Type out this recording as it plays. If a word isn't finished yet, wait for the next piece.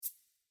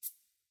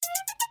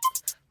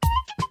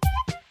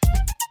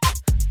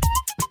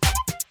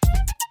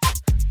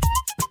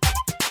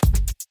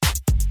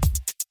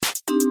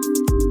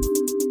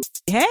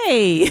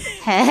Hey.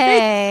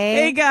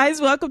 Hey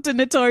guys, welcome to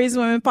Notorious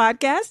Women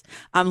Podcast.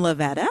 I'm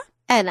Lavetta.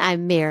 And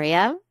I'm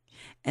Miriam.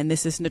 And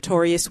this is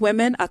Notorious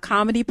Women, a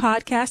comedy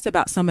podcast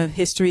about some of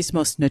history's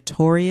most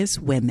notorious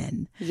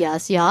women.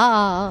 Yes.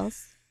 Yeah,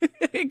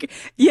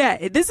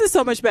 this is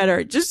so much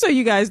better. Just so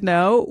you guys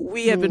know,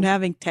 we have been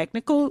having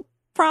technical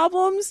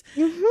problems.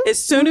 As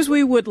soon as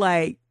we would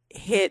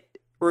hit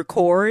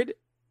record,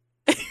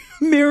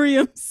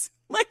 Miriam's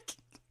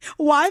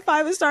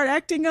Wi-Fi would start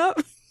acting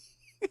up.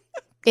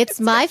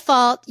 It's my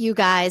fault, you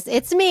guys.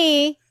 It's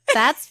me.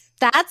 That's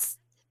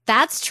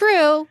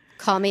true.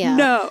 Call me out.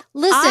 No.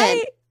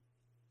 Listen.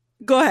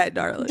 Go ahead,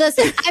 darling.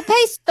 Listen, I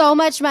pay so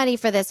much money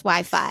for this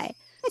Wi-Fi.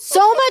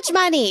 So much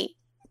money.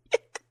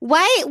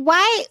 Why?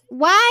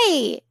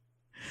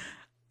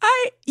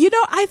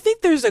 I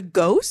think there's a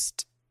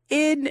ghost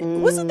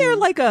in, wasn't there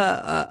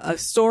a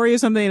story or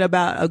something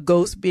about a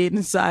ghost being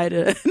inside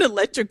an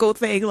electrical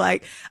thing? I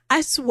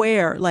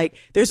swear,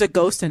 there's a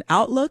ghost in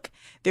Outlook.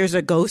 There's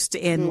a ghost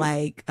in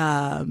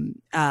PowerPoint.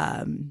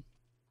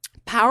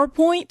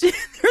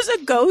 There's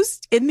a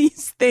ghost in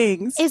these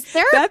things. Is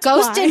there a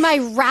ghost in my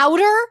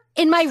router?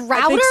 I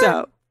think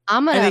so.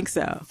 I'm going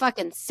to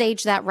fucking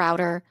sage that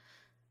router.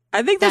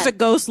 I think there's a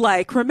ghost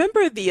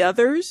remember The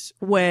Others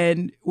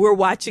when we're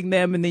watching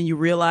them and then you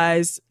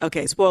realize,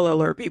 okay, spoiler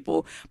alert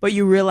people, but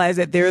you realize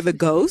that they're the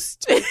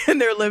ghost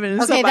and they're living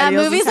in somebody else's house.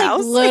 Okay, that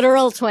movie's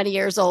literal 20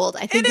 years old.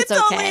 I think it's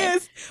okay. Totally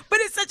is, but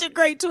it's such a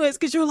great twist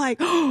because you're like,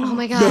 oh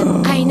my God,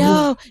 no. I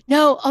know.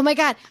 No, oh my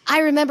God. I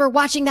remember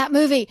watching that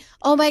movie.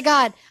 Oh my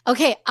God.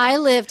 Okay, I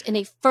lived in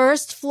a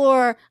first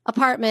floor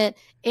apartment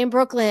in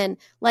Brooklyn,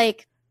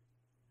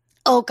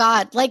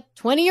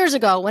 20 years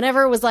ago,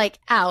 whenever it was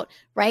out,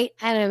 right?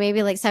 I don't know,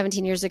 maybe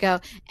 17 years ago.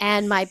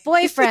 And my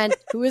boyfriend,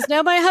 who is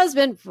now my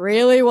husband,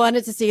 really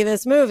wanted to see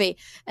this movie.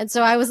 And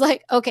so I was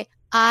like, okay,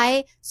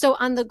 so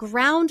on the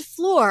ground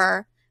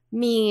floor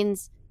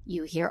means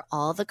you hear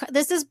all the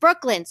this is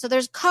Brooklyn. So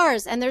there's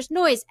cars and there's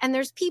noise and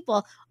there's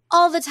people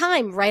all the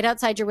time right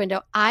outside your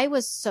window. I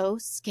was so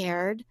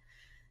scared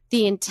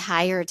the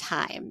entire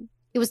time.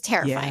 It was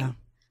terrifying. Yeah.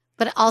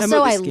 But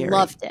also I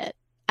loved it.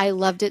 I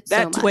loved it so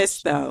much. That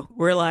twist, though,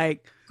 we're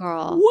like,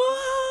 girl,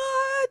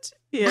 what?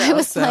 I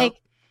was like,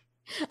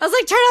 turn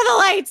on the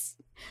lights.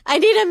 I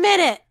need a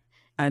minute.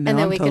 I know. And then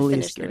I'm totally a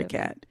scaredy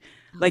cat.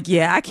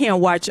 I can't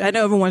watch. I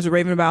know everyone's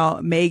raving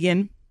about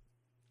Megan.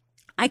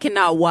 I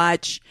cannot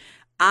watch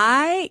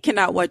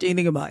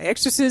anything about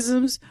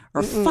exorcisms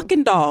or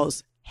fucking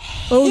dolls.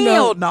 Oh,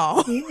 hell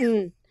no.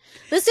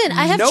 Listen,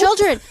 I have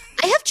children.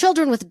 I have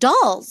children with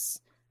dolls.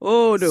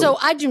 Oh, no. So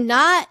I do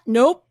not.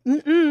 Nope.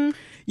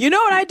 You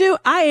know what I do?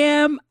 I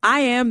am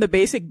the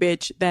basic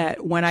bitch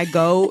that when I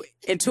go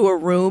into a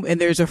room and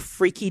there's a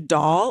freaky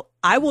doll,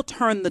 I will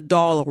turn the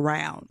doll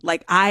around.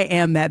 I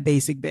am that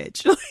basic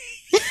bitch.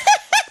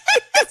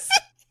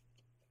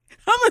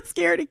 I'm a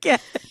scaredy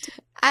cat.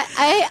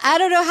 I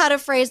don't know how to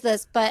phrase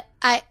this, but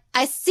I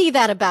see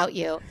that about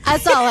you.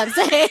 That's all I'm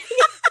saying.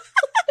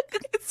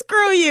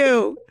 Screw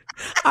you.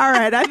 All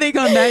right. I think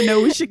on that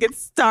note, we should get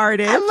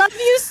started. I love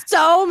you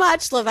so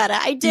much, Lavetta.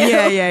 I do.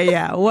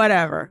 Yeah.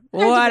 Whatever.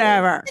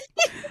 I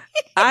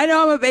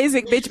know I'm a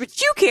basic bitch,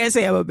 but you can't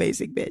say I'm a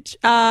basic bitch.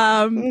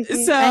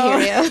 So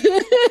I hear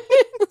you.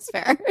 That's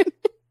fair.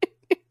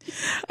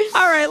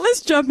 All right. Let's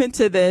jump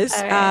into this.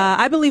 Right.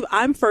 I believe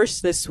I'm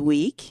first this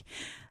week.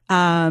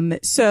 For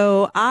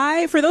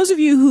those of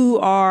you who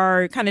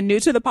are kind of new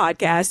to the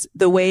podcast,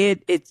 the way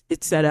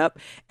it's set up,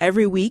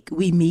 every week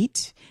we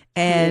meet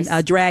and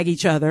drag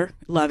each other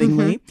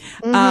lovingly.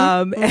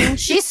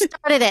 She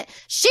started it.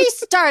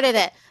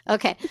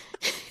 Okay.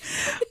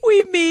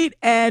 We meet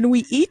and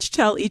we each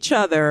tell each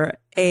other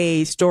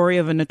a story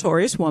of a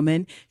notorious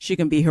woman. She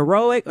can be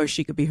heroic or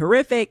she could be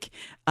horrific.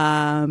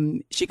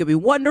 She could be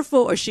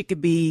wonderful or she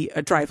could be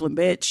a trifling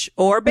bitch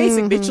or a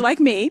basic bitch like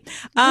me.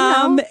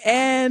 But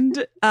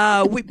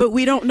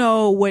we don't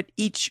know what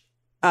each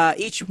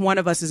one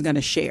of us is going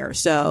to share.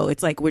 So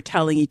it's like we're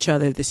telling each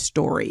other the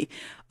story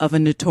of a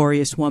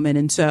notorious woman.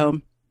 And so,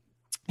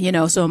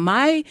 so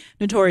my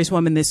notorious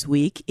woman this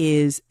week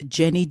is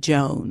Jenny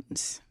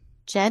Jones.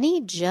 Jenny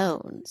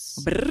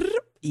Jones.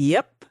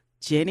 Yep.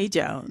 Jenny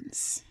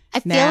Jones. I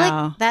feel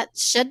like that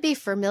should be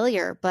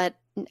familiar, but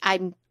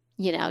I'm,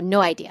 no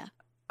idea.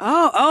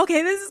 Oh,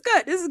 okay. This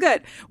is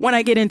good. When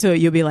I get into it,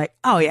 you'll be like,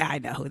 oh yeah, I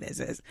know who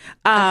this is.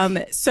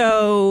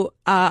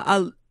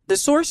 The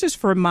sources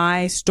for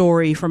my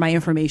story, for my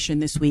information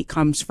this week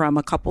comes from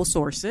a couple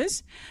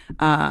sources.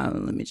 Let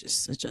me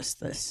just adjust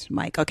this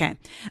mic. Okay.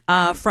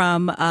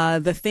 From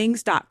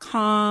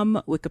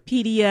thethings.com,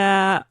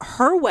 Wikipedia,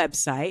 her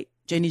website.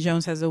 Jenny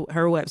Jones has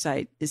her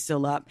website is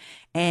still up,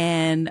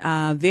 and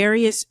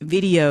various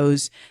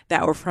videos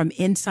that were from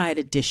Inside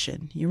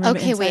Edition. You remember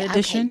Inside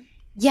Edition? Okay.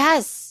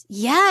 Yes.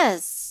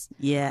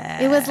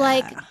 Yeah. It was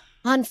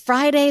on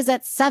Fridays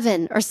at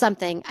 7 or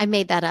something. I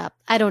made that up.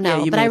 I don't know.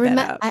 Yeah, you but I made that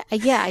remember. up.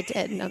 Yeah, I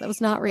did. No, that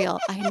was not real.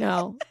 I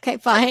know. Okay,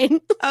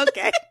 fine.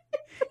 Okay.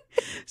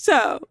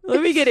 So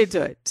let me get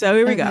into it. So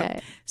here we go.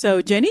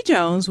 So Jenny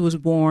Jones was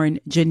born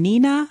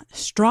Janina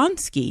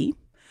Stronsky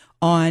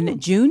on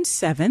June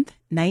 7th,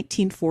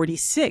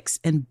 1946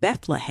 in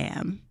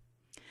Bethlehem.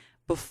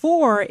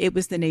 Before it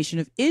was the nation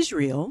of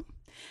Israel,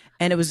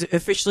 and it was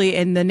officially,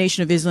 and the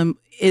nation of Israel,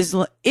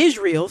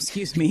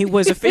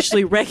 was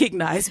officially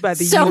recognized by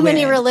the so UN.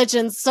 Many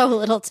religions, so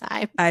little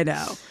time. I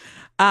know.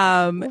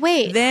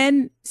 Wait.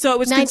 Then, so it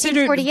was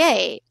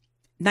 1948.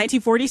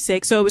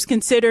 1946. So it was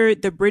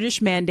considered the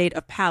British Mandate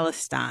of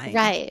Palestine.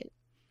 Right.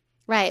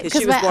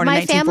 Because she was born in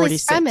my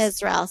family's 1946. from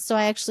Israel, so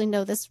I actually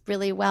know this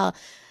really well.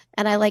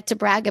 And I like to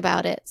brag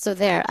about it. So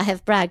there, I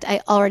have bragged.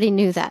 I already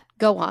knew that.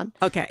 Go on.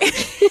 Okay.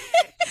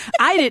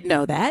 I didn't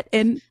know that.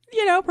 And,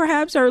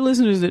 perhaps our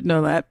listeners didn't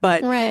know that.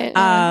 But right.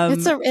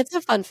 It's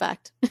a fun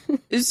fact.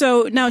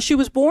 So now she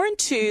was born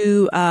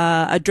to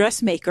a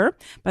dressmaker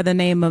by the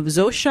name of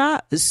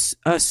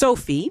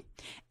Sophie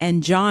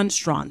and John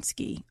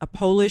Stronsky, a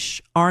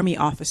Polish army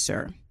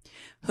officer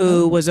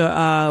who was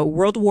a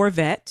World War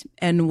vet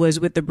and was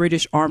with the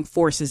British Armed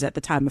Forces at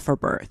the time of her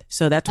birth.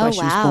 So that's why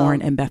she was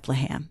born in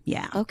Bethlehem.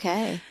 Yeah.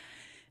 Okay.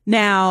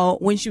 Now,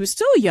 when she was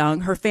still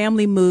young, her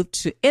family moved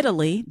to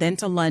Italy, then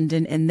to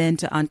London, and then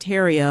to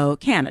Ontario,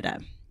 Canada.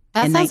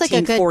 That in sounds like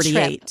a good trip.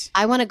 1948.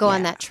 I want to go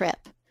on that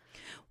trip.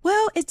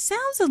 Well, it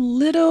sounds a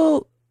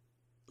little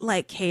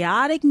like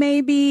chaotic,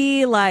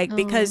 maybe,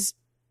 because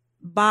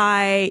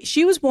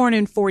she was born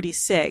in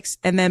 46,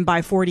 and then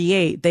by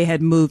 48, they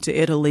had moved to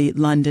Italy,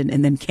 London,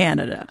 and then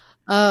Canada.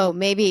 Oh,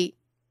 maybe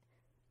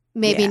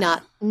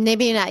not.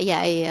 Maybe not.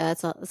 Yeah.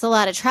 It's a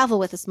lot of travel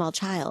with a small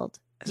child.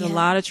 There's a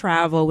lot of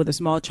travel with a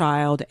small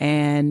child,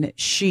 and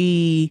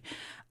she's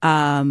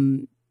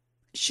so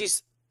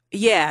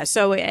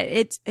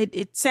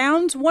it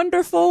sounds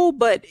wonderful,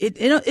 but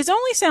it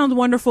only sounds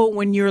wonderful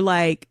when you're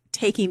like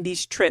taking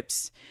these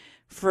trips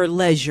for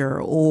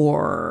leisure,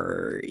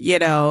 or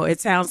it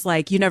sounds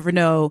like you never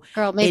know.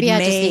 Girl, maybe I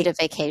just need a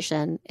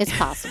vacation. It's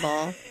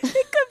possible.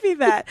 It could be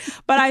that,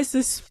 but I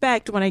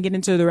suspect when I get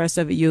into the rest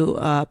of it, you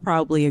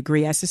probably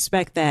agree. I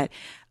suspect that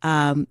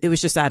it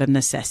was just out of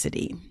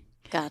necessity.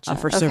 Gotcha.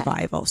 For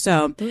survival.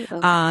 So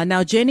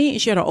now Jenny,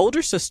 she had an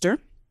older sister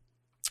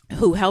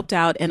who helped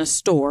out in a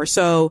store.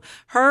 So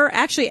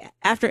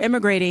after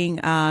immigrating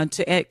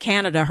to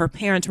Canada, her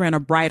parents ran a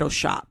bridal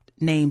shop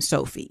named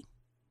Sophie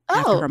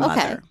after her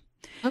mother.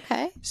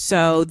 Okay.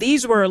 So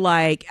these were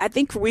I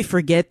think we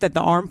forget that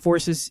the armed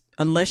forces,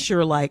 unless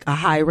you're like a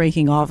high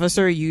ranking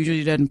officer,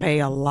 usually doesn't pay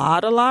a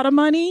lot of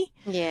money.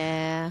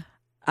 Yeah.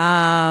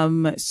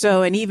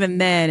 So, and even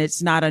then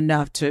it's not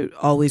enough to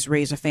always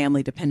raise a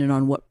family depending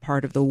on what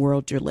part of the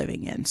world you're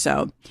living in.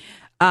 So,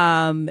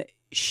 so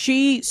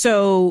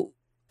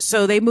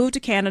they moved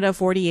to Canada,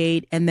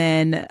 48, and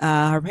then,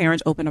 her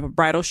parents opened up a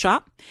bridal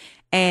shop,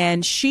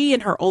 and she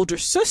and her older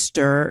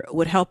sister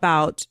would help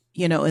out,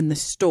 in the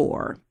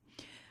store,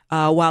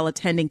 while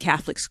attending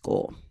Catholic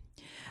school.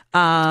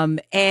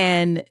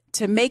 And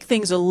to make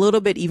things a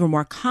little bit even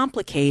more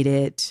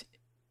complicated,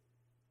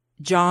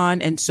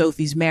 John and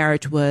Sophie's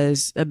marriage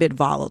was a bit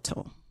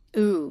volatile.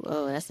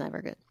 Oh, that's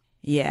never good.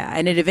 Yeah.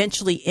 And it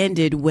eventually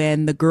ended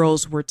when the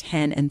girls were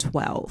 10 and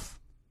 12.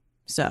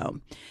 So,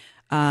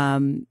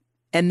 and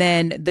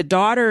then the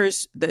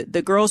daughters,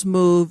 the girls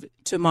moved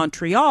to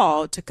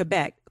Montreal, to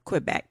Quebec. I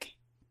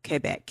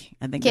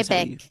think that's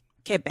how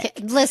Quebec.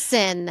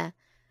 Listen,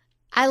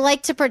 I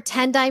like to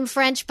pretend I'm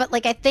French, but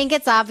I think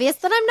it's obvious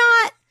that I'm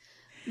not.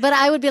 But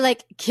I would be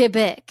like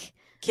Quebec.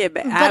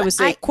 I would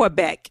say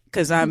Quebec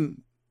because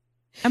I'm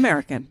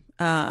American,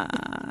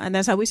 and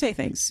that's how we say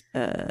things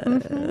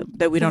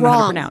that we don't know how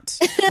to pronounce.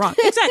 Wrong,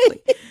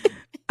 exactly.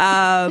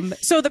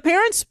 So the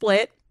parents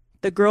split.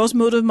 The girls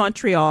moved to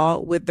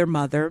Montreal with their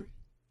mother,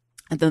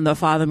 and then the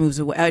father moves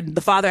away.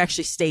 The father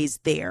actually stays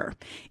there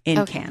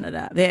in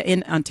Canada,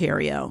 in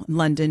Ontario,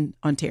 London,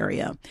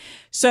 Ontario.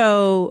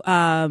 So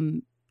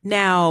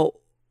now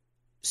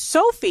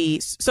Sophie,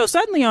 so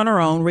suddenly on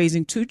her own,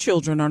 raising two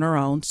children on her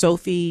own,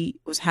 Sophie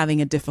was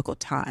having a difficult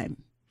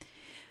time.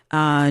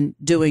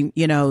 Doing,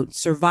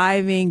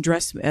 surviving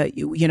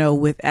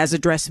as a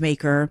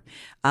dressmaker.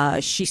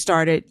 She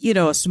started,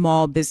 a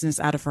small business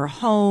out of her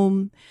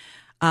home.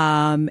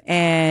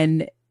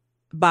 And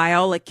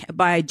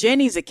by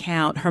Jenny's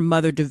account, her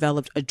mother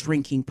developed a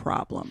drinking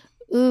problem.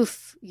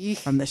 Oof.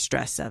 From the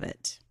stress of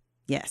it.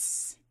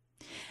 Yes.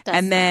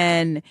 And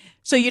then,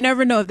 so you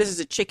never know if this is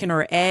a chicken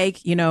or egg.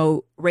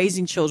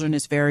 Raising children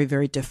is very,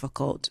 very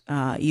difficult,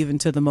 even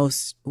to the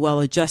most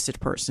well-adjusted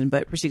person,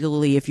 but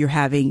particularly if you're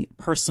having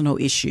personal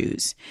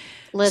issues.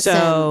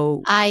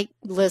 Listen, I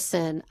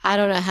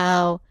don't know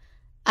how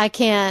I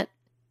can't.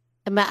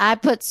 I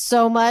put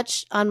so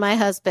much on my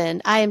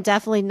husband. I am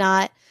definitely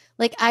not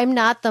I'm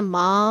not the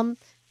mom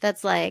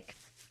that's like,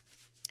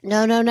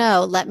 no,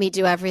 let me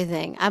do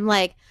everything. I'm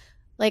like,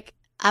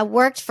 I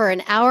worked for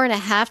an hour and a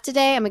half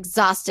today. I'm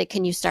exhausted.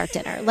 Can you start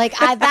dinner? Like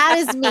that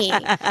is me.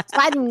 So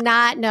I do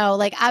not know.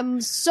 Like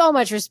I'm so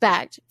much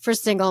respect for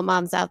single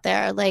moms out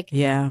there. Like,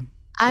 Yeah.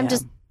 I'm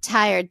just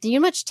tired. Do you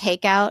know how much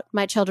takeout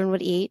my children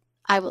would eat?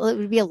 It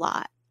would be a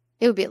lot.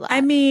 It would be a lot.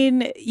 I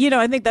mean,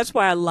 I think that's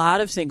why a lot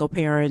of single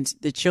parents,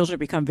 the children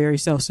become very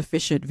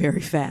self-sufficient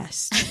very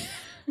fast.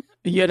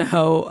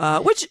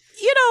 Which,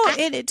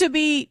 to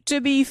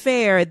be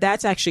fair,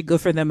 that's actually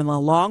good for them in the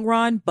long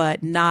run,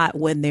 but not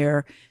when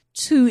they're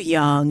too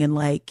young. And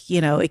I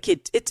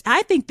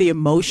think the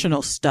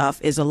emotional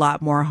stuff is a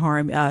lot more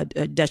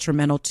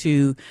detrimental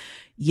to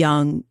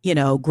young,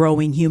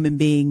 growing human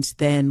beings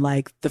than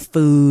like the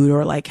food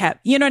or like,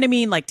 you know what I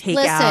mean? Like take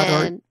out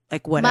or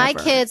like whatever. My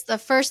kids, the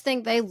first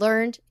thing they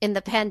learned in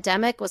the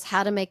pandemic was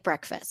how to make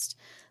breakfast.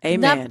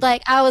 Amen.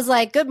 I was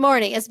like, good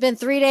morning. It's been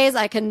 3 days.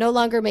 I can no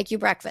longer make you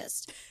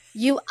breakfast.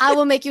 I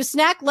will make you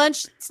snack,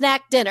 lunch,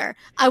 snack, dinner.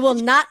 I will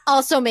not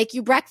also make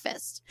you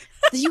breakfast.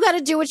 You got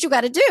to do what you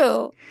got to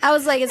do. I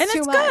was like, it's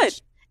too much.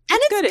 Good. And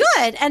it's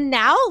good. And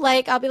now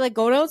I'll be like,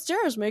 go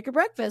downstairs, make your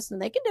breakfast,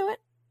 and they can do it.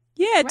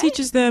 Yeah, it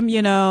teaches them,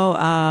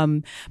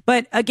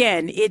 but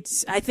again,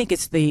 I think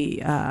it's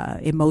the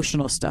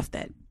emotional stuff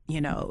that,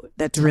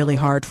 that's really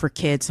hard for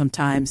kids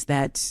sometimes.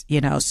 That's,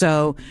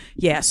 so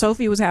yeah,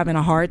 Sophie was having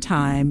a hard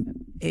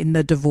time in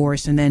the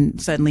divorce and then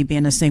suddenly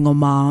being a single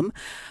mom.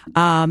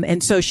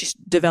 And so she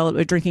developed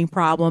a drinking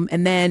problem.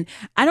 And then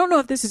I don't know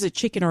if this is a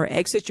chicken or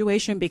egg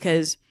situation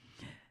because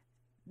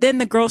then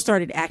the girl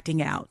started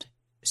acting out.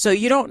 So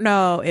you don't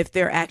know if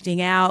they're acting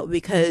out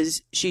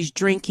because she's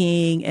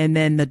drinking and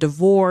then the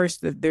divorce,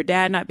 their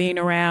dad not being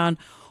around,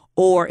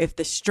 or if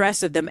the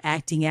stress of them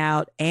acting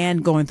out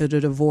and going through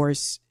the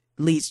divorce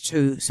leads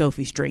to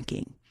Sophie's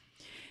drinking.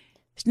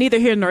 It's neither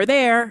here nor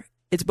there.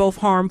 It's both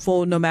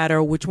harmful no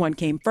matter which one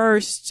came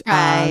first.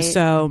 Right.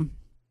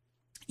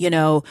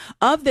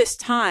 Of this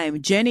time,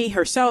 Jenny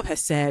herself has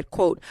said,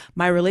 quote,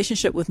 "My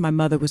relationship with my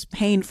mother was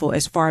painful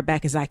as far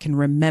back as I can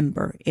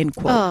remember," end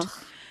quote. Oh,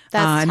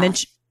 that's and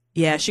tough.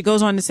 then she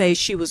goes on to say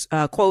she was,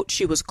 quote,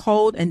 "She was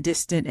cold and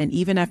distant. And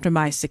even after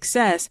my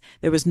success,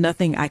 there was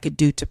nothing I could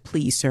do to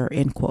please her,"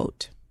 end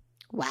quote.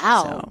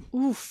 Wow. So.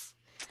 Oof.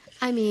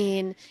 I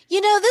mean,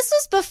 this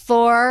was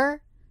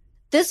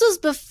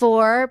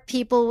before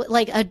people,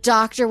 like a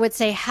doctor would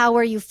say, how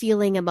are you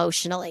feeling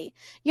emotionally?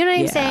 You know what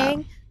I'm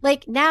saying?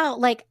 Like now,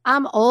 like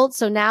I'm old.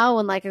 So now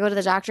when like I go to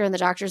the doctor and the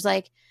doctor's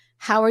like,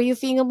 how are you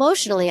feeling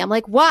emotionally? I'm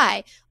like,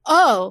 why?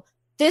 Oh,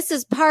 this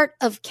is part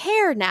of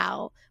care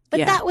now.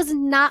 But that was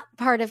not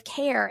part of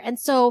care. And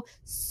so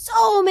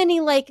many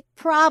like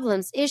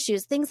problems,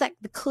 issues, things that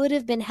could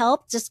have been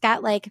helped just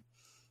got like,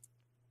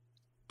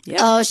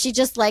 oh, she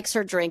just likes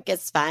her drink.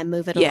 It's fine.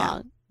 Move it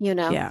along,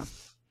 Yeah.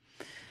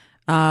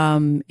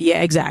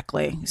 Yeah,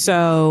 exactly.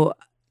 So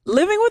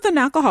living with an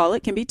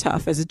alcoholic can be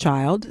tough as a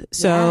child.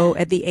 So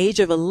at the age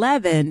of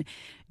 11,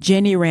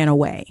 Jenny ran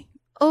away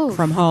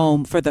from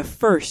home for the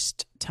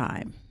first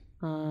time.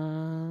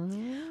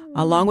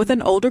 Along with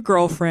an older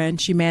girlfriend,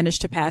 she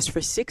managed to pass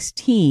for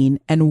 16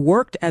 and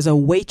worked as a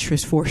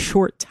waitress for a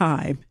short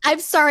time. I'm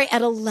sorry,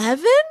 at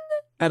 11?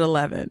 At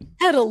 11.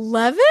 At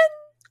 11?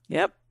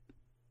 Yep.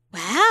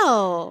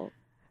 Wow.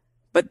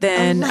 But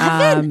then,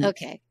 11?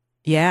 Okay.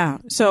 Yeah.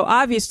 So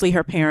obviously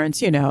her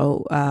parents,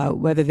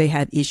 whether they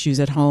had issues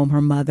at home,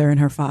 her mother and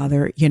her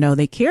father,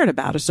 they cared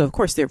about her. So of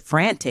course they're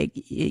frantic.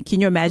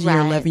 Can you imagine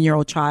your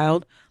 11-year-old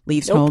child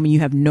leaves home and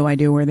you have no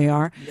idea where they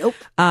are? Nope.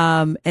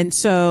 And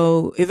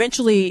so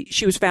eventually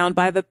she was found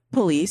by the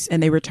police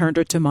and they returned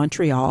her to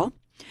Montreal.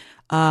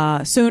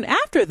 Soon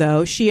after,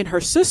 though, she and her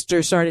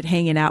sister started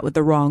hanging out with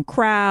the wrong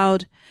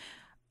crowd.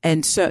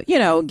 And so,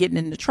 getting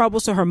into trouble.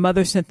 So her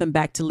mother sent them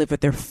back to live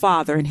with their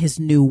father and his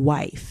new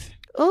wife.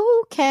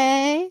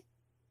 Okay.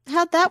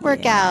 How'd that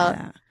work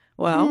out?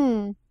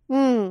 Well,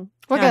 we're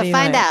going to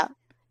find out.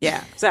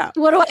 Yeah. So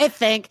what do I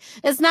think?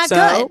 It's not good.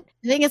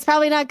 I think it's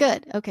probably not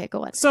good. Okay,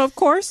 go on. So, of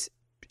course,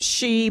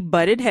 she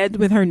butted heads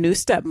with her new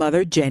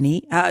stepmother,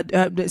 Jenny,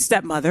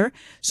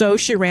 So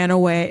she ran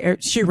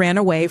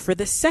away for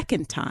the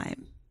second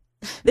time.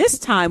 This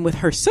time with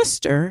her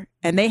sister,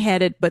 and they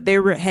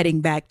were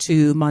heading back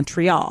to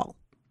Montreal.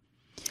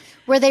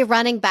 Were they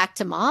running back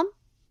to mom?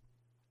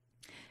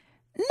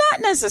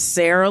 Not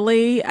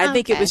necessarily. I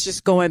think it was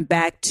just going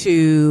back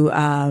to,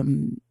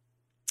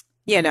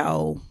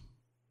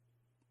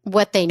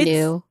 what they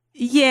knew.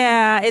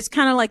 Yeah, it's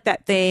kind of like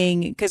that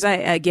thing because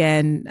they're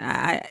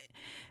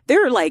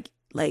like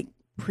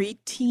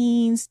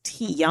preteens,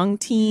 young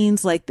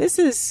teens. Like this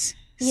is.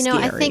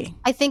 Scary.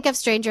 I think of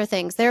Stranger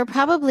Things. They're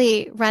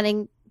probably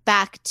running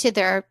back to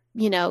their,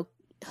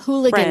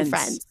 hooligan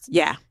friends.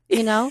 Yeah.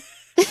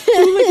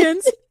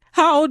 Hooligans.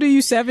 How old are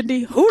you?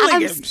 70?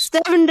 Hooligans. I'm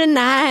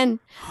 79.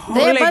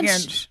 They're a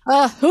bunch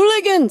of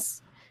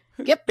hooligans.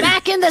 Get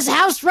back in this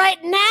house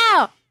right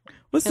now.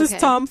 What's this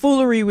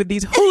tomfoolery with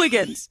these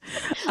hooligans?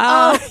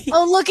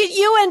 Look at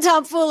you and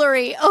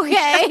tomfoolery.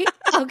 Okay.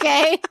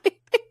 Okay.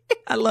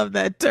 I love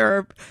that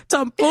term.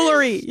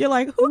 Tomfoolery. You're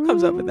like, who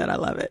comes up with that? I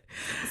love it.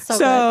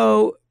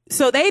 So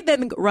So they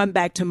then run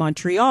back to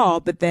Montreal,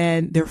 but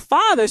then their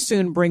father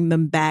soon bring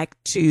them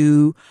back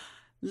to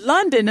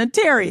London,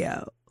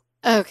 Ontario.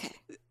 Okay.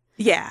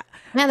 Yeah.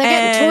 Man, they're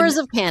getting tours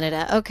of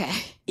Canada. Okay.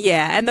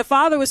 Yeah. And the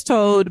father was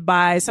told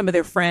by some of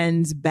their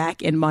friends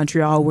back in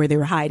Montreal where they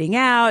were hiding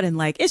out, and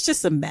like, it's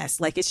just a mess.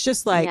 Like, it's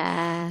just like,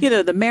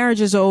 the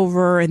marriage is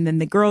over and then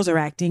the girls are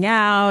acting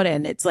out.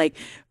 And it's like,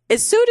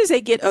 as soon as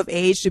they get of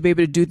age to be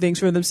able to do things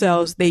for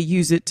themselves, they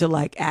use it to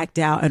like act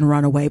out and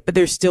run away. But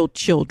they're still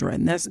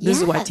children. This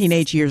is why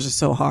teenage years are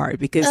so hard,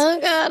 because oh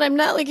God, I'm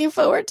not looking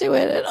forward to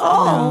it at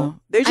all. No,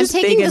 they're just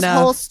I'm taking big this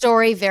enough. whole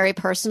story very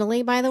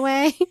personally, by the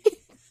way.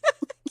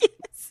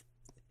 Yes.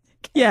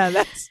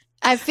 Yeah,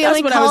 I'm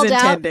feeling what called I was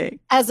intending.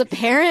 out as a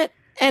parent,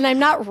 and I'm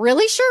not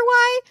really sure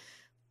why.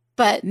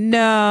 But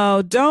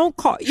no, don't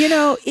call.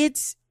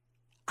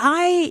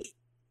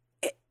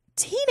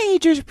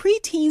 Teenagers,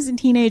 preteens and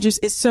teenagers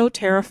is so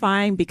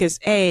terrifying because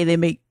they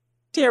make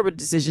terrible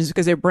decisions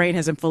because their brain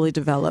hasn't fully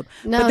developed.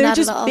 No, but they're not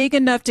just at all. big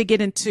enough to get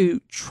into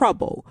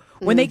trouble.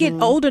 When they get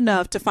old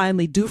enough to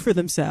finally do for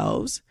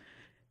themselves,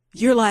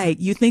 you're like,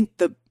 you think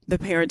the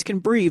parents can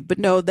breathe, but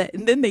no,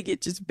 and then they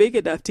get just big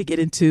enough to get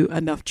into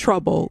enough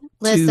trouble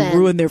to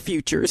ruin their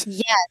futures.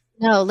 Yeah.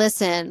 No,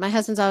 listen, my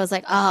husband's always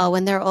like, oh,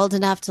 when they're old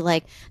enough to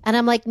like, and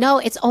I'm like, no,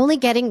 it's only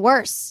getting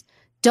worse.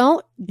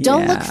 Don't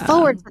look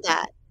forward to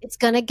that. It's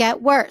going to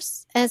get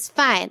worse. And it's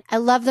fine. I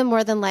love them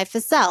more than life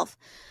itself.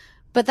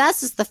 But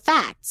that's just the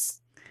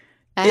facts.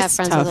 I have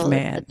friends with older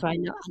kids, so I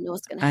know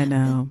what's going to happen. I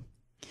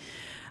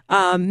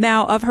know.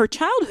 Now, of her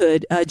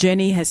childhood,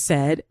 Jenny has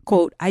said,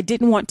 quote, I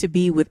didn't want to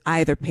be with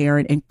either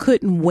parent and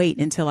couldn't wait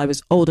until I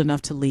was old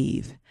enough to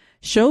leave.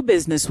 Show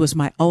business was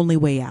my only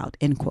way out,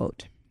 end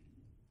quote.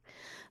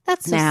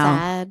 That's so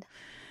sad.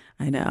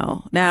 I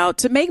know. Now,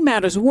 to make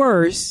matters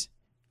worse,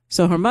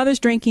 so her mother's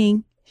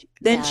drinking.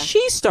 Then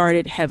she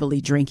started heavily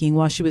drinking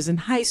while she was in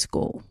high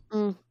school,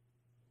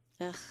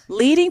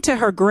 leading to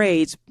her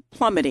grades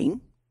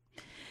plummeting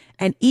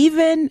and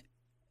even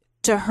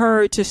to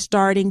her to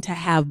starting to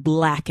have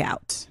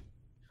blackouts.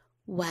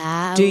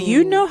 Wow. Do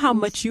you know how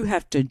much you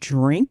have to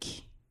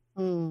drink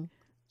to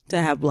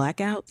have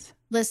blackouts?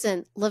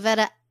 Listen,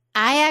 Lavetta,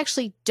 I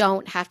actually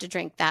don't have to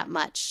drink that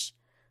much.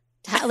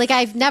 Like,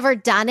 I've never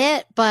done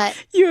it, but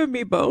you and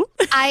me both.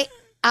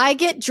 I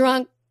get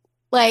drunk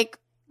like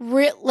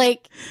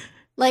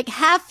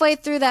halfway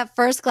through that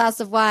first glass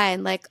of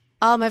wine. Like,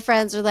 all my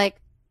friends are like,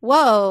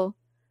 "Whoa,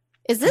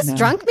 is this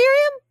drunk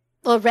Miriam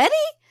already?"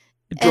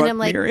 Drunk and I'm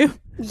like, Miriam.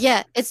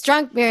 "Yeah, it's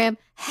drunk Miriam."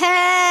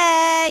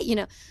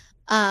 Hey,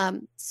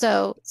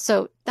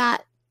 so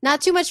that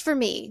not too much for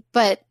me,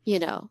 but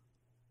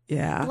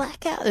yeah,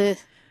 blackout. Ugh,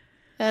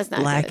 that's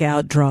not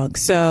blackout drunk.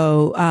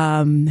 So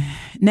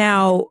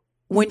now,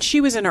 when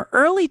she was in her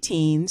early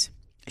teens,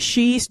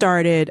 she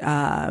started,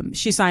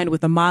 she signed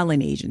with a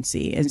modeling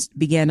agency and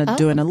began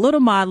doing a little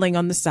modeling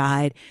on the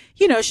side.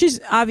 She's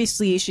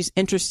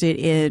interested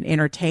in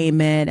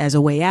entertainment as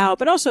a way out,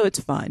 but also it's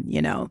fun,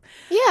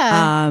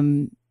 Yeah.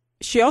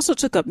 She also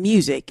took up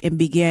music and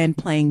began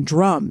playing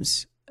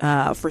drums,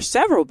 for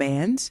several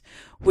bands,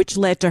 which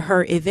led to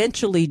her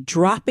eventually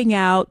dropping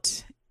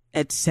out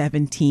at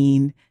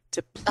 17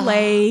 to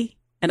play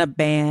in a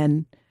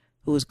band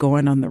who was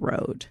going on the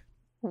road.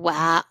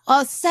 Wow.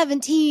 Oh,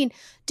 17.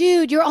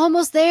 Dude, you're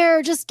almost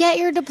there. Just get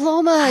your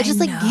diploma.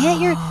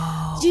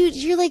 Dude,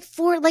 you're like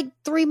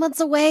 3 months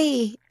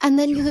away, and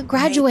then you could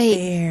graduate.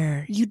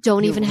 Right, you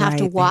don't even have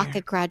to walk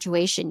at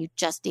graduation. You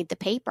just need the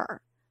paper.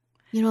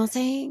 You know what I'm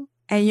saying?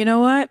 And you know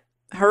what?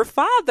 Her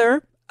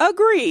father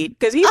agreed,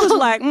 because he was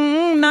like,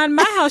 not in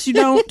my house, you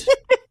don't.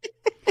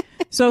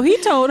 So he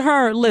told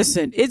her,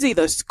 listen, it's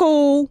either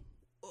school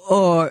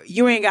or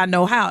you ain't got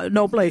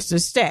no place to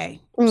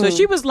stay. So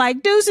she was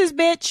like, deuces,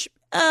 bitch.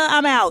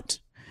 I'm out.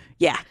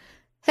 Yeah.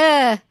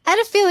 I had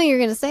a feeling you were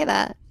going to say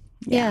that.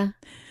 Yeah.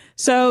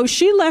 So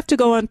she left to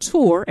go on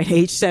tour at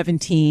age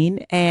 17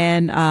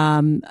 and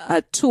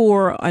a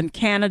tour on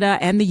Canada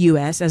and the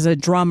U.S. as a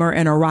drummer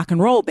in a rock and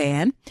roll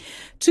band.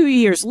 2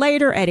 years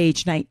later, at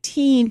age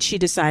 19, she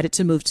decided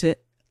to move to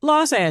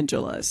Los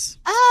Angeles.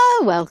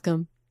 Oh,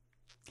 welcome.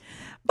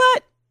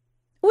 But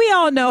we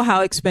all know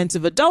how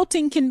expensive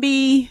adulting can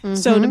be.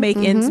 So to make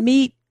ends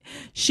meet,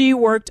 she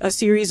worked a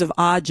series of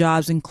odd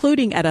jobs,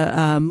 including at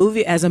a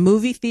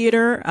movie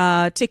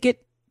theater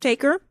ticket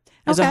taker,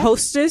 as a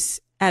hostess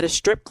at a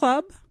strip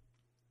club,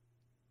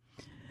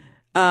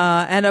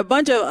 and a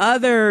bunch of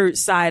other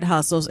side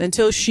hustles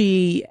until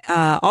she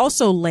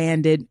also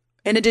landed,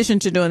 in addition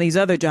to doing these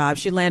other jobs,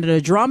 she landed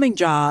a drumming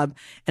job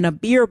in a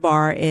beer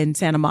bar in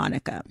Santa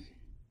Monica.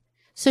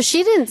 So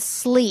she didn't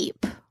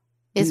sleep,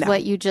 is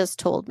what you just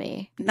told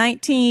me.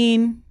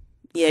 19.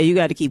 Yeah, you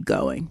got to keep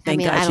going.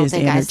 Thank God I don't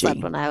think energy. I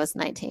slept when I was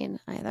 19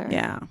 either.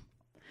 Yeah.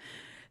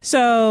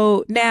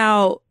 So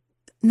now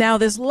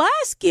this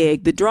last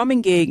gig, the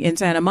drumming gig in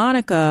Santa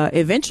Monica,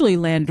 eventually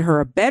landed her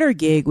a better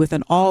gig with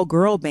an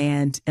all-girl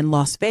band in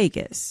Las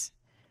Vegas.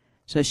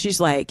 So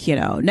she's like,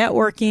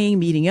 networking,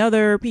 meeting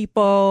other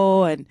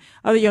people and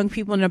other young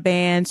people in a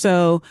band.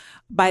 So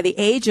by the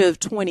age of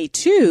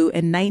 22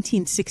 in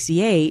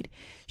 1968,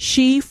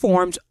 She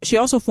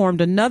also formed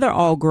another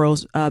all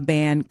girls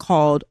band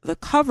called the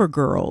Cover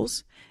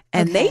Girls,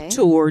 and they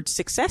toured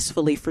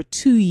successfully for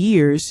 2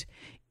 years,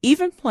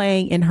 even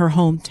playing in her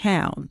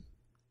hometown.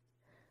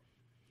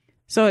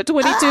 So at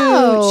 22,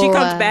 she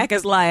comes back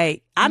as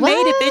like, I made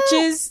it,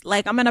 bitches.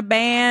 Like, I'm in a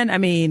band. I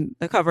mean,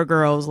 the Cover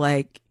Girls,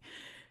 like,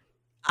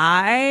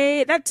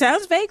 that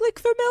sounds vaguely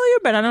familiar,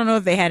 but I don't know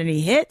if they had any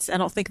hits. I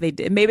don't think they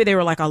did. Maybe they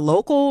were like a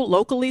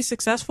locally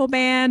successful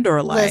band,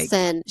 or like.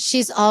 Listen,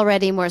 she's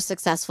already more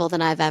successful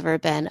than I've ever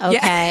been.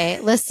 Okay. Yeah.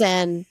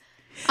 Listen,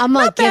 I'm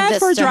going to give this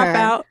for to her.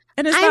 Dropout.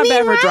 And it's not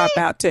bad for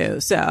Dropout too.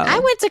 So I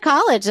went to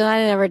college and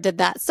I never did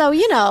that. So,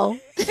 you know.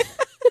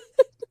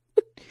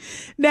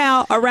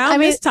 Now, around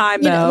this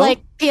time, though.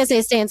 Like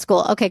PSA, stay in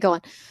school. Okay, go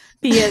on.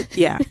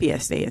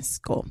 PS stay in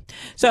school.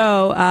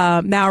 So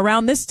now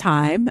around this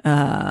time,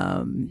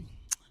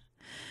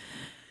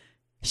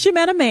 she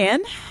met a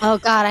man. Oh,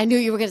 God, I knew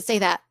you were going to say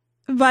that.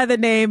 By the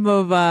name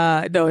of,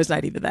 no, it's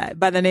not even that.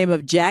 By the name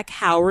of Jack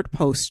Howard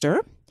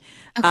Poster.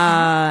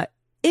 Okay.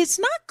 It's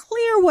not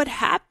clear what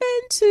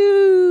happened,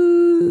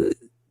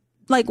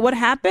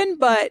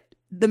 but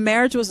the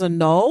marriage was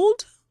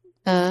annulled.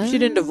 She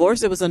didn't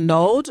divorce. It was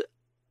annulled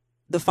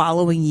the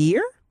following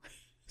year.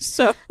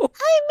 So,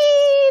 I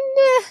mean,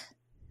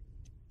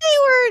 they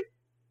were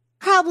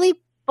probably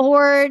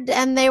bored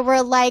and they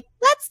were like,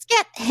 let's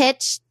get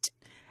hitched.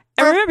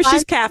 And remember,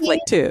 she's Catholic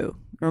too.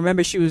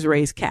 Remember, she was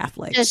raised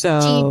Catholic. Does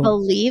she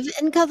believe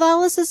in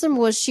Catholicism?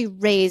 Was she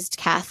raised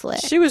Catholic?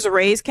 She was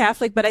raised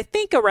Catholic, but I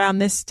think around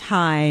this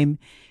time,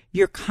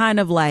 you're kind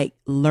of like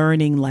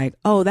learning like,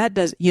 oh, that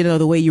does,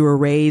 the way you were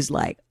raised,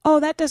 like, oh,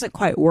 that doesn't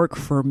quite work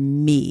for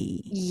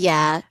me.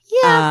 Yeah.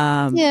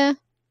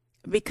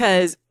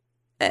 Because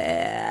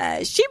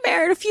she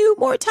married a few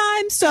more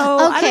times, so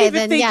I don't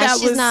even think that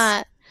was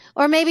not,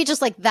 or maybe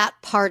just like that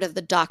part of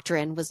the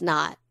doctrine was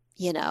not,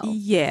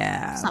 something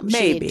maybe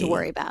she needed to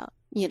worry about,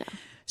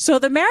 So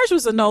the marriage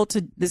was annulled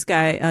to this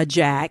guy,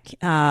 Jack,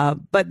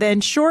 but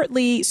then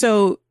shortly,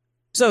 so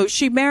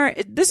she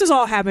married, this is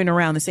all happening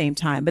around the same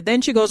time, but then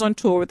she goes on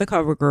tour with the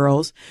Cover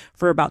Girls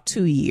for about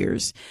 2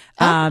 years.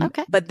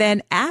 Okay. But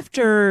then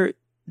after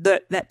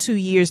that 2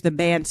 years, the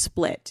band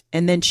split,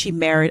 and then she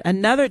married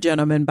another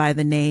gentleman by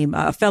the name,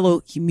 a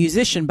fellow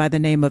musician by the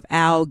name of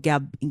Al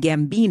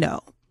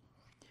Gambino.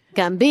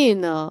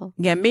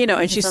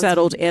 And she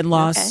settled in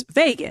Las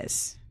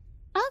Vegas.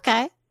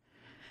 Okay.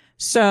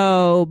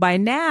 So by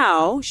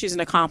now, she's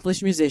an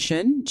accomplished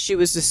musician. She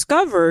was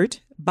discovered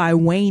by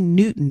Wayne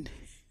Newton.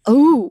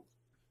 Oh,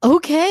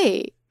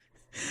 okay.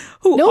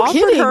 Who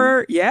offered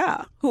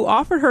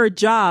her a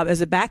job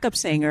as a backup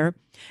singer,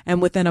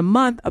 and within a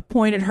month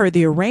appointed her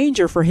the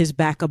arranger for his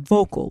backup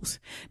vocals.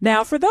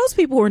 Now, for those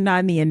people who are not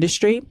in the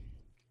industry,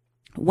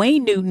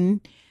 Wayne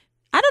Newton,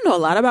 I don't know a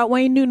lot about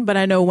Wayne Newton, but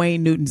I know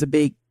Wayne Newton's a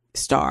big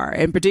star,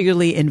 and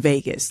particularly in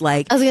Vegas.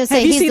 Like, I was going to say,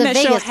 have you he's seen the that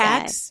Vegas show guy.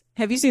 Hacks?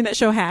 Have you seen that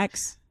show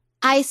Hacks?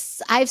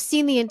 I've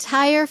seen the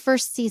entire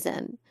first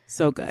season.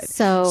 So good.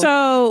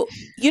 So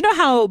you know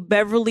how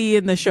Beverly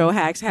in the show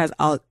Hacks has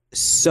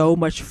so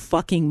much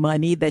fucking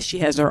money that she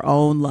has her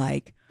own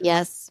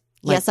yes,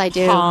 I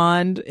do,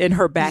 pond in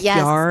her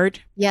backyard.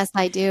 Yes,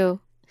 I do.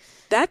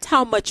 That's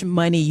how much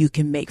money you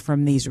can make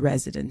from these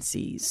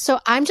residencies. So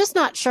I'm just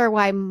not sure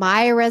why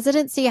my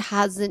residency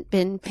hasn't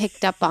been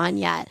picked up on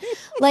yet.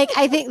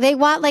 I think they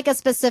want a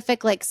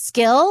specific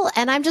skill.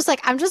 And I'm just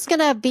going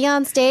to be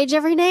on stage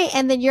every night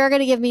and then you're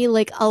going to give me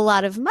a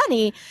lot of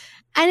money.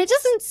 And it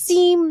doesn't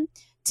seem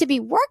to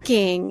be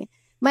working.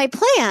 My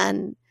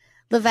plan,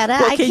 Lavetta,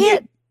 well, I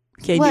can't.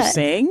 Can you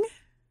sing?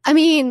 I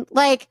mean,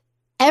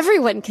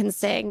 everyone can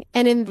sing.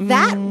 And in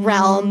that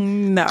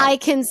realm, no. I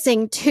can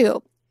sing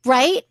too.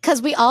 Right?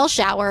 Because we all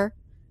shower,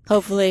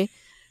 hopefully.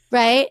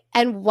 Right?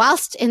 And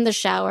whilst in the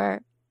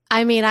shower,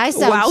 I mean, I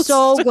sound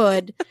so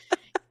good.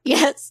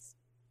 Yes.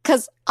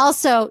 Because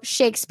also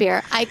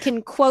Shakespeare, I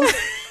can quote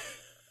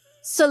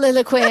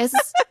soliloquies,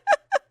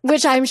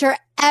 which I'm sure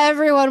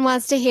everyone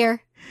wants to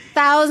hear.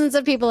 Thousands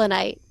of people a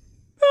night.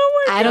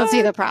 Oh my God. I don't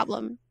see the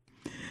problem.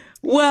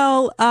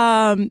 Well,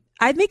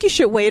 I think you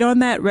should wait on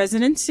that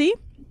residency.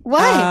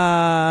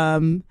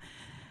 Why?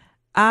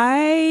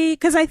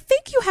 Because I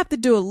think you have to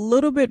do a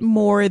little bit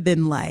more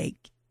than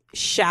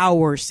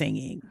shower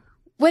singing.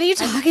 What are you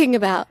talking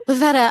about,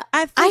 Lavetta?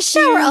 I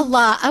shower a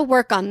lot. I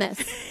work on this.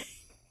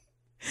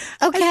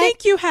 Okay. I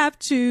think you have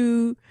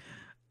to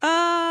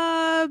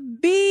I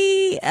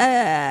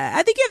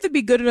think you have to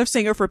be good enough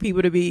singer for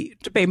people to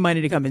pay money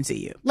to come and see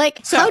you.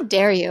 How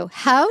dare you?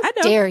 How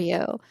dare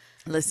you?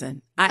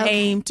 Listen, I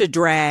aim to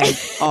drag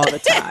all the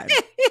time.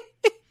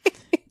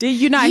 Did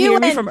you not hear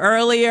me from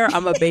earlier?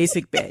 I'm a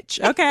basic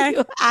bitch. Okay.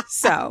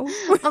 So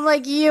I'm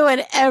like you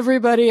and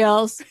everybody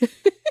else.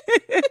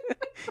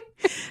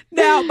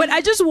 Now, but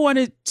I just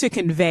wanted to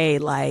convey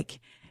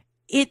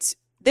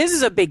this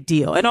is a big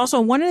deal. And also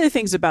one of the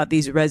things about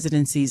these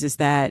residencies is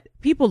that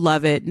people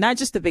love it, not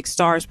just the big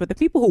stars, but the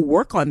people who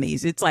work on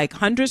these. It's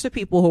hundreds of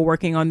people who are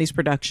working on these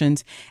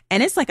productions.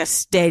 And it's a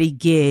steady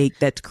gig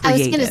that's creative.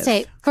 I was going to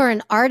say, for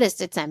an artist,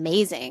 it's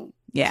amazing.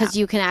 Yeah. Because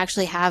you can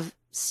actually have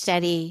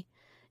steady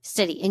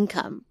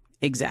income.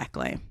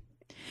 Exactly.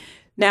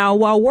 Now,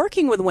 while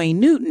working with Wayne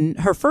Newton,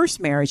 her first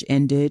marriage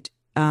ended,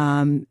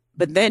 but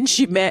then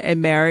she met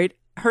and married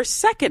her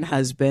second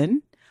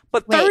husband,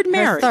 but third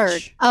marriage.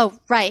 Third. Oh,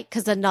 right,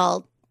 because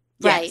annulled.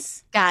 Right,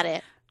 Yes. got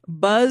it.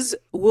 Buzz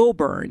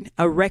Wilburn,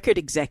 a record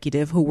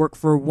executive who worked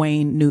for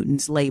Wayne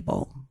Newton's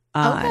label.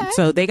 Okay.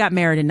 So they got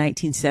married in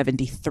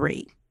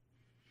 1973.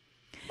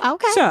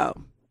 Okay.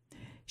 So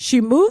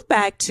she moved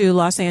back to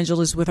Los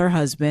Angeles with her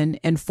husband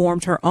and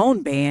formed her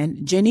own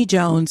band, Jenny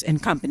Jones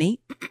and Company,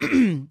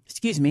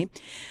 excuse me,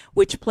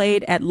 which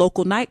played at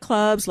local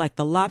nightclubs like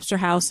the Lobster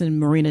House in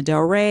Marina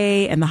del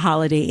Rey and the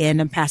Holiday Inn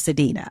in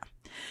Pasadena.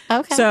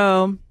 Okay.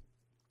 So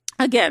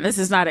again, this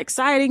is not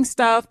exciting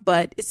stuff,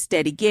 but it's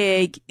steady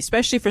gig,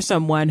 especially for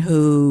someone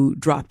who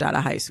dropped out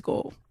of high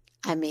school.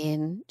 I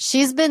mean,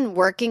 she's been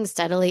working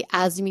steadily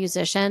as a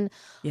musician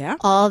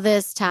all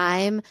this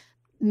time,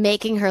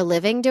 making her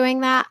living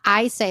doing that.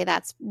 I say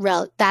that's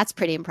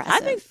pretty impressive.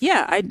 I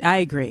think, I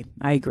agree.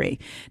 I agree.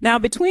 Now,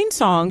 between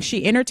songs,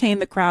 she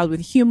entertained the crowd with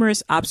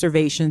humorous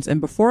observations,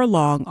 and before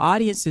long,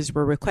 audiences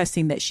were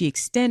requesting that she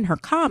extend her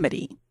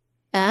comedy.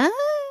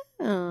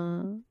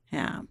 Oh.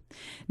 Yeah.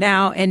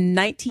 Now, in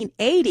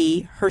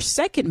 1980, her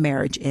second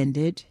marriage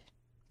ended,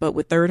 but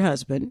with third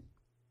husband.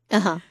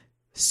 Uh-huh.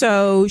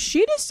 So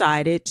she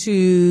decided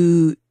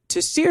to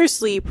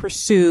seriously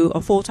pursue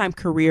a full-time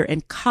career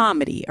in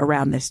comedy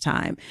around this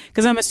time.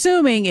 Because I'm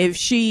assuming if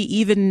she,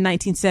 even in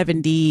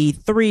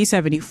 1973,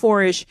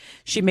 74-ish,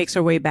 she makes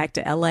her way back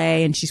to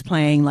LA and she's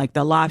playing like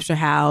the Lobster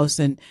House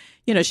and,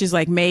 you know, she's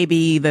like,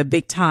 maybe the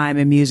big time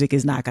in music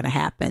is not going to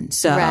happen.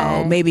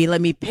 So maybe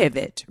let me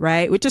pivot,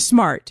 right? Which is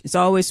smart. It's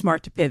always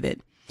smart to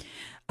pivot.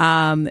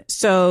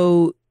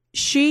 So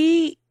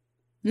she,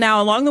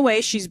 now along the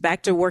way, she's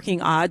back to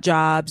working odd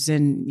jobs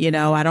and, you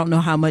know, I don't know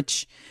how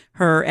much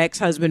her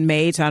ex-husband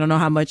made, so I don't know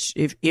how much,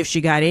 if she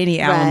got any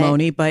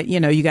alimony, but you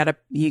know,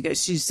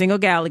 she's single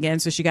gal again,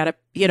 so she gotta,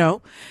 you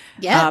know,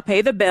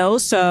 pay the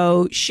bills.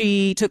 So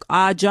she took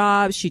odd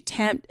jobs, she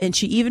temped, and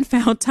she even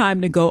found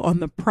time to go on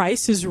The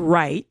Price is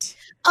Right.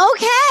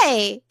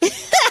 Okay.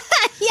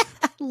 Yeah,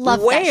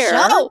 love that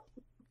show.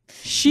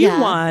 She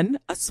won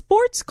a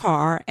sports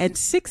car and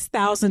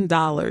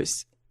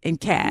 $6,000 in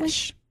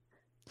cash.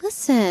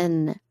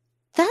 Listen,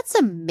 that's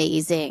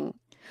amazing.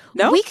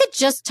 No, we could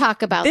just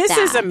talk about this.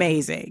 This is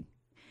amazing.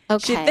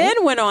 Okay. She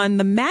then went on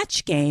The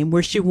Match Game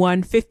where she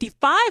won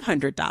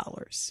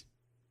 $5,500.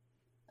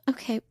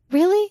 Okay,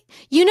 really?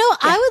 You know,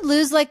 I would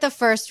lose like the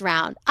first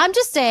round. I'm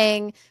just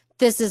saying,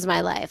 this is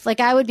my life. Like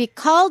I would be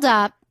called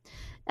up,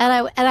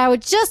 and I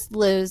would just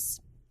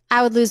lose.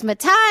 I would lose my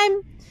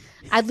time.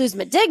 I'd lose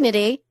my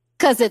dignity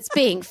because it's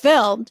being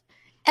filmed,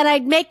 and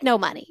I'd make no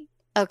money.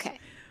 Okay.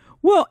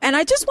 Well, and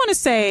I just want to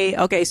say,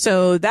 okay,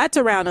 so that's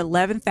around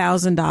 $11,000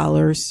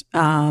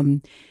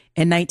 in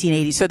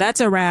 1980. So that's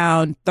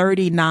around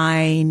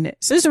 39.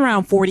 So it's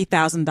around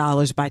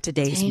 $40,000 by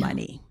today's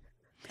money.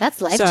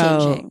 That's life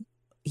changing. So,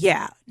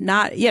 yeah,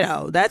 not, you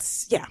know,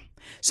 that's, yeah.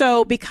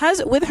 So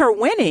because with her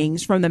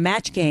winnings from the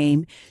Match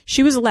Game,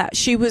 she was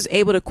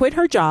able to quit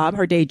her job,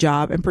 her day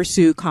job, and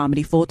pursue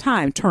comedy full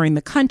time, touring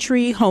the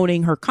country,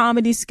 honing her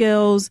comedy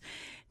skills,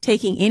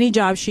 taking any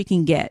job she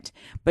can get.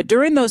 But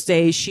during those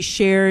days, she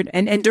shared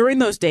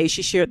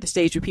the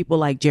stage with people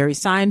like Jerry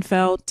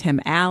Seinfeld, Tim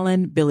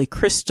Allen, Billy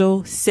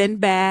Crystal,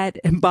 Sinbad,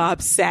 and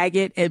Bob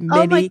Saget, and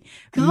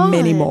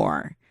many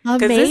more.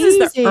 Because this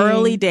is the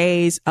early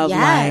days of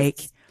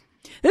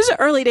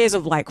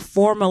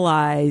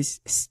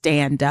formalized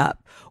stand up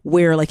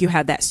where like you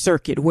have that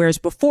circuit. Whereas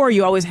before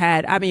you always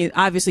had, I mean,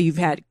 obviously you've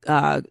had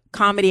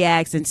comedy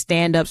acts and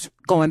stand ups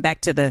going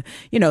back to the,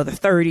 you know, the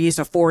 30s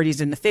or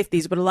 40s and the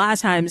 50s, but a lot of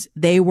times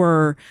they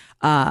were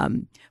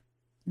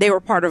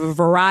part of a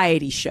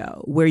variety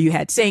show where you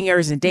had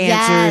singers and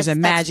dancers and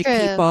magic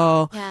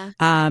people. Yeah.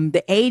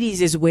 The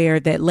 80s is where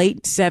that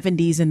late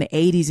 70s and the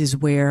 80s is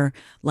where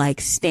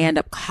like stand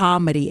up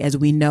comedy as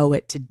we know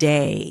it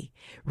today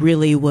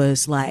really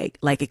was like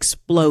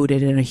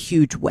exploded in a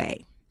huge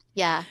way.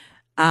 Yeah.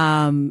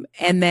 And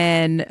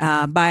then,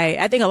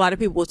 I think a lot of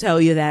people will tell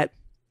you that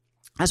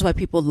that's why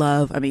people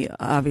love, I mean,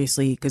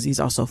 obviously, because he's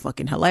also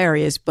fucking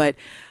hilarious, but,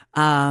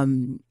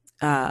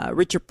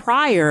 Richard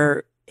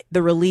Pryor,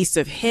 the release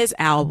of his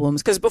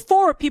albums, because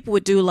before people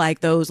would do like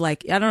those,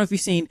 like, I don't know if you've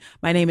seen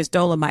My Name is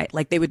Dolomite,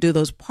 like they would do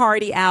those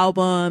party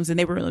albums and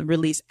they would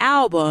release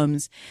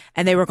albums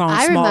and they were on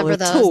smaller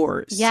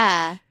tours.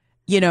 Yeah.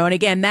 You know, and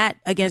again, that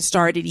again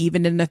started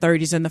even in the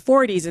 30s and the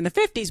 40s and the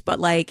 50s, but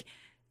like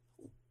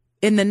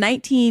in the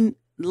late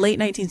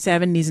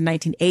 1970s and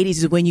 1980s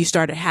is when you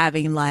started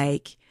having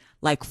like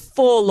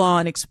full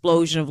on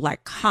explosion of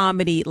like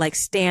comedy, like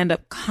stand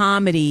up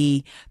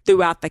comedy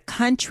throughout the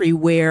country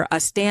where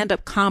a stand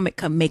up comic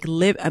can make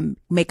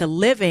a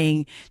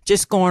living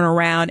just going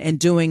around and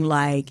doing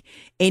like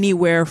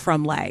anywhere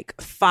from like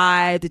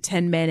 5 to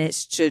 10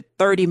 minutes to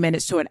 30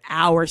 minutes to an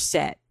hour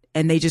set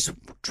and they just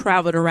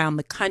traveled around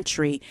the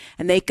country,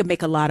 and they could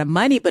make a lot of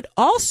money. But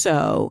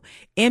also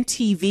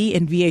MTV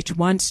and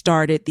VH1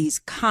 started these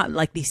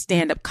these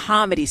stand-up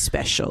comedy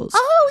specials.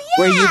 Oh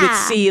yeah. Where you would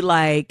see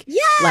like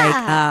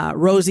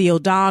Rosie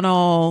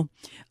O'Donnell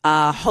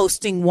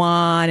hosting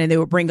one, and they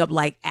would bring up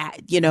like,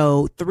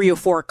 3 or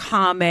 4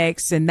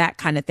 comics and that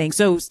kind of thing.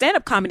 So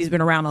stand-up comedy's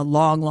been around a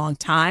long, long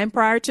time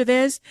prior to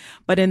this,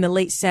 but in the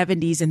late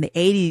 70s and the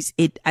 80s,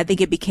 I think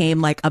it became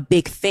like a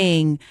big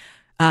thing,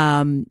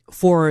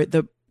 for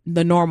the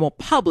normal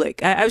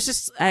public.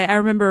 I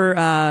remember,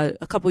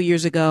 a couple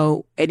years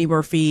ago, Eddie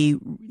Murphy,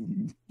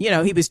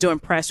 he was doing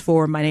press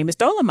for My Name is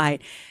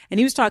Dolomite. And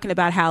he was talking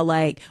about how,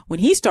 like, when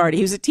he started,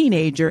 he was a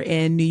teenager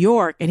in New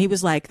York, and he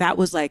was like, that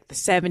was like the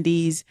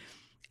 70s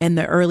and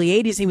the early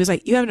 80s. He was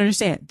like, you have to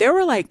understand, there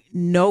were like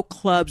no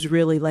clubs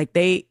really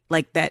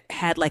that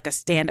had like a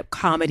stand-up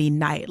comedy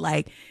night.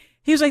 Like,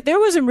 he was like, there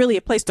wasn't really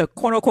a place to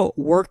quote unquote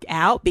work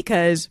out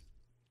material,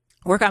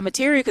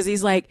 because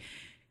he's like,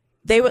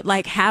 they would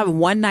like have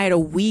one night a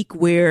week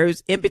where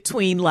it's in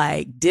between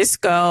like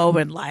disco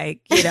and like,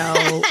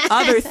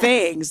 other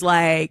things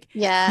like,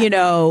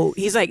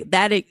 he's like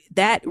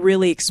that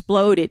really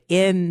exploded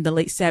in the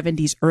late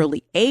 70s,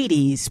 early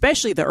 80s,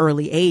 especially the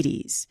early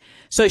 80s.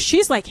 So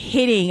she's like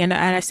hitting, and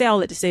I say all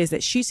that to say is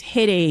that she's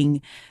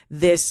hitting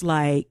this,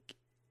 like,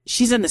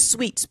 she's in the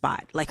sweet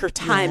spot. Like, her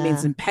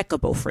timing's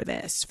impeccable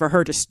for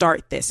her to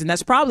start this. And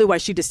that's probably why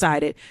she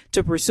decided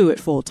to pursue it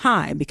full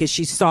time, because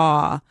she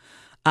saw,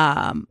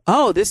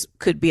 this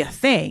could be a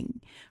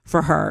thing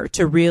for her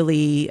to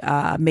really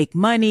make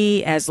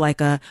money as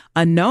like a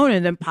unknown,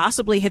 and then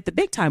possibly hit the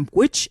big time,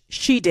 which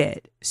she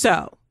did.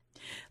 So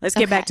let's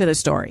get back to the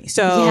story.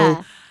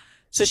 So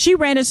she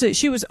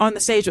was on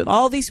the stage with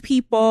all these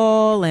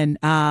people,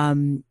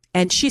 and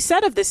she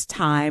said of this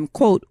time,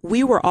 quote,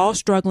 "We were all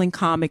struggling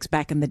comics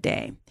back in the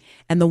day,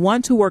 and the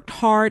ones who worked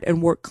hard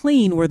and worked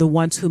clean were the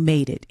ones who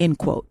made it," end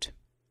quote.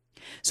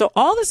 So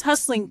all this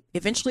hustling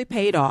eventually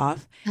paid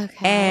off.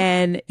 Okay.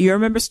 And you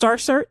remember Star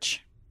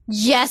Search?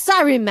 Yes,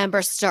 I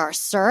remember Star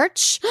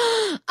Search.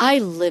 I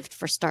lived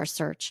for Star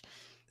Search.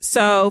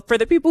 So for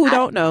the people who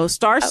don't know,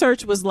 Star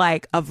Search was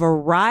like a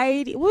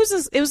variety. What was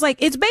this? It was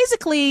like, it's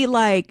basically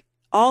like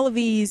all of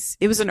these.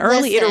 It was an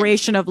early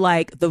iteration of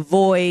like The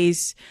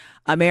Voice,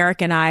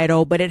 American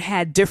Idol, but it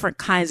had different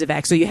kinds of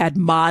acts. So you had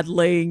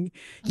modeling.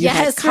 You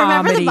had comedy.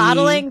 Remember the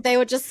modeling? They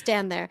would just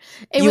stand there.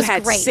 It was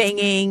great.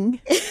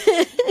 Singing.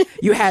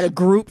 You had a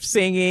group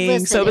singing.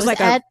 Listen, so it was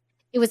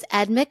it was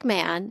Ed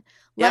McMahon.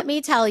 Let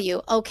me tell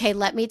you.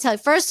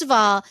 First of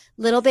all,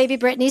 little baby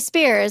Britney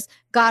Spears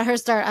got her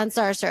start on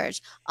Star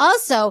Search.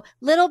 Also,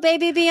 little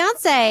baby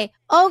Beyonce.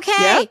 Okay.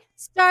 Yep.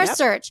 Star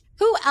Search.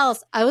 Who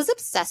else? I was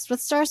obsessed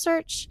with Star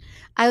Search.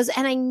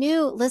 And I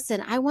knew,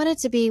 listen, I wanted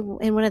to be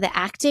in one of the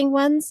acting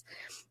ones,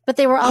 but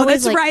they were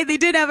always that's right. They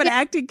did have an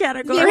acting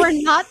category. They were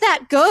not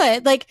that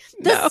good. Like,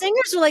 the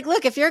singers were like,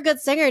 look, if you're a good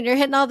singer and you're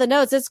hitting all the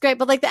notes, it's great.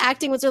 But like, the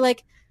acting ones are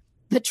like,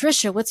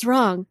 Patricia, what's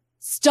wrong?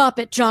 Stop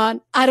it,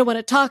 John. I don't want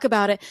to talk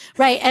about it.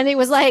 Right. And it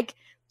was like,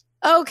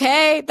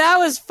 okay, that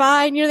was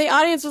fine. The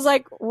audience was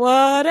like,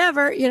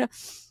 whatever,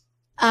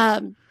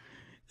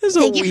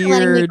 Thank you for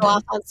letting me go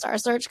off on Star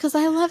Search, because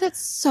I love it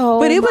so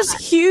much. But it was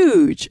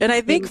huge. And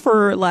I think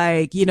for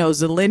like,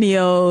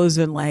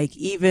 Zillennials and like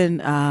even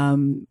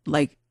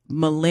like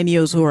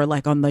millennials who are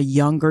like on the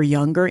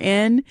younger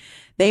end,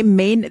 they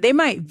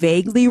might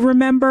vaguely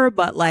remember,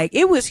 but like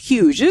it was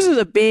huge. This is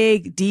a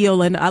big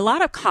deal. And a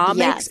lot of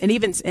comics and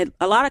even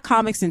a lot of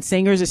comics and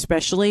singers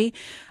especially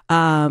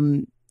got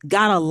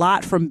a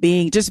lot from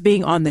being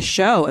on the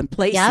show and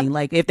placing.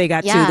 Like if they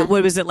got to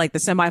what was it, like the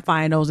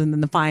semifinals and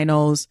then the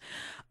finals.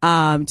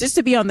 Just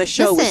to be on the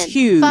show was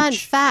huge. Fun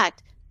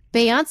fact,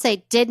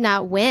 Beyonce did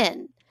not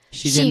win.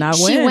 She did not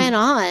win. She went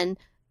on,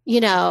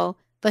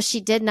 but she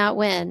did not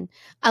win.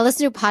 I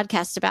listened to a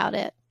podcast about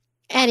it.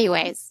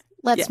 Anyways,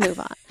 let's move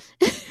on.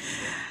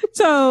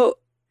 So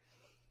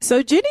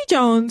Jenny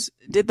Jones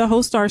did the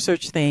whole Star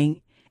Search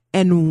thing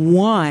and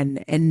won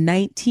in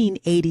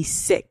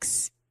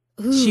 1986.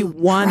 Ooh, she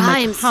won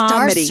the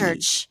comedy. Star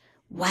Search.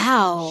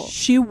 Wow.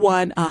 She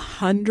won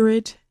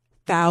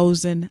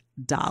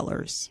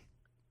 $100,000.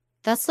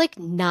 That's like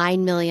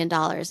 $9 million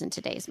in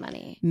today's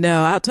money.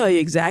 No, I'll tell you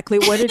exactly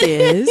what it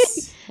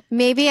is.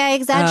 Maybe I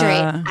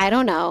exaggerate. I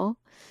don't know.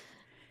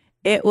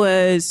 It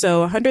was,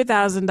 so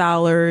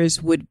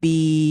 $100,000 would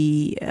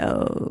be,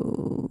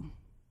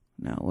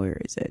 where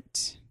is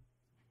it?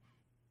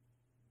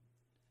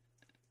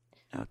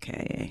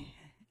 Okay.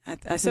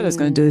 I said I was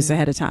going to do this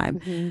ahead of time.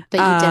 Mm-hmm.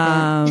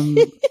 But you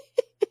didn't.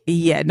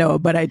 Yeah, no,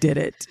 but I did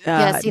it.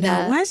 See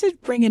that? Why is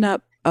it bringing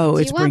up? Oh,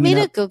 it's bringing up. Do you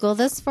want me to Google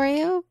this for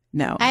you?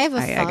 No, I have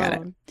a phone. I got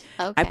it.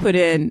 Okay. I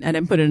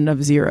didn't put in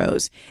enough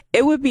zeros.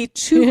 It would be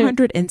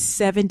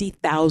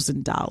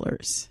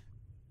 $270,000.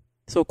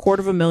 So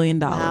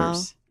 $250,000.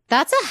 Wow.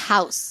 That's a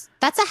house.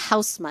 That's a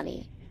house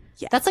money.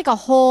 Yeah. That's like a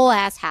whole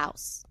ass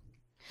house.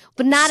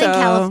 But not in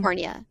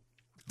California.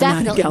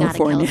 Definitely not in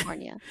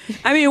California.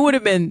 I mean, it would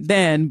have been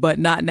then, but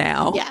not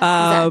now.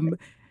 Yeah, exactly.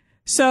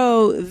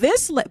 So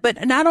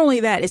but not only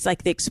that, it's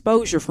like the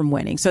exposure from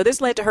winning. So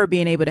this led to her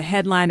being able to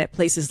headline at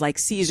places like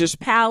Caesar's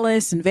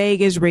Palace in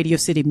Vegas, Radio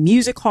City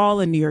Music Hall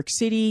in New York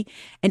City,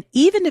 and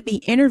even to be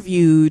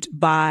interviewed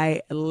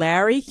by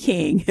Larry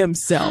King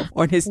himself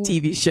on his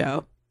TV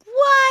show.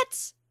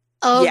 What?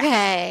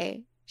 Okay.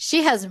 Yeah.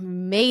 She has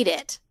made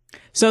it.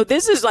 So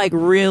this is like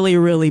really,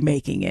 really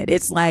making it.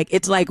 It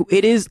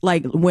is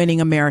like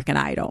winning American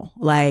Idol.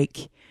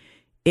 Like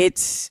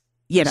it's,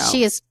 you know.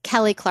 She is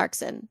Kelly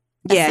Clarkson.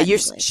 Yeah,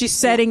 she's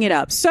setting it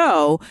up.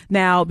 So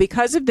now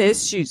because of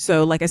this,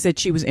 like I said,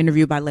 she was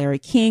interviewed by Larry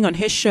King on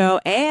his show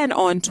and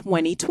on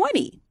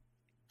 2020.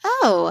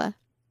 Oh.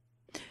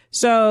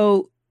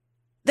 So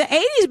the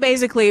 80s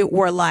basically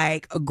were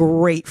like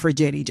great for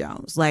Jenny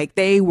Jones. Like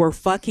they were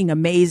fucking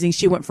amazing.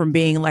 She went from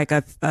being like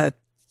a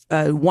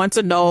once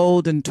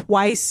annulled and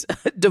twice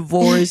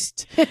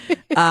divorced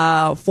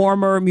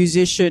former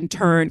musician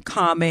turned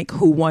comic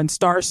who won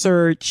Star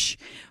Search,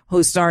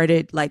 who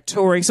started like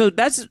touring. So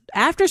that's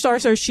after Star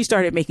Search, she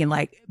started making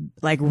like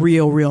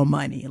real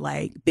money,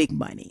 like big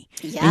money.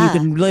 Yeah. And you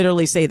can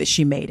literally say that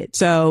she made it.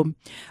 So,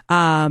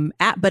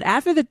 but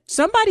after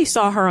somebody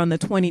saw her on the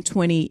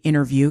 2020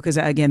 interview, because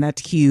again,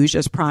 that's huge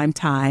as prime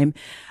time.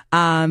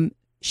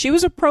 She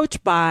was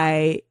approached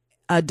by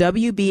a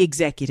WB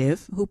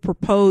executive who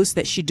proposed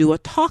that she do a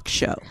talk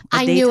show.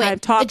 I knew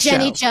it. The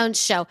Jenny Jones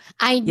show.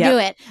 I knew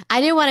it. I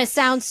didn't want to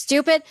sound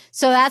stupid,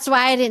 so that's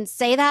why I didn't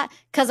say that,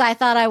 because I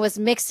thought I was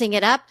mixing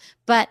it up.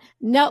 But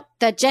nope,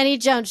 the Jenny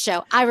Jones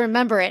show. I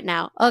remember it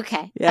now.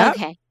 Okay. Yep.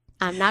 Okay.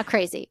 I'm not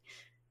crazy.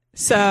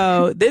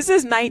 So this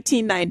is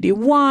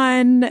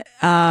 1991.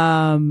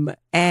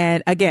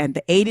 And again,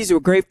 the 80s were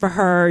great for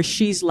her.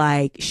 She's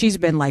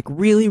been like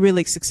really,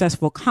 really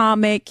successful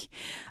comic.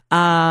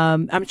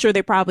 I'm sure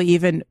they probably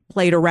even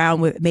played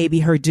around with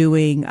maybe her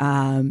doing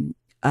a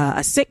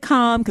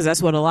sitcom, because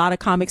that's what a lot of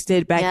comics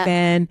did back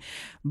then.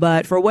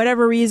 But for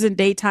whatever reason,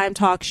 daytime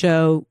talk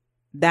show,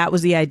 that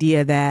was the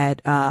idea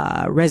that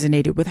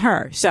resonated with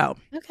her. So,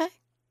 okay.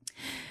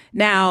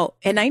 Now,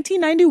 in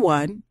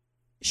 1991,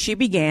 she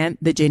began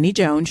the Jenny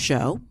Jones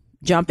show,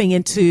 jumping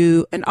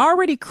into an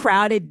already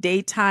crowded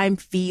daytime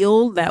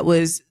field that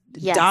was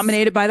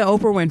dominated by the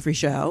Oprah Winfrey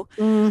Show.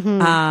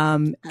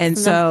 Mm-hmm. And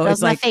so that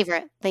was my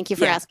favorite. Thank you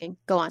for asking.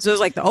 Go on. So it's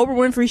like the Oprah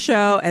Winfrey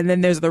Show, and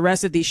then there's the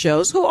rest of these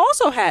shows who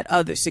also had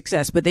other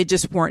success, but they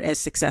just weren't as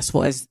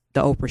successful as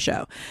the Oprah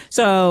Show.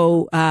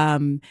 So,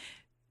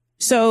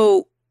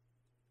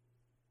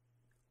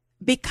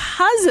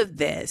 because of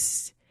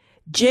this,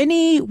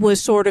 Jenny was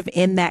sort of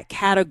in that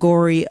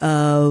category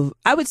of,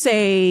 I would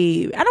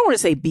say, I don't want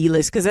to say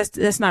B-list because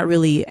that's not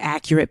really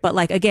accurate. But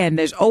like, again,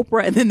 there's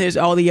Oprah and then there's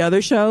all the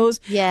other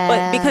shows. Yeah.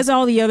 But because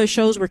all the other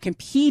shows were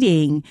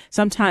competing,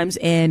 sometimes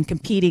in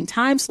competing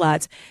time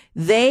slots,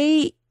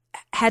 they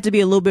had to be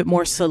a little bit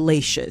more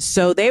salacious.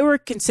 So they were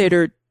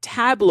considered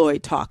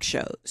tabloid talk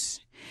shows.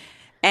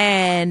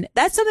 And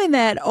that's something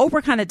that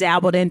Oprah kind of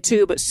dabbled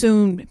into, but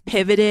soon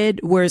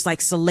pivoted, where it's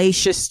like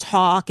salacious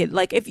talk. And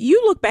like, if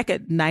you look back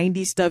at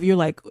 90s stuff, you're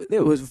like,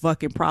 it was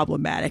fucking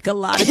problematic. A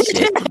lot of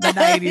shit in the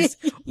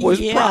 90s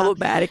was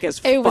problematic as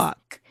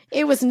fuck.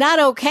 It was not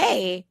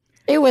okay.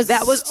 That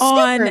was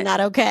on not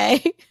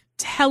okay.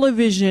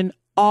 Television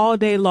all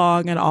day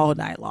long and all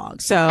night long.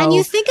 So, and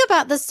you think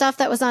about the stuff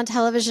that was on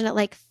television at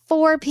like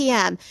 4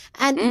 p.m.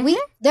 and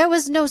there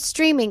was no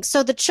streaming.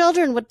 So the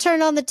children would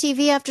turn on the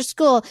TV after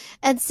school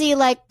and see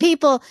like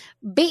people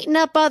beating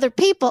up other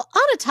people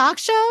on a talk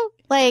show.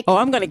 Like, oh,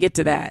 I'm going to get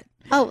to that.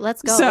 Oh,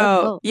 let's go.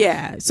 So,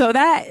 yeah. So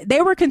that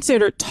they were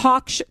considered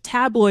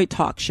tabloid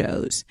talk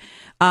shows.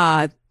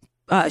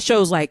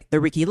 Shows like The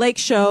Ricky Lake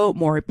Show,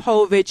 Maury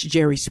Povich,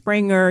 Jerry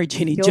Springer,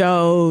 Jenny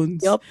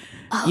Jones,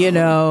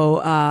 Montel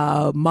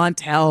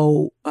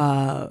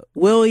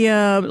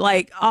William,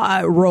 like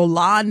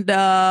Rolanda,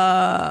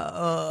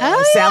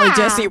 Sally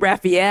Jesse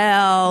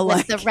Raphael.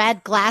 With the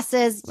red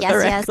glasses. Yes,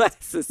 red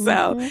glasses.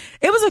 So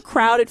it was a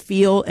crowded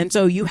field. And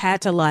so you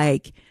had to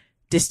like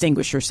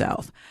distinguish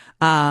yourself.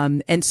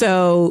 And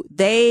so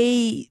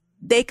they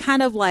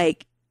kind of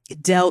like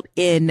dealt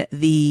in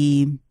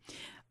the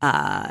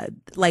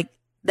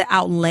the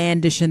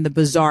outlandish and the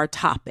bizarre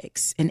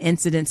topics and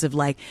incidents of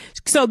like,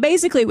 so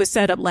basically it was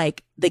set up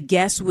like the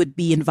guests would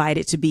be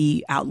invited to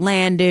be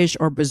outlandish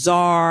or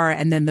bizarre.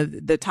 And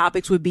then the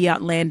topics would be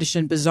outlandish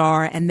and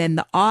bizarre. And then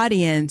the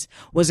audience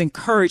was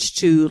encouraged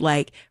to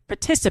like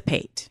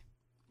participate.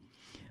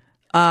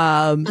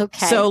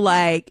 So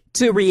like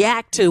to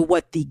react to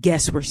what the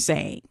guests were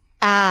saying.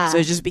 So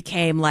it just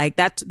became like,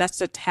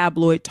 that's a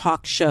tabloid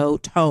talk show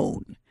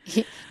tone.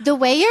 The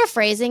way you're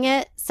phrasing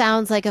it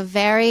sounds like a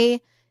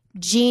very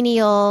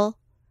genial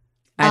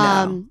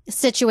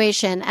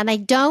situation, and I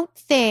don't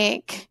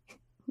think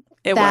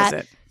it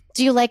wasn't.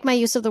 Do you like my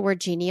use of the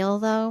word genial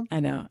though?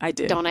 I know, I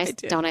do. Don't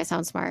I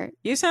sound smart?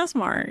 You sound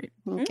smart.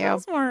 Thank you.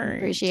 Smart.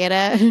 Appreciate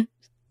it.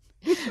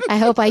 I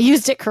hope I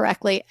used it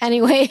correctly.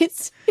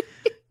 Anyways,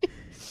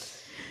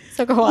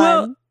 so go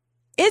on.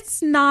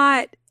 it's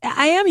not,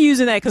 I am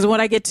using that because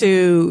when I get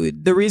to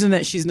the reason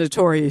that she's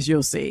notorious,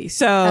 you'll see.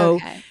 So,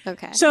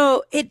 okay.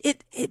 So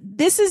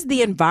this is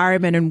the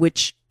environment in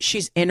which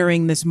she's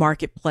entering this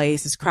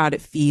marketplace, this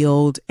crowded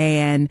field.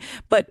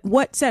 But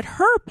what set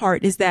her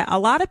apart is that a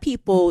lot of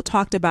people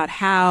talked about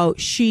how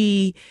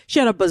she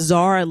had a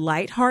bizarre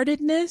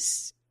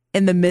lightheartedness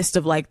in the midst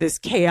of like this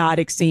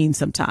chaotic scene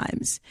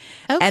sometimes.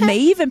 Okay. And they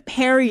even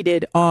parodied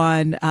it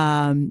on,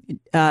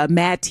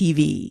 Mad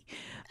TV.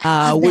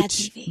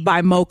 Which TV.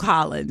 By Mo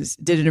Collins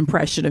did an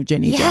impression of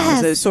Jenny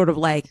Jones. It's sort of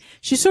like,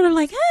 she's sort of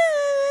like,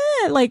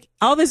 like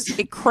all this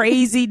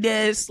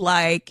craziness,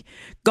 like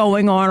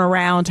going on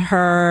around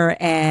her.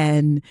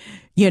 And,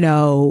 you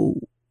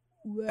know,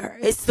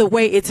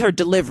 it's her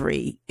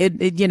delivery.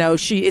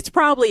 It's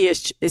probably a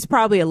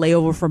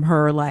layover from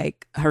her,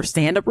 like her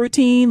stand-up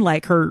routine,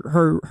 like her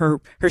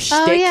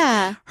shtick,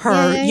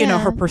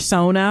 her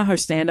persona, her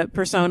stand-up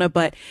persona.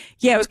 But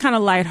yeah, it was kind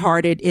of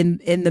lighthearted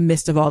in the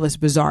midst of all this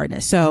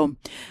bizarreness. So,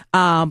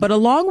 but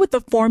along with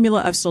the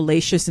formula of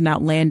salacious and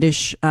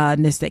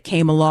outlandishness that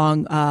came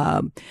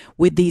along,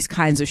 with these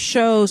kinds of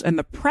shows and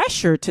the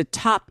pressure to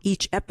top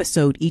each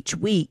episode each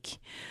week,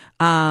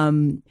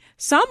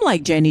 some,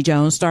 like Jenny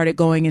Jones, started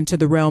going into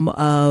the realm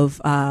of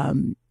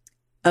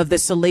the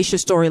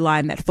salacious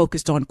storyline that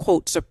focused on,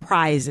 quote,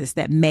 surprises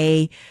that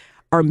may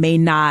or may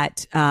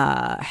not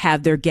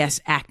have their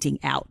guests acting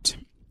out.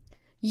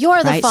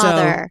 You're the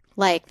father, so,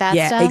 like that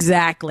yeah, stuff?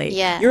 Exactly.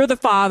 Yeah. You're the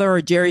father,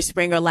 or Jerry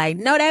Springer, like,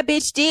 no, that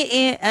bitch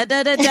didn't,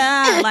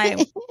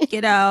 like, you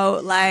know,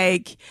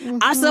 like,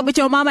 I slept with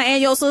your mama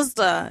and your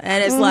sister.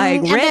 And it's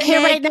like, redneck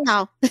here right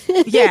now.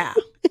 Yeah.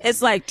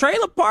 It's like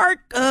trailer park,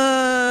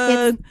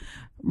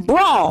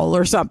 brawl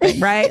or something,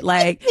 right?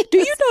 Like, do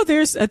you know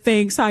there's a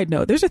thing, side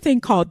note, there's a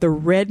thing called the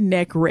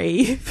redneck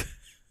rave?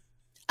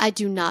 I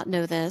do not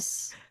know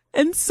this.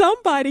 And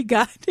somebody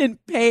got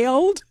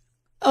impaled.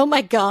 Oh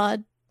my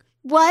God.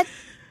 What?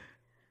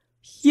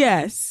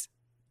 Yes.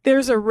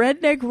 There's a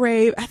redneck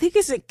rave. I think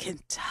it's in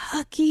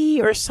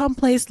Kentucky or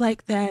someplace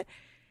like that.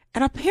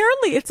 And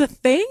apparently it's a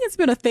thing. It's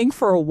been a thing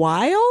for a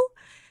while.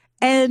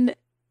 And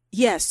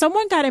yeah,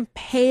 someone got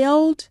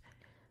impaled.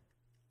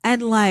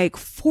 And like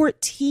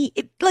 14,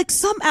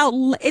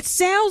 it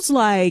sounds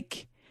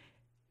like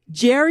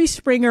Jerry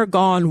Springer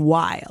gone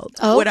wild.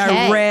 Okay. When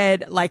I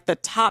read like the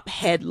top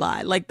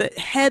headline, like the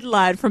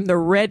headline from the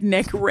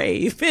redneck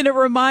rave. And it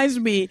reminds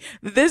me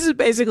that this is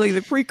basically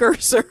the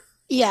precursor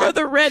for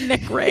the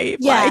redneck rave.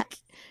 Yeah. Like,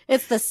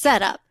 it's the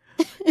setup.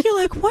 You're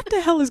like, what the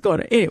hell is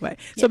going on? Anyway,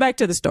 so back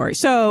to the story.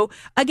 So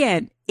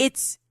again,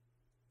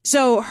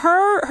 so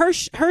her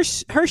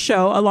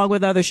show, along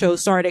with other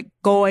shows, started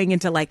going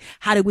into like,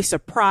 how do we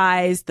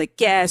surprise the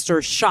guest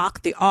or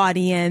shock the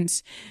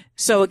audience?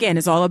 So again,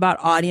 it's all about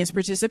audience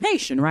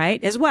participation,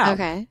 right? As well.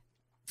 Okay.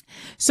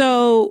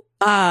 So,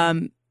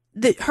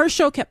 her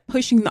show kept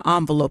pushing the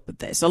envelope of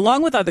this,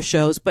 along with other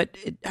shows, but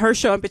her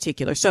show in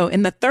particular. So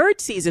in the third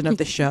season of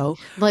the show,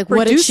 like,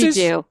 what did she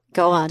do?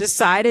 Go on.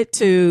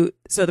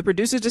 So the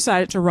producers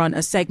decided to run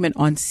a segment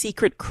on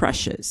secret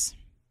crushes.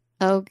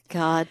 Oh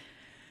God.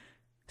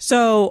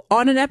 So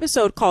on an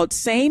episode called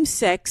Same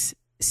Sex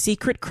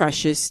Secret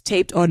Crushes,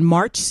 taped on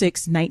March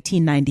 6,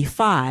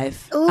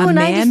 1995. Ooh,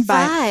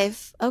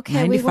 95. Okay.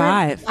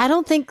 95. I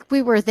don't think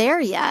we were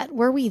there yet.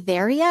 Were we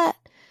there yet?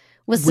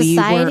 Was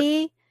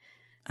Society?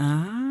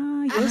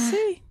 You'll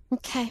see.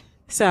 Okay.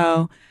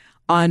 So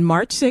on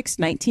March 6,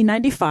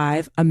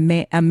 1995,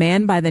 a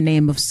man by the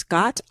name of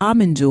Scott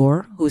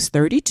Amendure, who's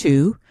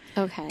 32,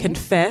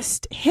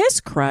 confessed his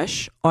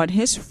crush on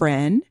his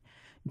friend,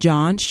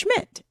 John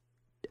Schmidt.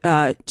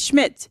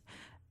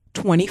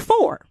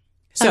 24.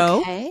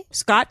 So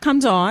Scott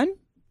comes on.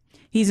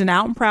 He's an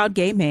out and proud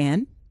gay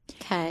man.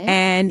 Okay.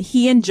 And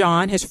he and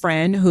John, his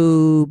friend,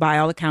 who by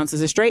all accounts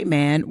is a straight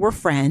man, were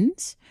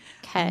friends.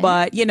 Okay.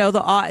 But, you know,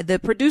 the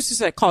producers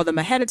that called them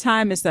ahead of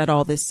time and set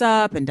all this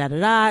up and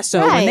da-da-da. So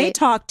when they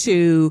talked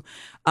to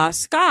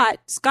Scott,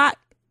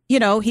 you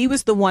know, he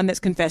was the one that's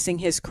confessing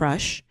his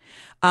crush.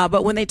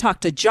 But when they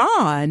talked to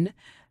John,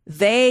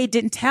 they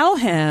didn't tell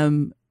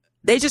him.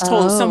 They just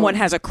told him someone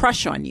has a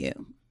crush on you.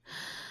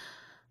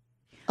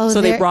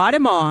 So they brought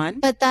him on.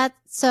 But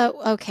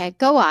okay,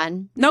 go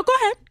on. No, go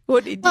ahead.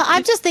 Well,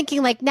 I'm just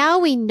thinking, like, now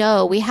we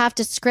know we have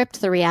to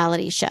script the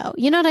reality show.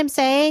 You know what I'm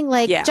saying?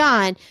 Like,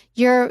 John,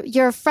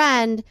 your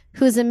friend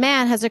who's a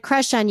man has a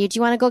crush on you. Do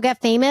you want to go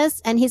get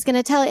famous? And he's going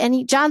to tell it.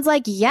 And John's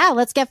like, yeah,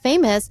 let's get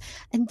famous.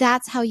 And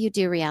that's how you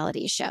do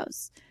reality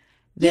shows.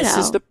 This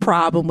is the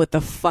problem with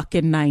the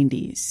fucking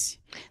 90s.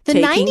 The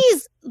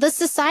 90s, the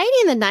society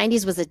in the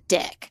 90s was a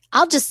dick.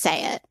 I'll just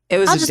say it.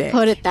 I'll just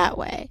put it that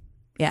way.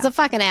 Yeah. It's a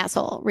fucking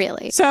asshole,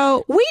 really.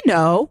 So we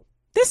know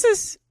this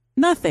is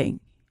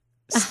nothing.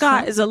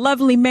 Scott is a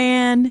lovely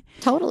man.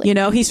 Totally. You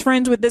know, he's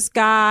friends with this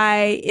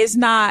guy. Is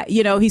not,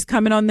 you know, he's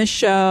coming on the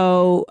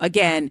show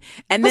again.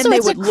 And then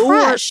they would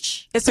lure.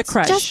 It's a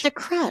crush. Just a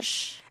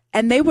crush.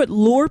 And they would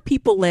lure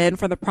people in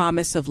for the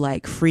promise of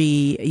like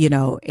free, you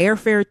know,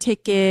 airfare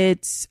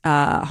tickets,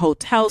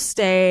 hotel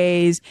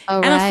stays,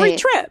 and a free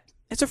trip.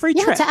 It's a free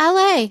trip to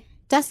LA.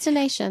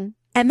 Destination.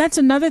 And that's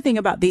another thing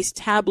about these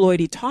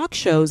tabloidy talk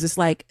shows is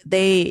like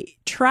they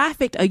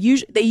trafficked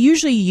they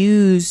usually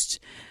used,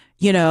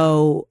 you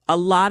know, a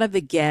lot of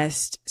the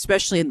guests,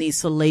 especially in these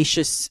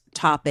salacious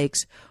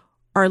topics,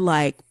 are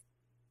like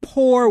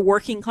poor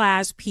working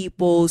class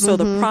people. So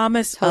the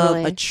promise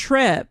of a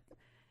trip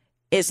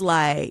is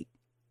like,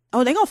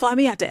 oh, they're going to fly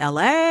me out to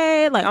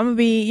LA. Like I'm going to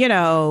be, you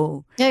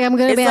know. Yeah, I'm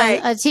going to be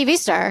like, a TV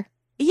star.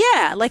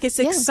 Yeah, like it's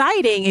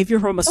exciting if you're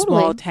from a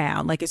small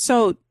town. Like it's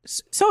so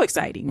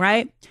exciting,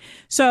 right?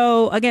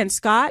 So again,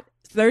 Scott,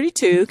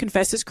 32,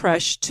 confessed his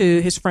crush to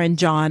his friend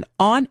John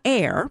on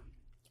air.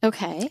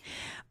 Okay.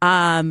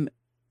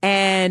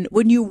 And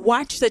when you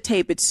watch the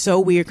tape, it's so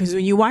weird because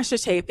when you watch the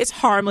tape, it's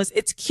harmless.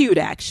 It's cute,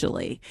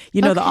 actually.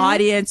 You know, the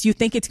audience, you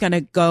think it's going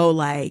to go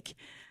like,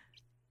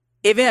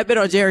 if it had been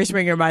on Jerry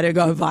Springer, it might have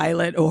gone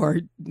violent or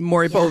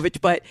Maury Povich,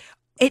 but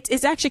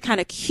it's actually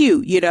kind of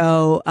cute, you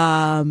know.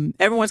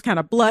 Everyone's kind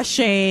of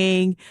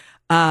blushing.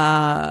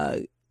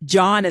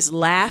 John is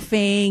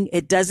laughing.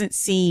 It doesn't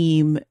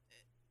seem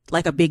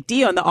like a big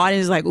deal. And the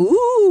audience is like,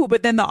 ooh,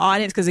 but then the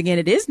audience, because again,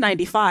 it is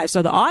 95.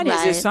 So the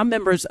audience, there's some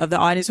members of the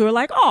audience who are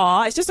like,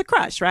 oh, it's just a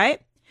crush,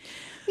 right?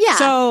 Yeah.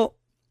 So,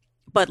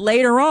 but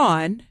later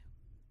on,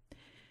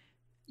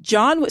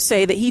 John would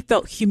say that he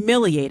felt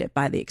humiliated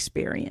by the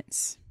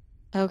experience.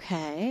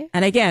 Okay.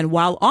 And again,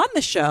 while on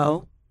the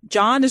show,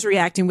 John is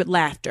reacting with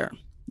laughter,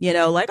 you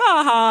know, like,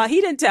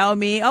 he didn't tell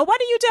me. Oh, why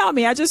didn't you tell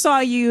me? I just saw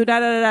you, da,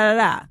 da, da, da,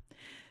 da.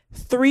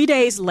 3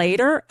 days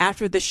later,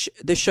 after the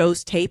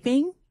show's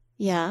taping,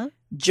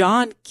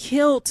 John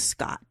killed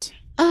Scott.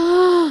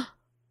 Yeah.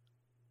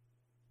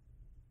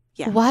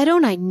 Why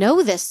don't I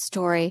know this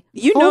story?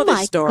 You know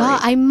this story. God,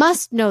 I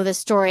must know this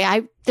story.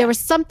 There was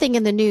something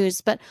in the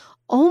news, but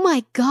oh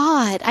my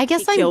God. I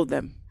guess he killed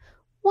them.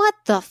 What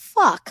the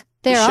fuck?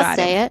 There, I'll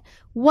say it.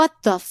 What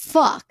the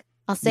fuck?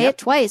 I'll say it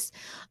twice.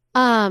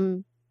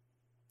 I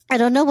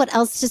don't know what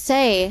else to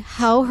say.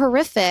 How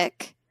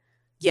horrific.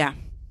 Yeah.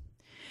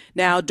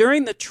 Now,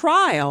 during the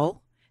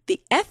trial,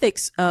 the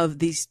ethics of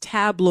these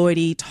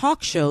tabloidy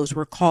talk shows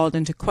were called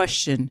into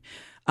question,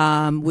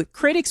 with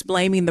critics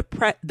blaming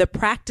the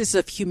practice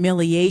of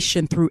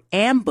humiliation through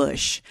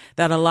ambush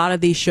that a lot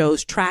of these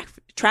shows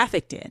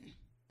trafficked in.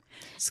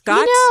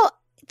 Scott's, you know,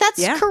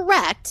 that's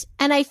correct.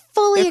 And I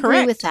fully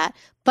agree with that.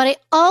 But I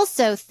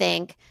also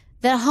think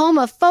that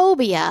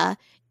homophobia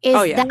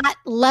is that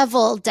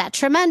level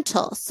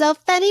detrimental. So if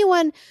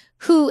anyone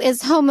who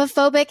is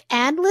homophobic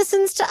and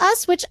listens to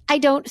us, which I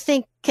don't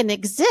think can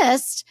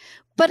exist,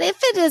 but if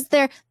it is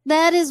there,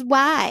 that is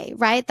why,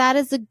 right? That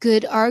is a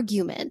good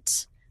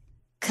argument.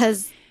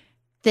 Because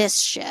this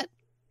shit.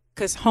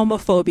 Because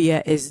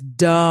homophobia is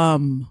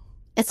dumb.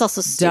 It's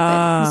also stupid.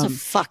 Dumb. It's so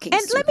fucking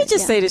and stupid. Let me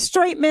just say this,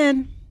 straight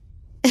men,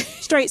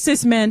 straight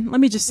cis men, let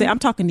me just say, I'm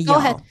talking to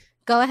y'all.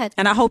 Go ahead.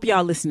 And I hope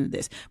y'all listen to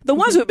this. The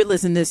ones who have been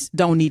listening to this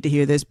don't need to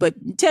hear this, but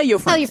tell your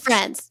friends. Tell your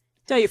friends.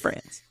 Tell your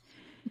friends.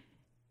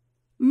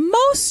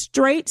 Most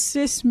straight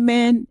cis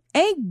men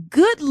ain't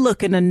good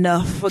looking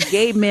enough for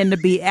gay men to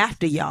be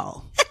after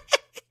y'all.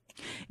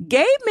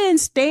 Gay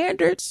men's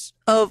standards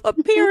of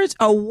appearance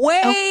are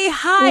way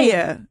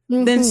higher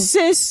than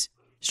cis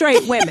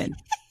straight women.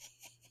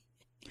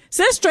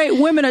 Cis straight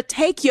women will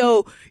take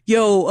your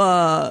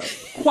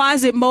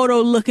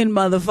Quasimodo looking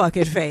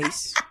motherfucking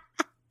face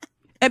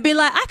and be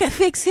like, I can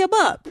fix him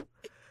up.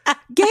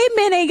 Gay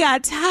men ain't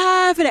got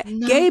time for that.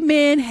 No. Gay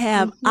men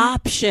have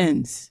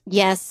options.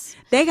 Yes.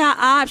 They got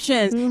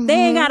options. They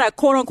ain't got to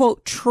quote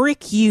unquote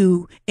trick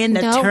you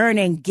into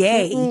turning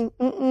gay.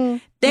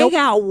 They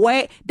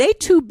got they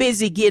too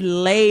busy getting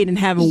laid and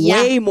having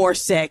way more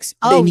sex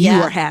than you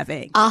are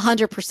having.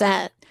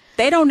 100%.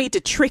 They don't need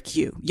to trick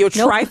you. Your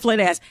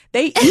trifling ass.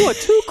 You are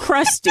too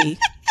crusty.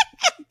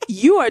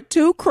 You are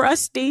too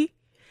crusty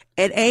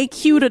and ain't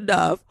cute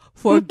enough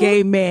for a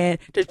gay man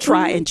to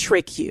try and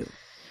trick you.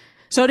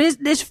 So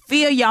this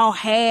fear y'all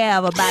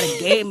have about a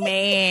gay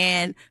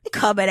man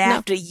coming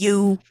after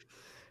you.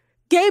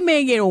 Gay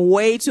men getting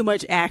way too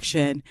much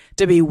action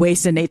to be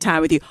wasting their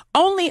time with you.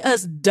 Only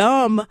us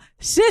dumb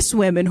cis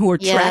women who are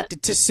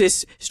attracted to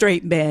cis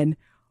straight men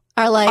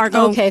are like,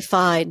 okay,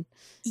 fine.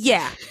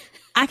 Yeah.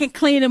 I can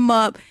clean him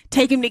up,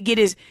 take him to get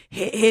his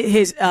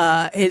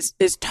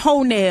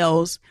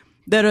toenails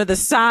that are the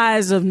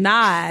size of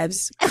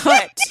knives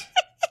cut.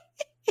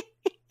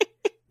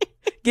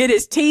 Get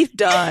his teeth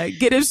done.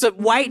 Get him some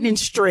whitening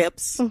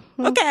strips.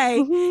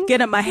 Okay.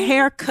 Get him a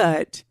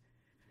haircut.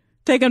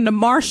 Take him to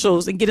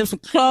Marshall's and get him some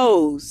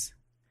clothes.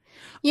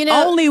 You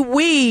know, only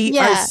we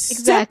are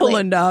simple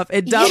enough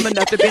and dumb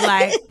enough to be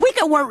like, we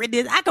can work with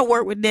this. I can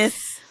work with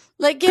this.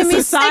 Like, give me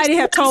society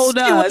have told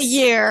us a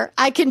year.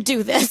 I can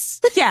do this.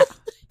 Yeah.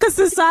 Because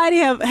society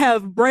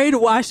have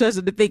brainwashed us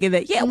into thinking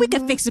that, we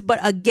can fix it. But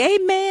a gay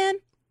man,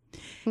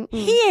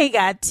 he ain't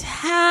got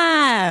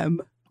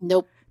time.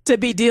 Nope. To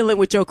be dealing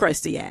with your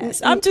crusty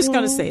ass. I'm just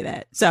going to say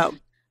that. So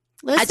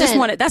listen, I just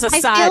wanted, that's a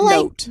side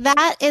note. Like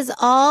that is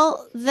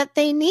all that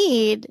they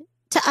need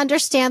to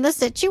understand the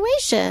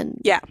situation.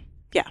 Yeah.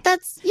 Yeah.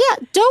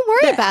 Don't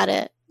worry about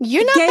it.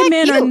 You're not gay that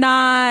men cute. are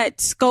not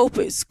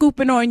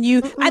scooping on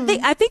you.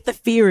 I think the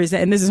fear is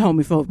that, and this is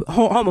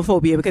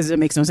homophobia because it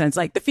makes no sense.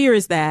 Like the fear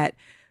is that,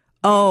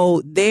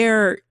 oh,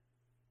 they're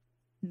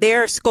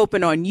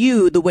scoping on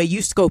you the way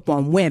you scope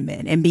on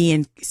women and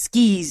being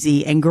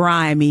skeezy and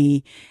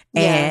grimy.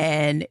 Yeah.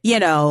 And,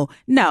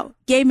 no,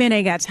 gay men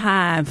ain't got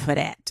time for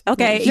that.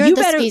 Okay. You're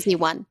the skeezy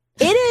one.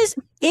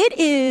 It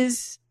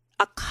is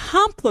a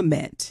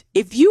compliment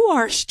if you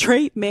are a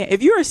straight man,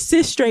 if you're a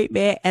cis straight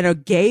man and a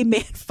gay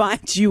man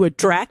finds you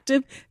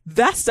attractive,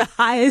 that's the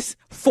highest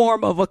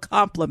form of a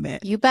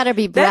compliment. You better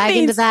be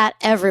bragging to that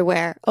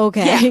everywhere.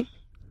 Okay.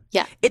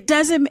 Yeah.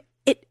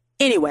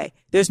 Anyway,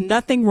 there's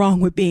nothing wrong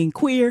with being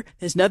queer.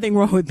 There's nothing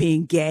wrong with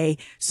being gay.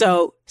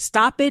 So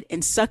stop it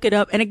and suck it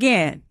up. And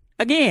again,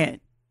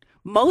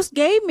 most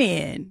gay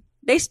men,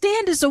 they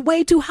standards are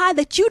way too high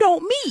that you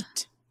don't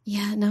meet.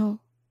 Yeah,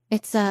 no.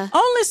 It's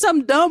only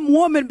some dumb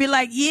woman be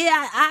like,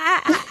 yeah,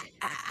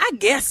 I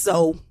guess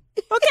so.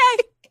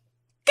 Okay.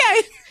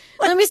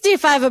 Let me see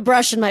if I have a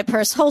brush in my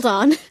purse. Hold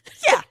on.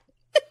 Yeah.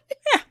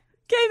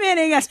 Gay man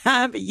ain't got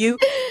time for you.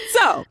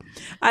 So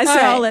I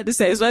said all that to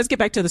say. So let's get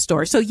back to the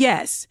story. So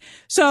yes.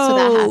 So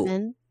that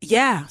happened.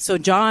 Yeah. So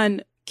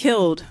John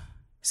killed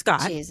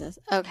Scott. Jesus.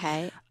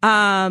 Okay.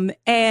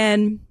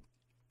 And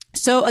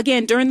so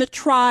again, during the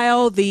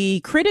trial, the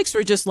critics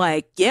were just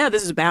like, yeah,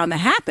 this is bound to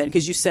happen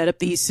because you set up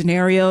these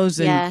scenarios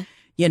and,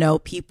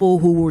 people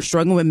who were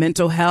struggling with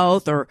mental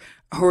health or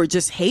who are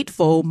just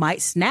hateful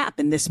might snap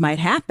and this might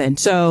happen.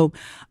 So,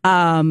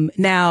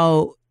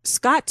 now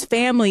Scott's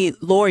family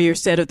lawyer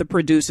said of the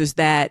producers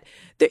that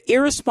the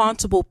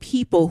irresponsible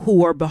people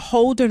who are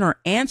beholden or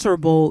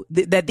answerable,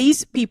 that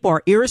these people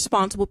are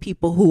irresponsible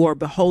people who are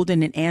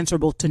beholden and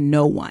answerable to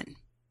no one.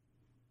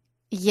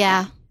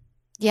 Yeah.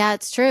 Yeah,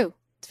 it's true.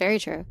 It's very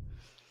true.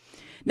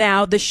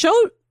 Now, the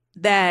show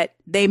that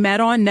they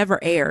met on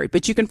never aired,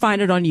 but you can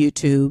find it on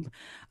YouTube.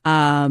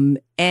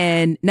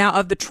 And now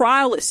of the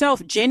trial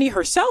itself, Jenny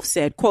herself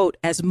said, quote,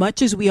 as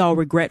much as we all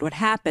regret what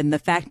happened, the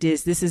fact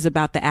is this is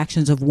about the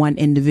actions of one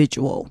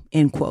individual,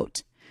 end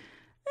quote.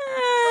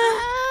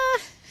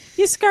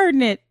 You're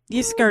skirting it,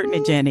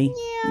 Jenny.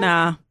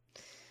 Yeah.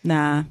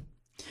 Nah.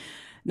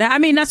 Now, I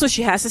mean, that's what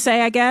she has to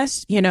say, I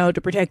guess,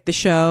 to protect the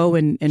show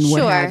and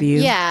what have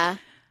you. Yeah.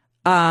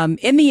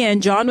 In the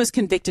end, John was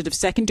convicted of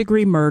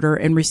second-degree murder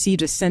and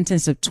received a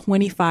sentence of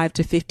 25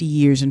 to 50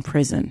 years in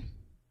prison.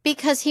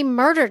 Because he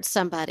murdered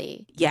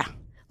somebody. Yeah.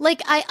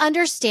 Like, I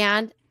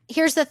understand.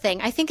 Here's the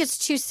thing. I think it's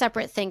two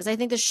separate things. I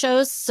think the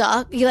shows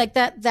suck. You like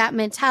that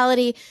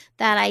mentality,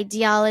 that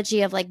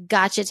ideology of like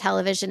gotcha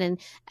television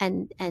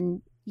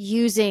and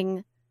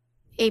using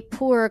a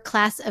poor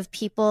class of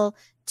people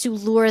to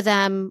lure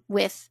them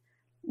with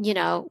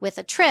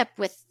a trip,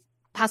 with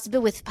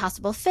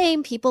possible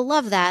fame. People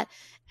love that.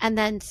 And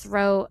then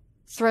throw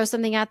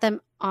something at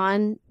them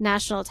on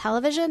national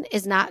television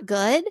is not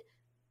good.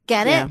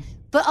 Get it?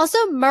 But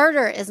also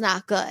murder is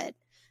not good.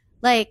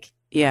 Like,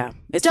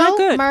 it's not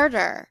good. Don't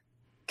murder.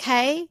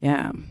 Okay?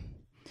 Yeah.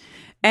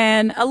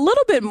 And a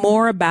little bit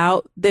more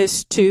about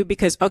this too,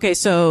 because,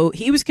 so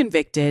he was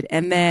convicted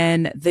and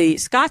then the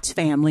Scott's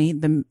family,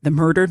 the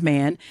murdered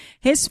man,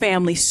 his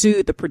family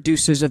sued the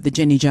producers of the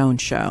Jenny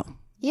Jones show.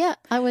 Yeah,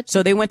 I would.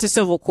 So they went to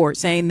civil court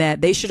saying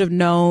that they should have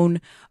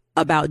known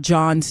about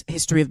John's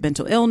history of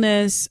mental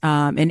illness.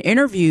 In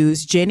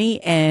interviews, Jenny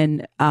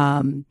said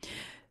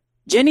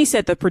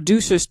the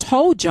producers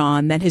told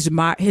John that his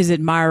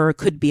admirer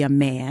could be a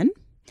man,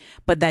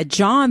 but that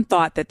John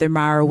thought that the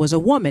admirer was a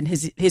woman,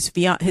 his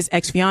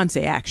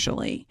ex-fiance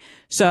actually.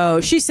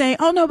 So she's saying,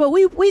 oh no, but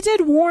we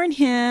did warn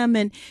him,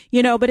 and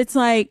but it's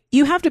like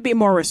you have to be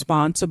more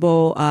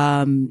responsible.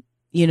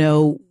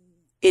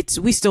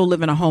 We still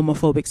live in a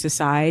homophobic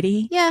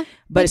society. Yeah.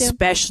 But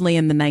especially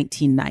in the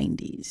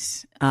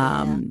 1990s.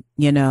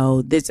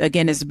 This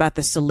again is about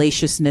the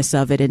salaciousness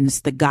of it and it's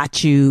the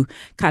got you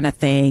kind of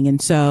thing.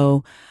 And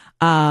so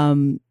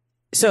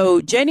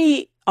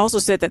Jenny also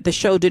said that the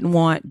show didn't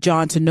want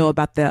John to know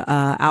about the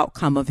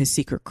outcome of his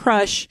secret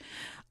crush.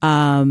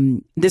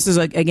 This is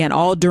again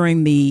all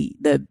during the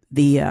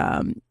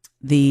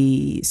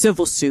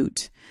civil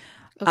suit.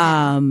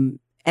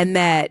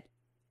 Okay.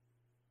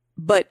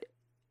 But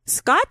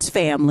Scott's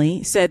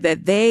family said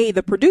that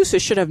the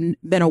producers should have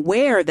been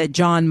aware that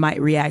John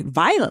might react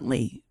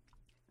violently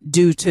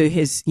due to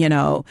his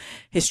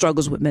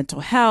struggles with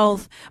mental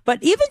health.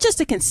 But even just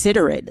to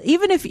consider it,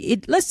 even if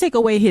let's take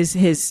away his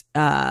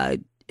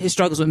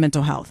struggles with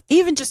mental health,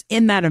 even just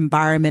in that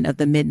environment of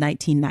the mid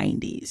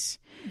 1990s,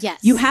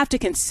 yes, you have to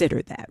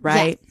consider that,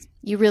 right? Yes,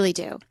 you really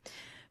do.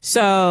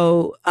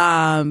 So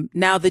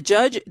now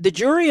the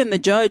jury and the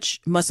judge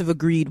must have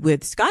agreed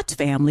with Scott's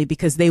family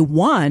because they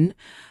won.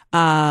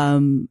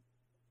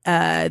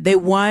 They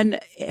won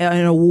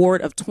an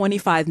award of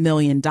 $25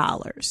 million.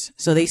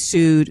 So they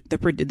sued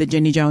the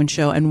Jenny Jones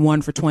show and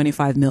won for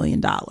 $25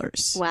 million.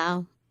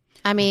 Wow.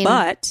 I mean,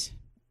 but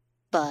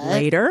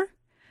later,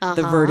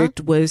 the verdict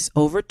was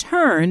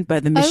overturned by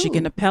the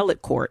Michigan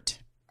Appellate Court.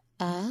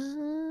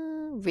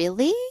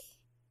 Really?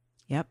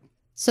 Yep.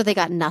 So they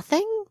got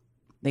nothing?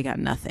 They got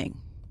nothing.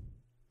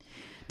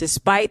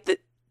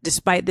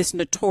 Despite this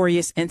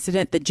notorious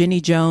incident, the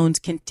Jenny Jones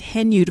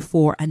continued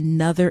for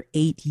another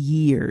 8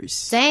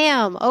 years.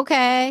 Damn.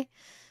 Okay.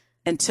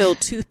 Until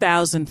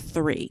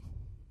 2003.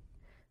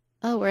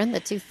 Oh, we're in the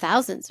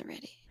 2000s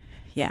already.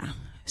 Yeah.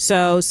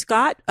 So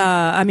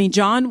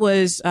John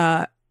was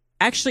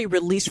actually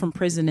released from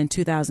prison in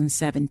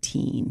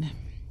 2017.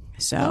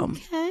 So,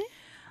 okay.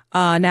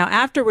 Now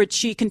afterwards,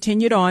 Jenny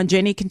continued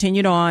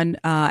on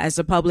as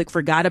the public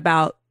forgot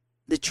about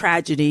the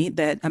tragedy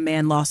that a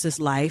man lost his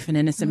life, an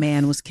innocent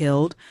man was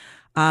killed.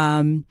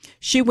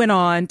 She went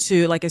on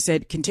to, like I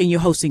said, continue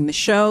hosting the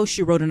show.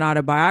 She wrote an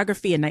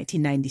autobiography in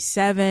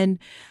 1997.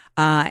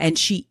 And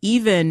she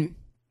even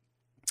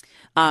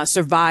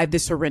survived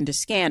this horrendous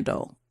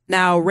scandal.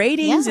 Now,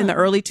 ratings in the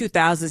early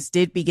 2000s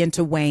did begin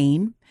to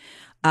wane.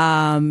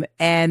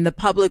 And the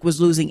public was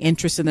losing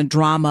interest in the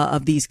drama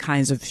of these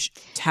kinds of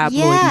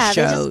tabloid shows.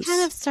 They just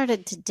kind of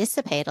started to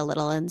dissipate a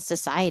little in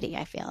society,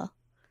 I feel.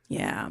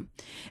 Yeah.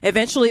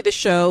 Eventually, the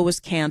show was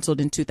canceled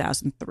in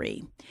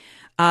 2003.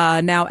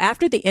 Now,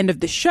 after the end of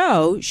the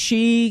show,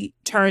 she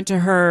turned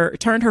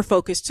her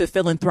focus to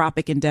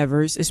philanthropic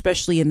endeavors,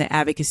 especially in the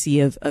advocacy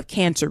of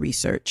cancer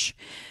research.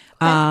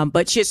 Okay.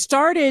 But she had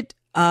started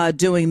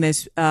doing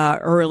this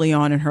early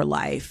on in her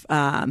life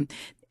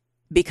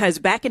because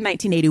back in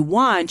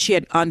 1981, she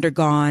had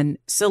undergone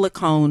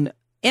silicone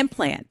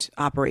implant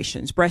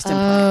operations, breast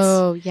implants.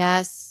 Oh,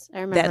 yes.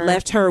 I remember. That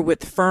left her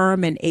with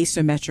firm and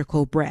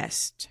asymmetrical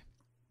breast.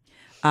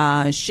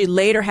 She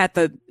later had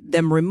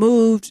them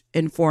removed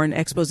for an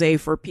expose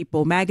for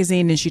People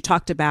magazine. And she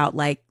talked about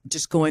like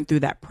just going through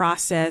that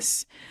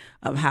process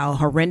of how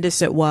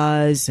horrendous it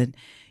was and,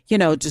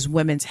 just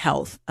women's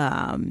health,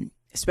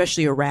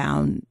 especially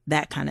around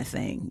that kind of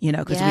thing,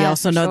 because we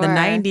also know the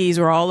 90s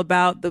were all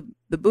about the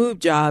boob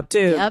job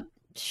too. Yep.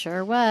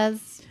 Sure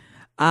was.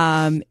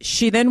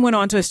 She then went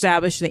on to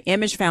establish the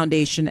Image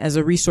Foundation as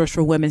a resource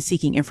for women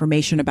seeking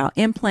information about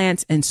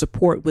implants and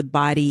support with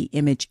body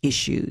image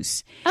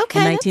issues.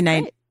 Okay.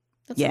 In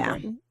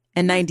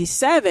In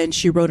 97,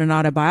 she wrote an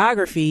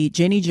autobiography,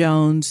 Jenny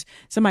Jones,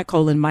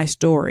 My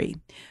Story.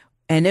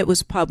 And it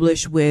was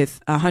published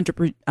with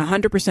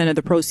 100% of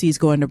the proceeds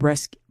going to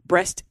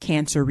breast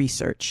cancer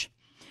research.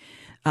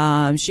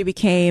 She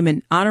became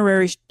an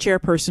honorary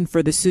chairperson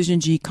for the Susan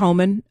G.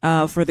 Komen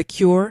for the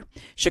Cure,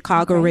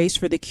 Chicago Race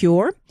for the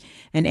Cure,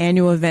 an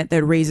annual event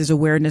that raises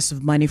awareness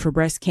of money for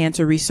breast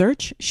cancer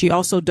research. She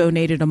also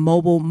donated a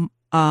mobile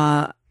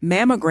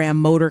mammogram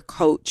motor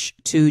coach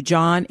to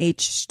John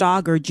H.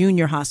 Stogger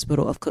Jr.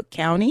 Hospital of Cook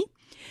County.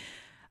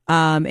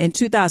 In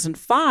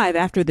 2005,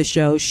 after the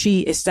show,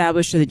 she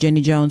established the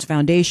Jenny Jones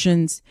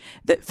Foundation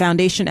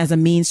as a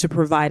means to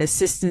provide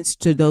assistance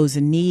to those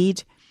in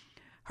need.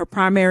 Her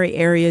primary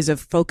areas of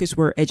focus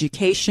were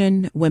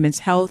education, women's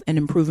health, and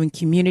improving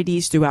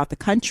communities throughout the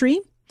country.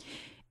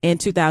 In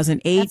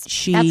 2008,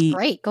 that's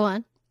great. Go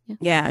on.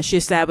 Yeah, she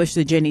established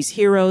the Jenny's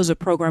Heroes, a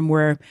program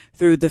where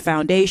through the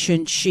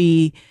foundation,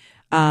 she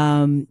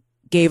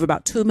gave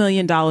about $2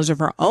 million of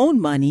her own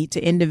money to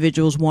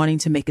individuals wanting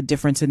to make a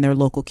difference in their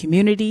local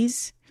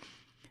communities.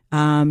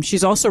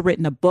 She's also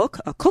written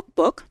a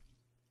cookbook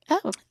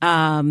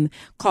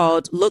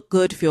called Look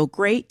Good, Feel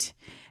Great.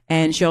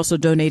 And she also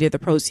donated the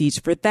proceeds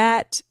for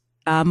that.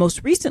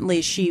 Most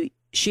recently, she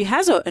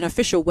has an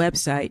official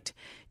website,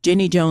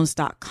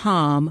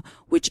 jennyjones.com,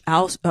 which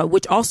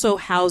also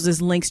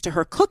houses links to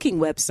her cooking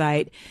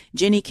website,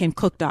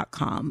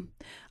 jennycancook.com.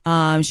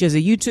 She has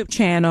a YouTube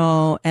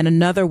channel and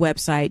another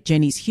website,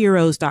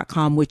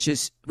 jennysheroes.com, which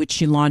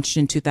she launched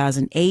in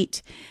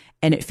 2008.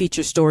 And it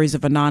features stories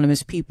of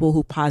anonymous people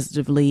who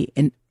positively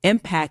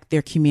impact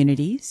their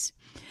communities.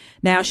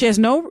 Now, she has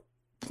no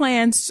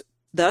plans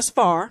thus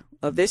far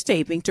of this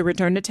taping to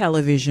return to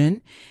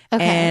television.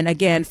 Okay. And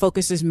again,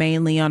 focuses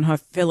mainly on her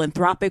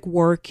philanthropic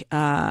work,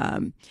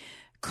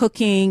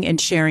 cooking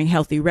and sharing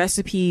healthy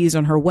recipes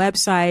on her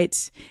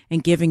websites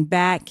and giving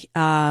back.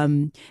 Now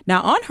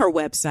on her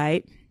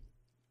website,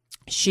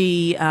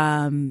 she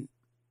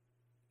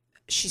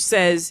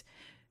says,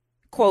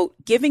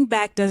 quote, "Giving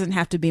back doesn't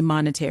have to be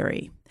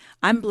monetary.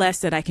 I'm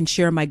blessed that I can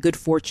share my good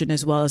fortune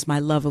as well as my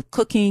love of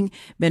cooking,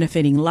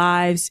 benefiting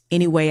lives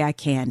any way I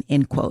can,"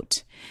 end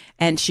quote.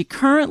 And she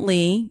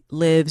currently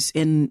lives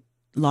in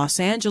Los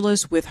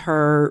Angeles with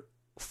her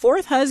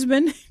fourth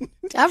husband.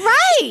 All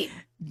right.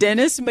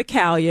 Dennis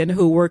McCallion,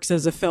 who works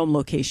as a film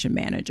location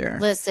manager.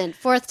 Listen,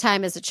 fourth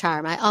time is a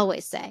charm, I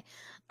always say.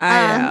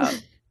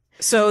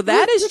 So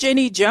that is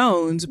Jenny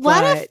Jones.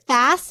 What a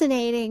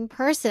fascinating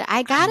person.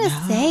 I gotta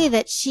say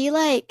that she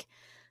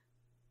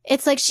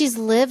it's like she's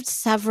lived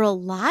several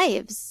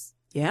lives.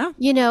 Yeah.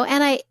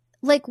 And I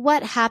like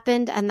what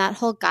happened and that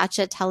whole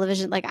gotcha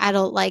television, I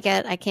don't like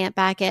it. I can't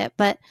back it.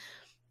 But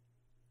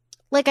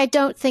I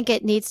don't think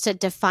it needs to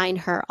define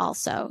her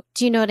also.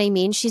 Do you know what I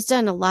mean? She's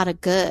done a lot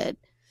of good.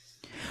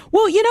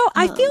 Well,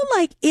 I feel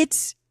like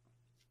it's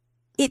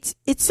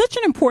it's such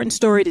an important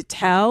story to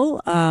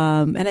tell.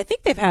 And I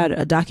think they've had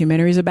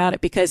documentaries about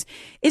it because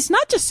it's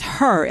not just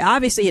her.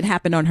 Obviously, it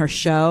happened on her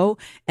show,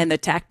 and the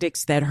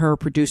tactics that her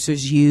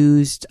producers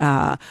used,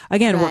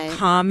 again, were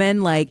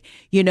common. Like,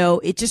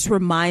 it just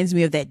reminds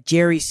me of that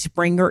Jerry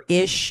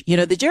Springer-ish.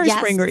 The Jerry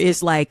Springer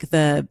is like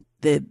the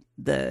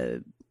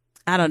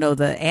I don't know,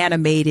 the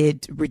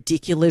animated,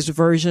 ridiculous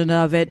version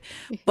of it.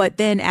 But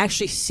then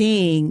actually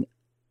seeing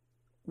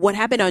what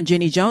happened on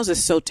Jenny Jones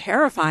is so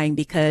terrifying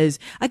because,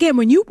 again,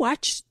 when you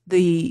watch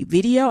the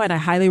video, and I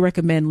highly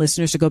recommend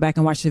listeners to go back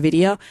and watch the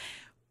video,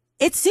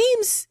 it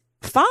seems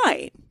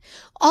fine.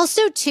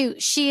 Also, too,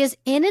 she is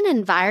in an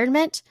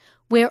environment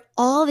where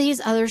all these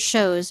other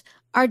shows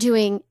are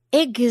doing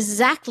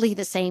exactly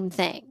the same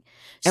thing.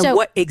 And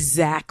what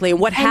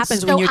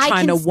happens when you're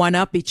trying to one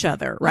up each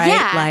other, right?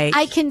 Yeah, like,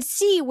 I can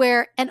see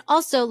where, and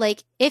also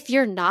like, if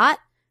you're not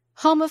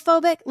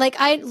homophobic,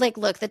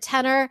 look, the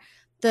tenor,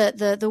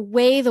 the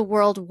way the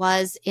world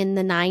was in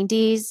the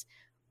 90s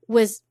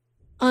was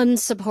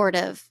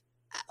unsupportive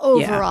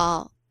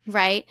overall,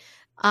 right?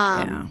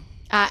 I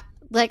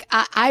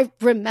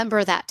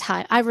remember that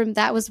time.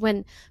 That was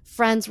when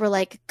friends were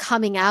like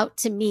coming out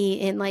to me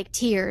in like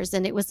tears,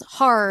 and it was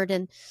hard.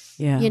 And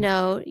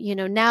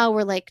now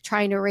we're like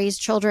trying to raise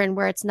children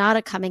where it's not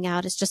a coming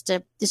out. It's just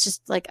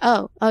like,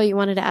 oh, you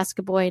wanted to ask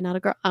a boy, not a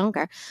girl. I don't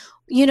care.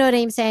 You know what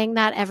I'm saying?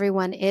 Not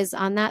everyone is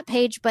on that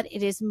page, but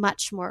it is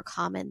much more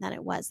common than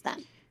it was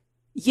then.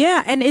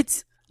 Yeah. And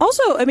it's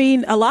also, I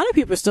mean, a lot of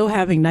people are still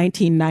having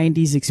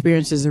 1990s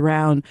experiences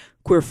around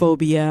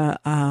queerphobia,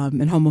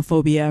 and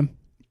homophobia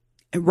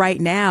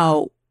right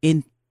now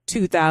in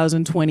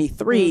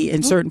 2023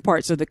 in certain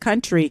parts of the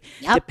country,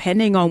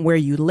 depending on where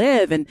you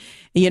live. And,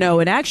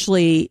 and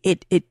actually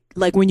it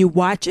like when you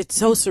watch, it's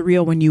so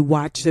surreal when you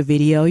watch the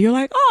video, you're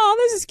like, oh,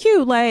 this is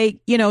cute. Like,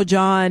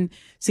 John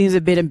seems a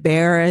bit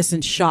embarrassed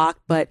and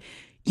shocked, but,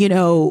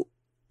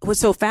 what's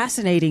so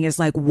fascinating is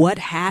like what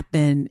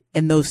happened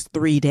in those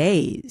 3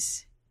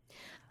 days.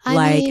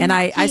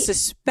 I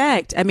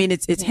suspect,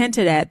 it's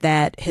hinted at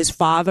that his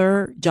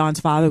father,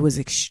 John's father, was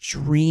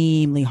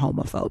extremely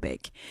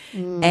homophobic,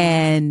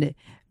 and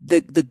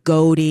the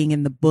goading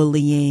and the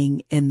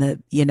bullying and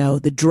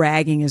the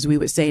dragging, as we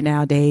would say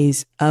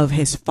nowadays, of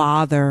his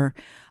father,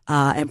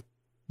 and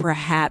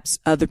perhaps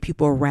other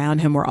people around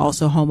him were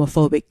also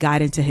homophobic,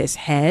 got into his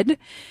head.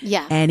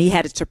 Yeah. And he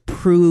had to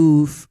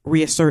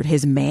reassert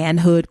his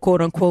manhood, quote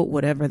unquote,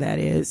 whatever that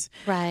is.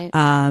 Right.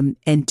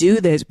 And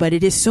do this. But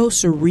it is so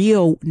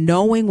surreal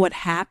knowing what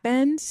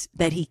happens,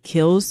 that he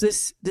kills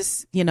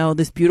this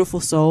beautiful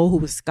soul who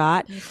was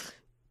Scott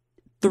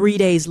 3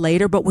 days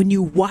later. But when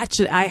you watch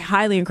it, I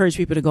highly encourage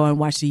people to go and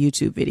watch the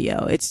YouTube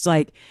video. It's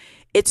like,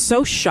 it's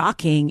so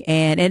shocking.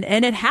 And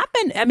it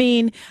happened. I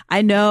mean,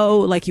 I know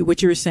like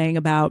what you were saying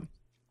about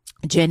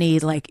Jenny,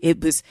 like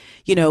it was,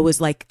 it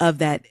was like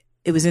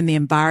it was in the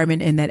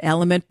environment, in that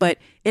element, but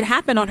it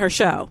happened on her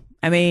show.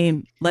 I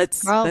mean,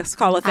 let's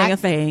call a thing a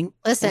thing.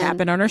 Listen. It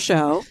happened on her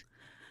show.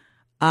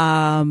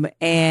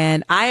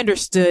 And I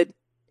understood,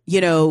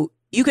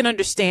 you can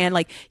understand,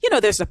 like,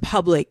 there's a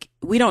public,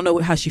 we don't know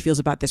how she feels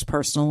about this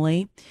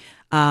personally.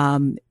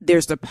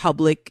 There's the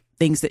public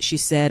things that she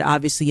said,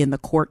 obviously, in the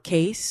court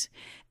case.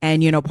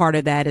 And, part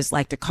of that is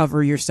like to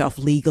cover yourself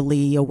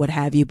legally or what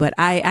have you. But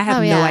I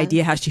have no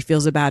idea how she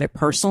feels about it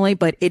personally,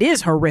 but it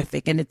is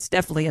horrific and it's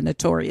definitely a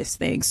notorious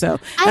thing. So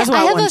that's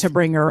why I wanted to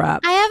bring her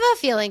up. I have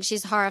a feeling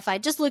she's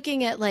horrified just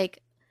looking at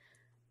like,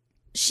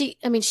 she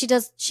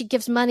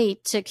gives money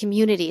to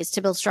communities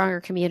to build stronger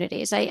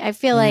communities. I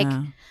feel like,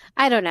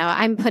 I don't know.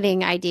 I'm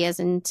putting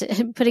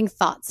putting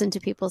thoughts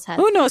into people's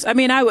heads. Who knows? I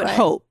mean, I would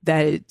hope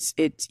that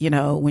it's,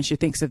 when she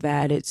thinks of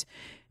that, it's,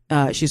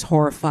 she's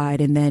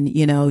horrified. And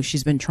then,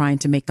 she's been trying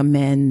to make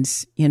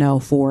amends,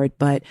 for it.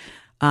 But,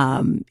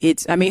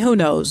 who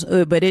knows?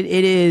 But it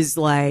is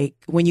like,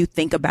 when you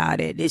think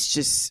about it, it's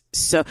just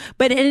so,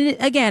 but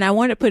again, I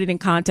want to put it in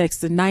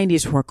context. The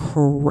 90s were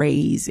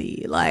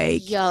crazy,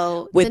 like,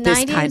 with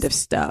this 90s, kind of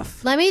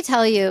stuff. Let me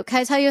tell you,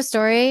 can I tell you a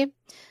story?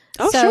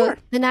 Oh, sure.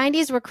 The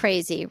 90s were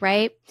crazy,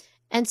 right?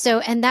 And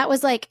that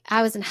was like,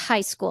 I was in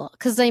high school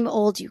because I'm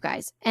old, you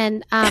guys.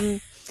 And,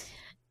 and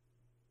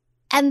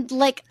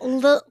like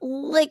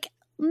mid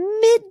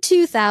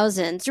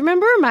 2000s,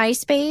 remember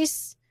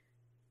MySpace?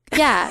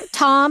 Yeah.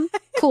 Tom.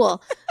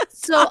 Cool.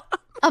 So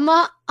I'm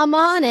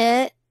on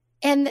it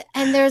and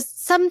there's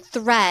some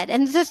thread,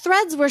 and the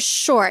threads were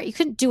short. You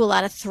couldn't do a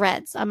lot of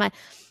threads on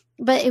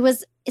but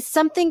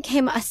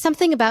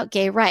something about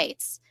gay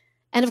rights.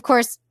 And of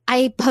course,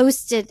 I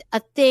posted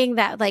a thing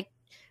that, like,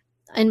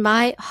 in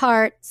my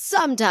heart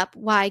summed up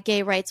why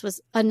gay rights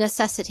was a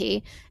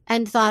necessity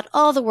and thought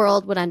all the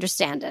world would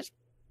understand it.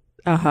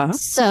 Uh-huh.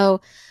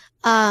 So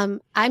I'm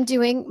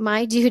doing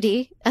my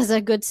duty as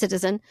a good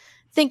citizen,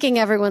 thinking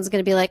everyone's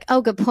going to be like,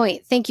 oh, good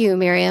point. Thank you,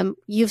 Miriam.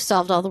 You've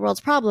solved all the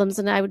world's problems.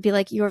 And I would be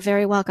like, you're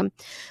very welcome.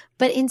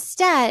 But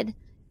instead,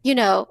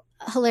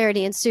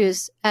 hilarity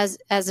ensues as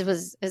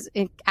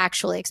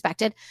actually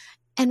expected.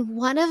 And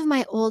one of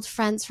my old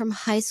friends from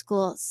high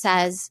school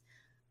says,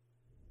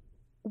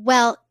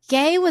 well,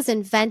 gay was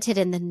invented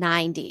in the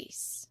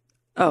 90s.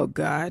 Oh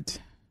God.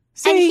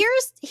 See? And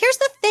here's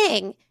the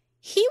thing.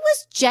 He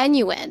was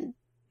genuine.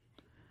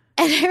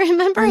 And I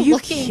remember Are you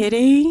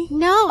kidding?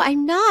 No,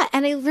 I'm not.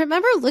 And I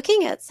remember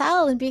looking at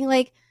Sal and being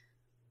like,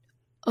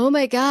 oh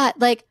my God.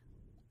 Like,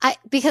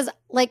 because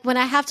like when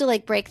I have to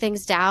like break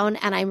things down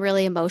and I'm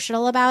really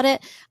emotional about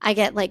it, I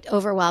get like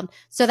overwhelmed.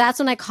 So that's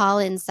when I call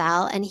in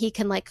Sal and he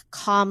can like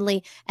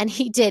calmly, and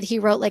he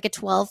wrote like a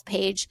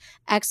 12-page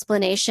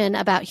explanation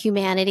about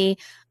humanity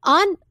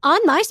on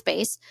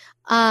MySpace.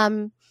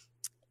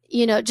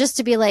 Just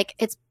to be like,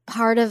 it's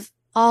part of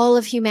all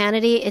of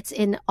humanity. It's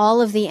in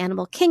all of the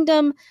animal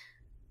kingdom.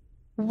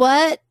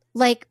 But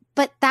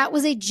that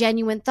was a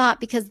genuine thought,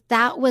 because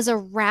that was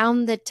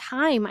around the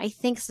time I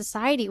think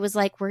society was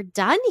like, we're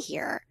done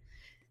here.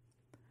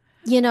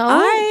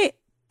 Yeah.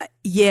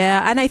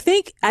 And I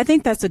think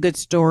that's a good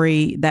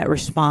story that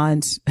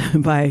responds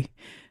by,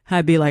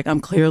 I'd be like, I'm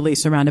clearly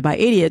surrounded by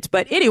idiots.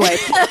 But anyway,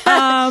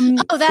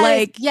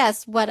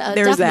 yes, what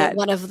there's definitely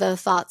one of the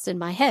thoughts in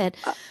my head.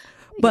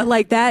 But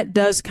like that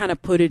does kind of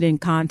put it in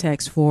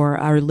context for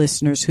our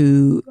listeners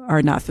who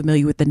are not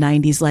familiar with the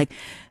 90s. Like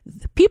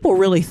people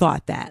really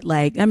thought that.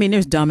 Like, I mean,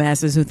 there's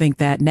dumbasses who think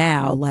that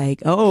now. Like,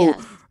 gay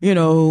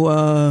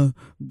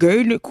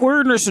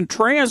queerness and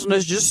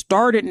transness just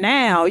started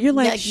now. You're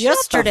like, shut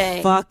yesterday.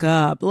 The fuck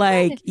up.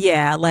 Like,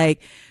 yeah,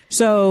 like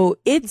so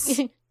it's.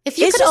 If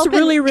you could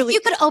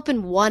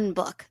open one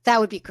book, that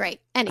would be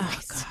great.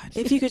 Anyways, oh God,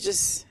 if you could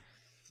just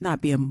not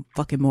be a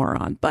fucking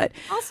moron, but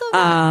also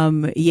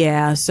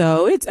yeah.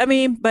 So it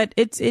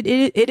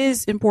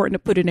is important to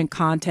put it in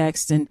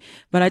context,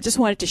 but I just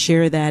wanted to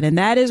share that, and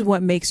that is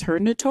what makes her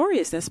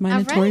notorious. That's my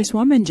notorious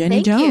woman,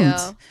 Jenny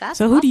Jones.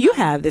 So who do you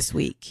have this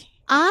week?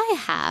 I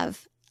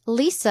have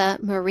Lisa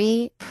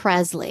Marie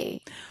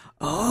Presley.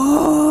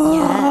 Oh,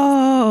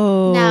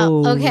 yes. Now,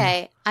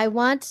 okay, I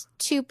want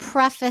to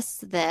preface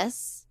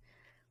this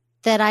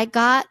that I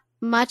got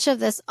much of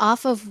this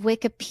off of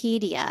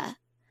Wikipedia.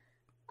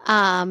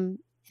 And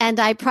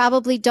I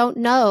probably don't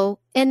know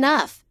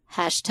enough.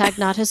 #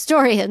 not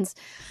historians.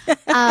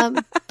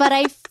 But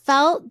I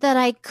felt that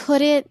I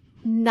couldn't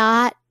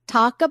not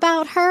talk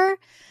about her.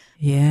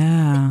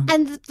 Yeah.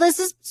 And this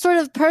is sort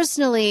of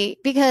personally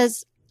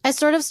because I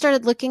sort of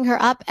started looking her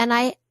up, and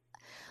I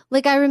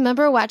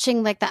remember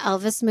watching like the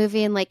Elvis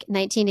movie in like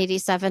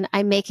 1987.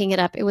 I'm making it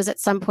up. It was at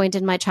some point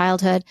in my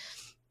childhood.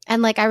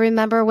 And like, I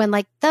remember when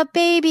like the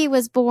baby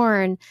was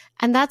born,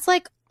 and that's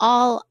like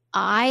all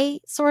I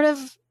sort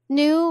of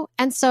knew.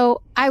 And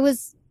so I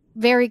was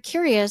very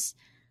curious,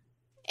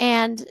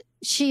 and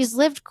she's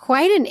lived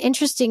quite an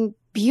interesting,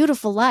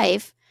 beautiful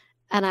life.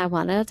 And I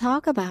want to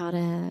talk about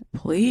it.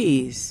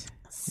 Please.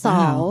 So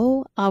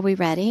wow. Are we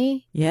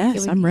ready?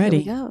 Yes, I'm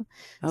ready. Here we go.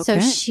 Okay. So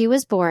she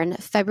was born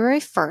February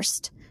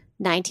 1st,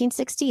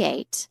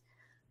 1968,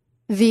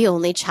 the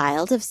only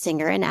child of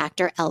singer and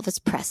actor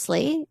Elvis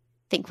Presley.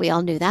 Think we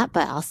all knew that,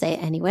 but I'll say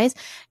it anyways.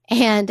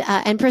 And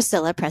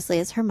Priscilla Presley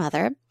is her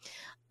mother.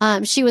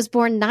 She was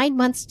born 9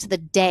 months to the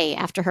day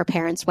after her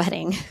parents'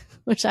 wedding,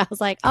 which I was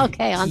like,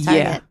 okay, on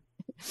target.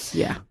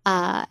 Yeah.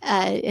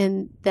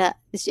 In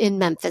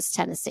Memphis,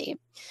 Tennessee.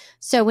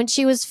 So when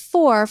she was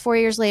 4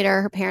 years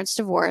later, her parents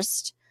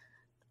divorced,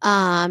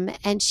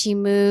 and she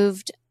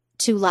moved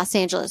to Los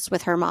Angeles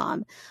with her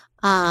mom.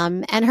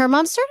 And her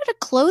mom started a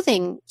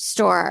clothing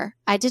store.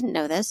 I didn't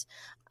know this.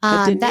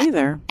 I didn't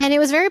either. And it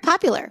was very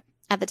popular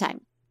at the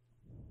time.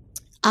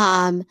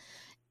 And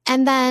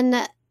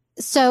then,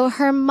 so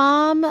her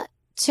mom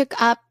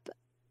took up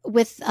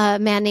with a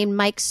man named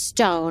Mike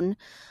Stone.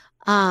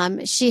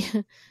 I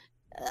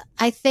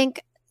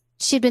think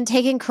she'd been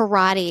taking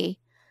karate,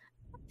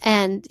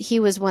 and he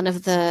was one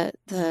of the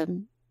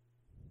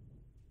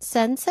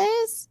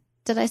senseis.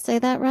 Did I say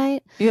that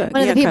right? Yeah,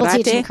 one of the people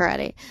karate. Teaching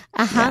karate.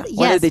 Yeah,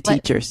 one of the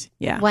teachers.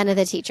 Yeah. One of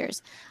the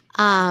teachers.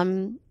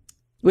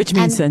 Which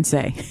means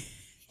sensei.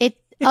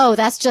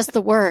 That's just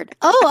the word.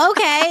 Oh,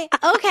 okay.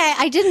 Okay.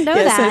 I didn't know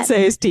that.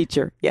 Sensei is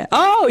teacher. Yeah.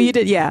 Oh, you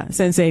did. Yeah.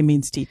 Sensei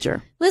means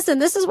teacher. Listen,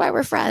 this is why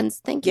we're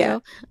friends. Thank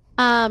you.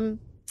 And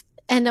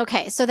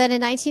okay. So then in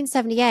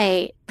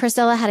 1978,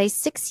 Priscilla had a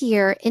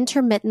 6-year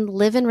intermittent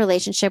live-in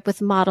relationship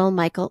with model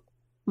Michael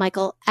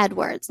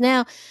Edwards.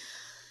 Now,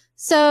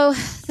 so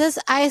this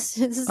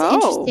is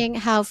interesting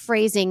how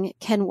phrasing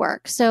can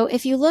work. So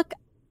if you look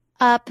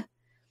up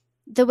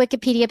the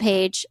Wikipedia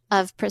page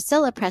of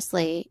Priscilla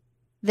Presley,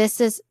 this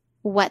is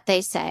what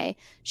they say.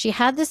 She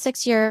had the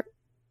 6-year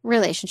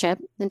relationship,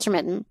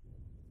 intermittent,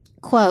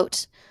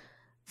 quote,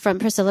 from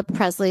Priscilla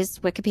Presley's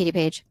Wikipedia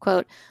page,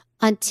 quote,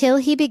 until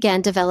he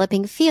began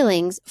developing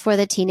feelings for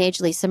the teenage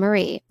Lisa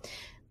Marie.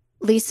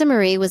 Lisa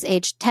Marie was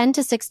aged 10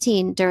 to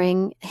 16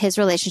 during his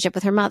relationship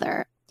with her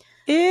mother.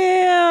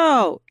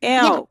 Ew.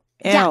 Yeah.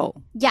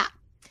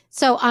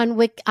 So on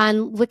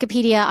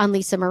Wikipedia, on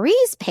Lisa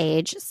Marie's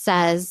page,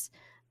 says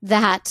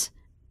that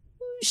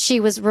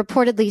she was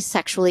reportedly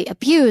sexually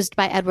abused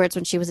by Edwards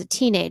when she was a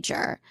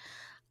teenager.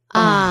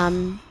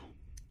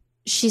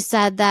 She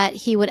said that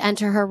he would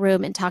enter her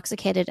room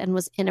intoxicated and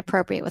was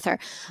inappropriate with her.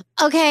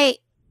 Okay,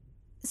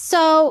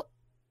 so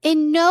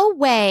in no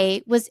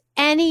way was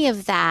any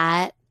of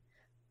that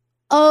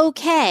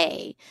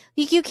okay.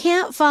 You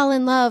can't fall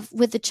in love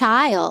with a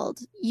child.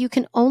 You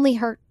can only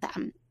hurt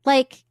them.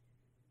 Like,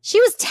 she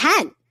was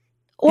 10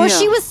 or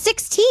she was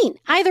 16.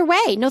 Either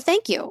way, no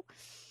thank you.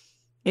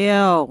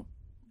 Ew.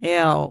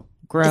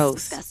 Gross.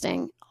 It's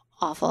disgusting.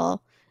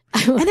 Awful.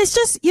 And it's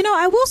just,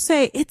 I will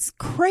say it's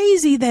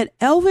crazy that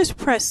Elvis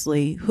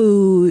Presley,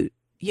 who,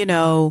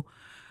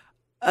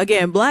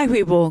 again, black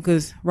people,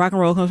 because rock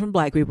and roll comes from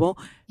black people.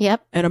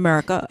 Yep. In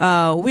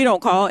America, we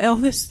don't call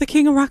Elvis the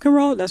king of rock and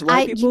roll. That's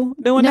white people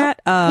doing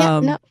that.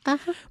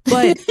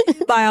 But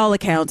by all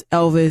accounts,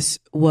 Elvis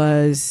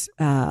was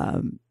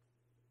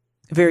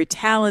very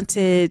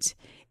talented,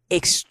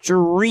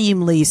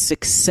 extremely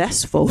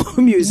successful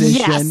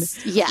musician.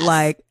 Yes.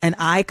 Like an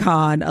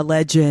icon, a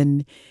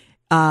legend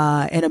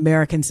in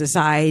American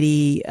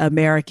society,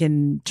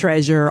 American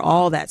treasure,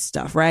 all that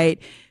stuff, right?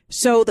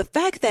 So the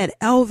fact that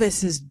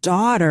Elvis's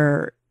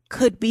daughter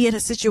could be in a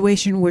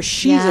situation where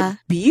she's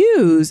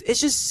abused,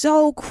 it's just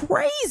so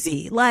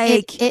crazy.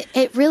 Like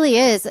it really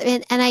is.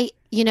 And I,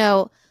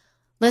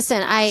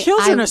 listen,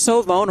 children are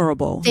so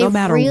vulnerable no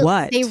matter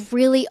what. They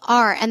really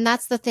are. And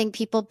that's the thing.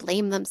 People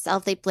blame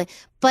themselves.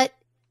 But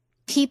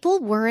people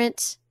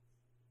weren't,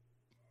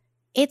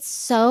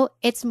 it's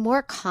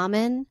more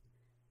common.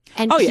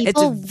 And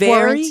people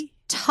weren't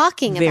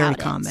talking about it. Very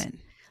common.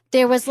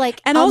 There was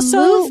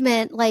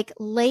movement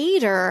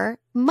later,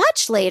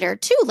 much later,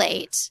 too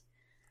late.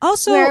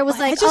 Also, where it was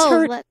like,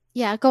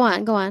 go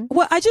on.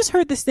 Well, I just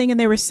heard this thing and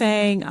they were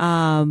saying,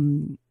 I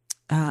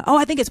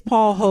think it's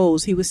Paul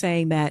Holes. He was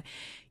saying that,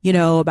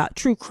 about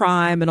true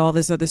crime and all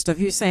this other stuff.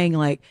 He was saying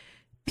like,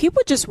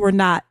 people just were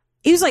not,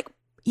 he was like,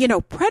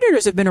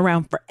 predators have been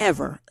around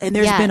forever and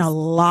there's been a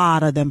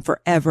lot of them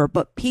forever,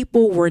 but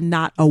people were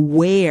not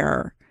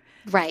aware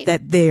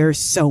that there's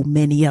so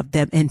many of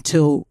them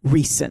until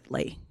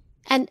recently.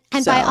 And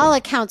by all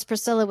accounts,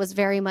 Priscilla was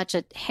very much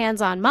a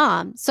hands-on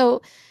mom.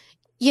 So,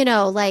 I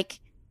don't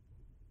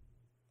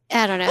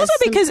know. Also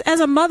because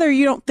as a mother,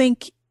 you don't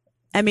think,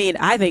 I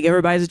think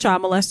everybody's a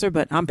child molester,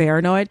 but I'm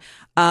paranoid.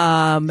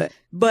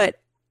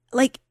 But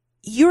like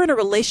you're in a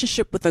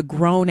relationship with a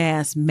grown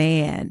ass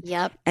man.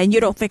 Yep. And you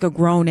don't think a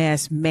grown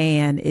ass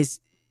man is,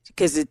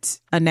 because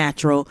it's a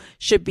natural,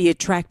 should be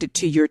attracted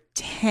to your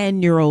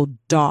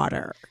 10-year-old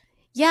daughter.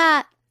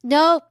 Yeah,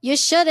 no, you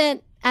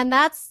shouldn't. And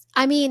that's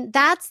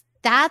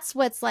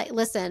what's like,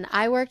 listen,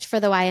 I worked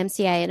for the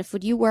YMCA, and if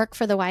you work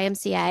for the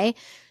YMCA,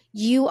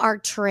 you are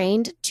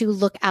trained to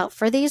look out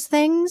for these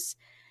things.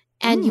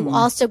 And you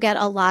also get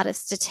a lot of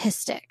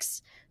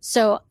statistics.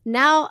 So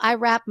now I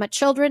wrap my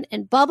children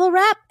in bubble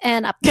wrap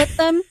and I put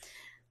them,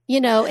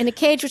 in a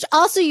cage, which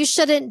also you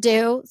shouldn't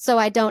do. So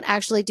I don't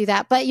actually do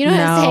that. But you know what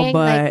I'm saying?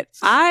 But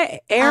I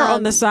err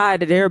on the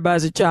side that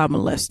everybody's a child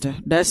molester.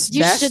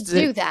 You should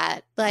do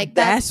that. Like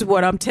that's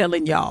what I'm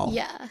telling y'all.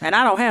 Yeah. And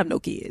I don't have no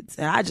kids.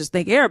 And I just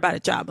think everybody a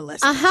child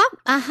molester.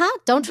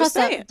 Don't trust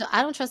that.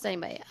 I don't trust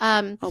anybody.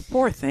 Oh,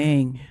 poor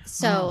thing.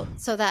 So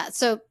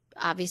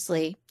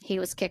obviously he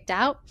was kicked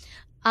out.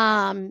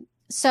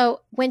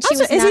 So when she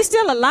is he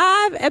still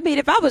alive?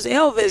 If I was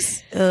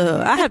Elvis,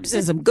 I have to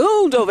send some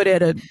goons over there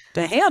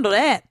to handle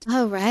that.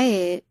 Oh,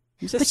 right.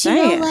 But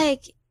saying.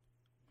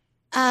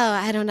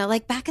 I don't know.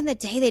 Like back in the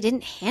day, they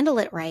didn't handle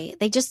it right.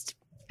 They just,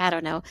 I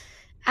don't know.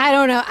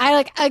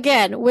 I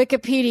again,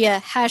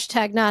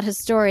 Wikipedia, #not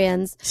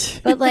historians,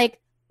 but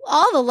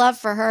all the love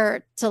for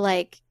her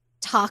to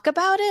talk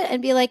about it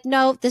and be like,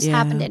 no, this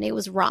happened and it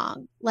was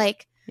wrong.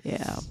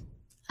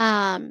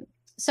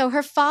 So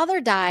her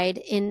father died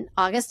in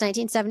August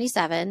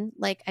 1977.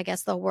 I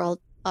guess the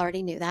world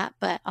already knew that,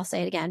 but I'll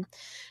say it again.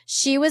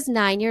 She was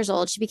 9 years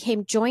old. She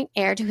became joint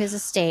heir to his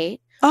estate.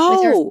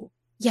 Oh,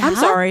 I'm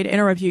sorry to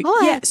interrupt you.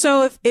 What? Yeah.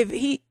 So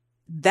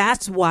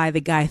that's why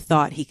the guy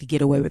thought he could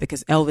get away with it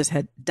because Elvis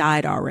had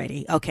died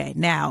already.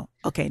 Now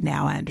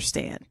I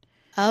understand.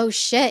 Oh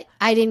shit.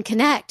 I didn't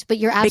connect, but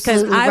you're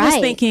absolutely right. Because I was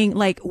thinking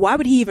why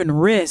would he even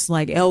risk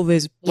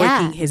Elvis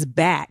breaking his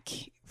back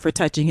for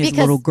touching his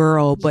little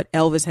girl, but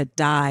Elvis had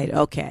died.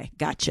 Okay,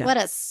 gotcha. What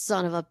a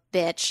son of a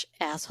bitch,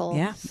 asshole.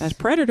 Yeah, that's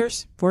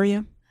predators for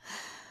you.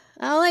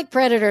 I don't like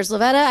predators,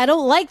 Lavetta. I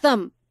don't like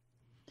them.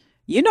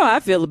 You know how I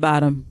feel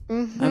about them.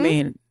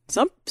 Mm-hmm.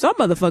 Some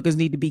motherfuckers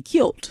need to be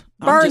killed.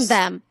 Burn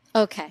them.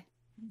 Okay.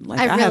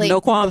 I really have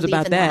no qualms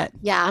about that.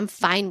 Yeah, I'm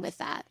fine with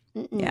that.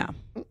 Yeah.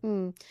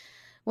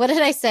 What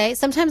did I say?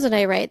 Sometimes when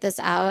I write this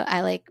out,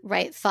 I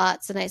write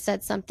thoughts, and I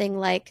said something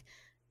like,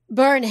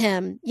 burn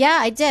him. Yeah,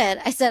 I did.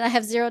 I said, I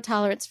have zero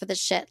tolerance for this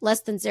shit.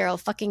 Less than zero.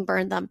 Fucking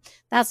burn them.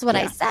 That's what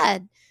I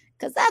said.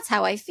 Because that's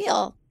how I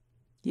feel.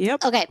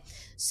 Yep. Okay.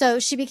 So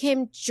she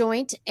became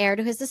joint heir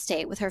to his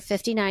estate with her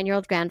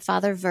 59-year-old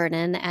grandfather,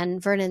 Vernon,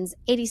 and Vernon's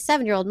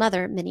 87-year-old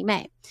mother, Minnie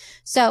Mae.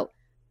 So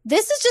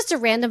this is just a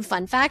random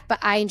fun fact, but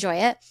I enjoy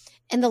it.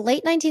 In the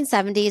late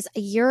 1970s, a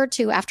year or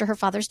two after her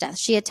father's death,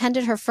 she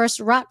attended her first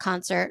rock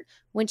concert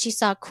when she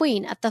saw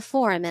Queen at the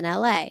Forum in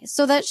LA.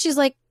 So that she's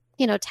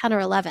 10 or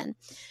 11.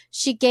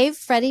 She gave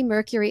Freddie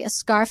Mercury a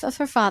scarf of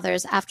her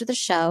father's after the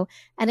show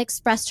and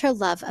expressed her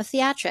love of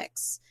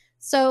theatrics.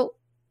 So,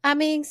 I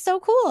mean, so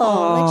cool.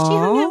 Like, she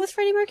hung out with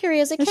Freddie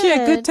Mercury as a kid. She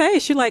had good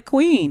taste. She liked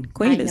Queen.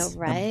 Queen is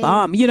the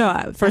bomb.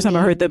 First time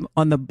I heard them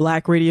on the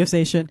black radio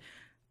station,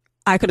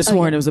 I could have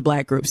sworn it was a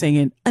black group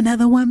singing,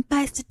 "Another one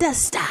bites the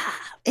dust."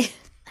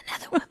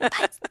 Another one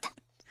bites the dust.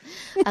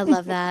 I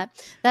love that.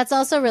 That's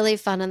also really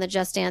fun on the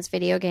Just Dance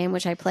video game,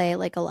 which I play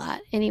like a lot.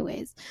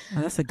 Anyways.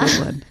 Oh, that's a good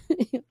one.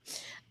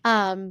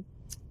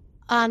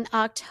 On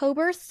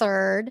October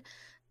 3rd,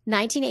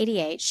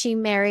 1988, she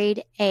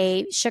married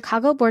a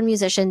Chicago-born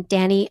musician,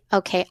 Danny,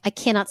 okay, I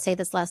cannot say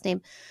this last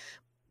name,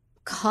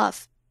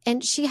 Cuff.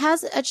 And she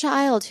has a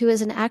child who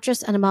is an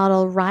actress and a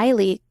model,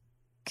 Riley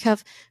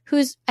Cuff,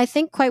 who's, I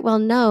think, quite well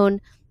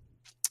known.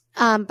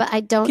 But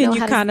I don't know how to...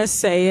 Can you kind of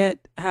say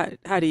it?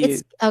 How do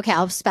you... Okay,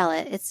 I'll spell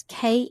it. It's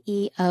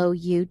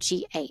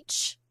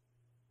Keough.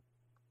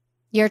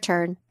 Your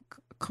turn.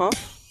 Cuff?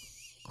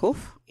 Yeah.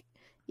 Cough.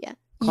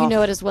 You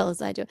know it as well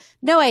as I do.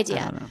 No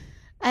idea.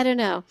 I don't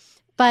know.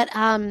 But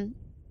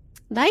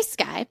nice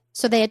guy.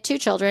 So they had 2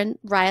 children.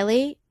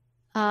 Riley,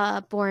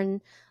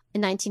 born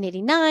in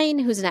 1989,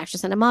 who's an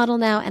actress and a model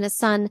now, and a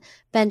son,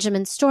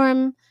 Benjamin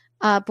Storm,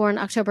 born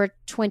October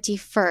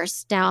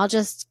 21st. Now I'll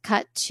just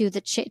cut to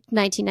the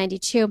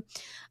 1992.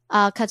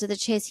 I'll cut to the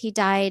chase. He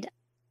died,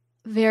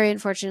 very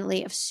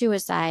unfortunately, of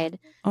suicide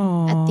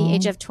at the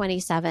age of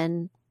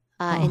 27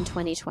 in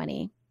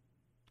 2020.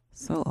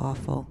 So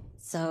awful.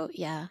 So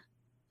yeah,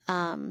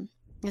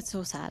 it's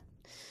so sad.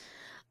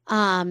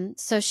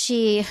 So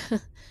she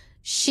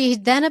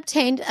then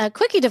obtained a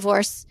quickie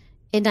divorce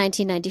in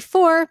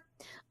 1994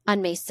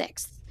 on May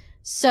 6th.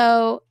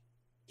 So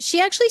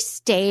she actually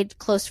stayed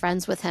close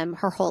friends with him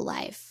her whole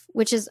life,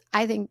 which is,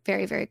 I think,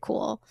 very, very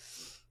cool.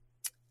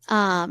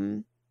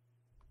 So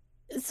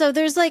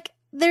there's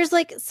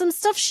some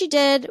stuff she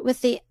did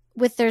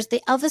there's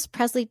the Elvis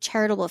Presley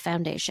Charitable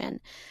Foundation.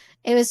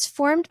 It was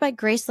formed by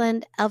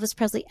Graceland Elvis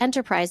Presley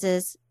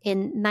Enterprises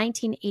in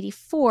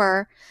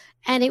 1984,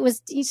 and it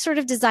was sort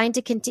of designed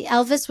to continue.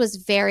 Elvis was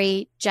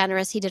very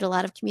generous. He did a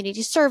lot of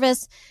community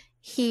service.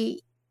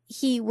 He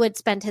would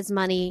spend his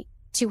money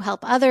to help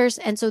others,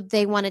 and so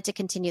they wanted to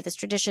continue this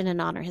tradition and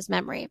honor his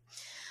memory.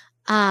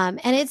 And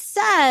it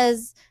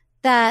says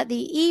that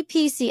the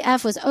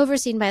EPCF was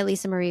overseen by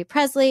Lisa Marie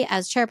Presley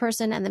as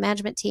chairperson and the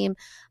management team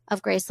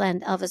of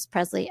Graceland Elvis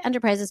Presley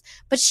Enterprises.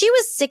 But she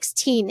was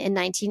 16 in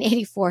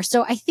 1984,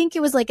 so I think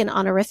it was like an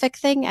honorific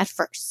thing at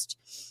first.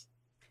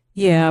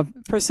 Yeah,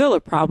 Priscilla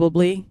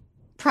probably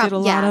did a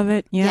lot of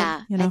it.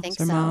 Yeah, I think it's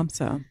her so. mom,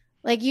 so.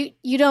 Like,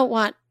 you don't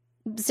want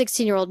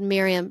 16-year-old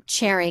Miriam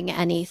chairing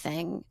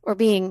anything or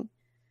being,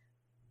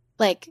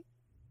 like,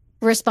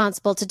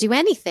 responsible to do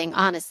anything,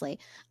 honestly.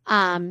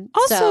 Also,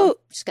 so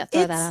just got to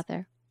throw that out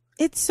there.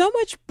 It's so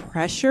much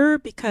pressure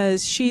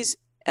because she's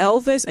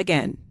Elvis.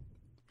 Again,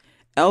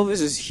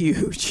 Elvis is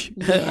huge.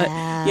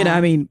 Yeah.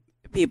 I mean,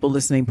 people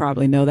listening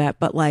probably know that,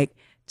 but like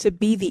to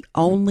be the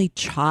only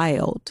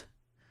child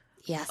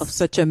of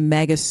such a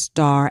mega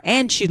star,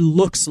 and she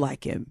looks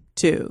like him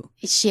too.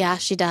 Yeah,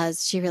 she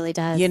does. She really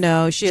does.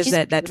 She has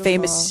that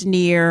famous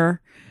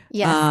sneer.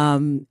 Yeah.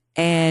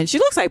 And she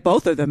looks like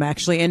both of them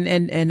actually.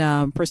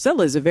 And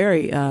Priscilla is a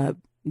very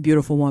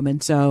beautiful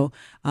woman. So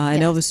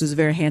and Elvis is a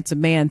very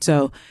handsome man.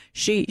 So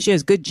she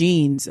has good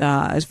genes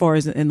as far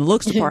as in the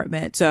looks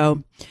department.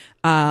 So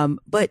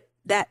but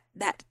that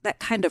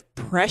kind of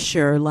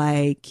pressure,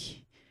 like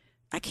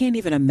I can't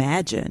even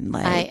imagine.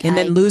 Like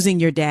then losing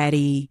your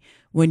daddy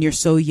when you're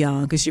so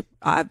young, because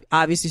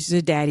obviously she's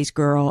a daddy's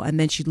girl, and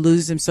then she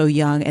loses him so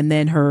young, and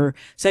then her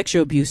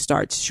sexual abuse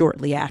starts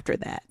shortly after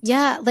that.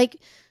 Yeah, like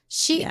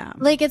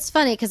it's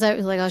funny because I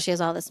was like, oh, she has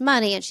all this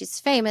money and she's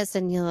famous,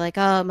 and you're like,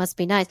 oh, it must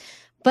be nice.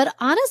 But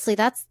honestly,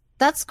 that's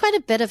quite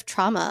a bit of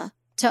trauma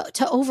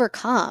to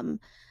overcome.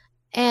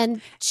 And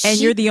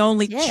you're the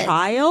only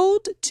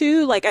child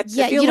too. Like I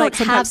feel you like don't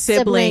sometimes have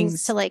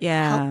siblings to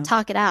help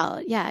talk it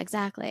out. Yeah,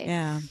 exactly.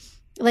 Yeah,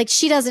 like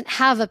she doesn't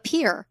have a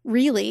peer,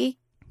 really.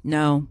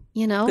 No,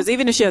 because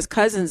even if she has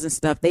cousins and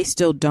stuff, they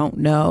still don't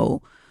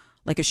know.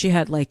 Like if she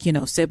had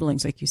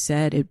siblings, like you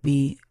said, it'd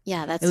be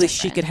that's at least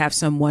she could have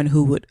someone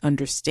who would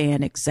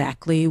understand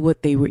exactly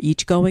what they were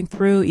each going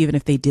through, even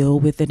if they deal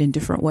with it in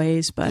different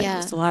ways. But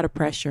it's a lot of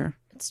pressure.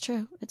 It's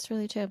true. It's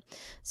really true.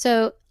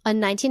 So in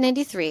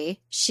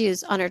 1993, she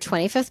was on her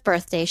 25th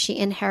birthday. She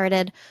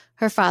inherited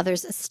her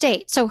father's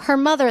estate. So her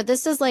mother,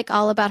 this is like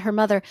all about her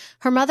mother.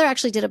 Her mother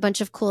actually did a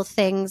bunch of cool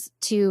things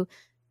to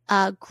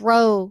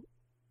grow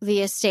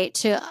the estate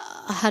to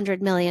 $100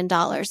 million.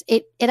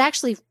 It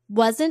actually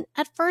wasn't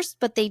at first,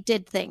 but they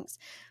did things.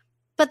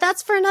 But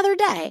that's for another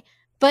day.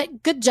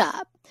 But good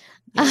job.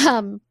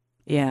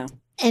 Yeah.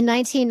 In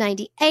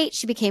 1998,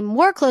 she became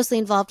more closely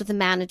involved with the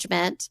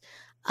management.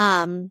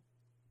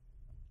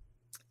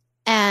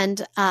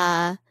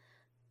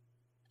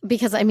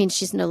 Because,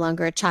 she's no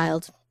longer a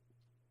child.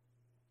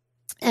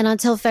 And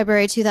until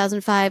February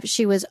 2005,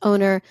 she was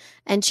owner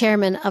and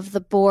chairman of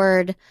the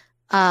board,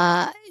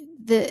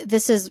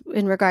 this is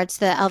in regards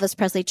to the Elvis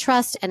Presley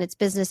Trust and its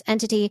business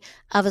entity,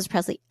 Elvis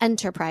Presley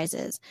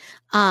Enterprises.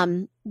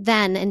 Then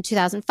in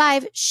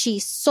 2005, she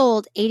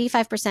sold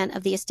 85%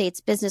 of the estate's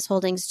business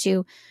holdings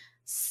to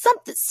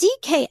something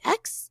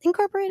CKX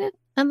Incorporated,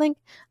 I think,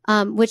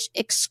 which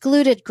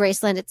excluded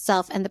Graceland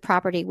itself and the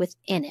property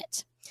within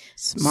it.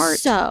 Smart.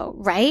 So,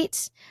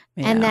 right?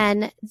 Yeah.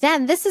 And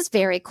then this is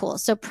very cool.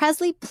 So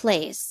Presley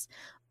Place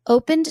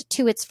opened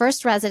to its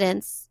first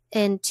residents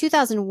in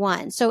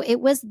 2001. So it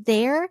was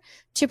there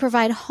to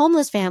provide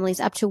homeless families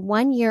up to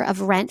 1 year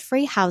of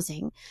rent-free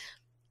housing.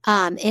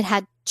 It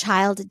had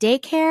child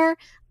daycare.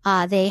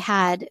 They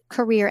had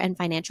career and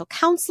financial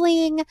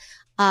counseling.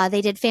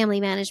 They did family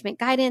management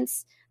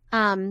guidance.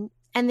 And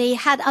they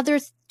had other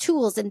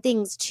tools and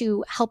things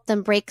to help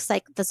them break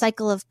the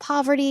cycle of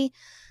poverty,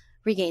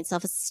 regain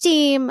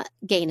self-esteem,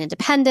 gain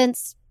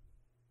independence.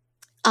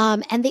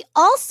 And they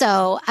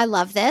also, I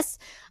love this,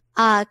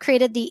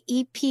 created the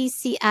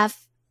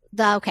EPCF.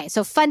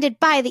 So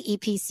funded by the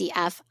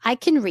EPCF, I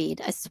can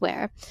read, I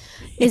swear,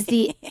 is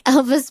the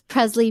Elvis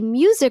Presley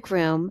Music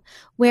Room,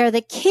 where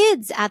the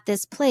kids at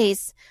this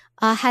place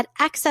had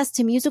access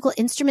to musical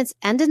instruments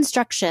and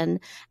instruction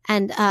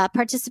and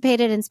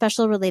participated in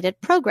special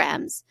related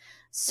programs.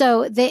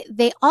 So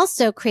they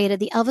also created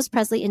the Elvis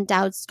Presley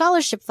Endowed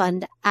Scholarship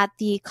Fund at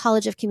the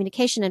College of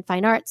Communication and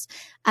Fine Arts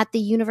at the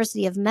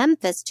University of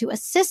Memphis to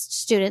assist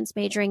students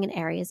majoring in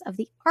areas of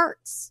the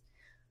arts.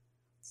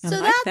 So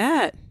that's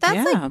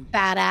like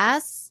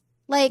badass.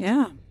 Like,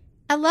 yeah.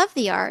 I love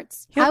the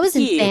arts. I was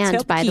in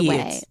band, by the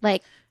way.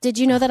 Like, did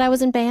you know that I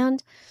was in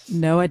band?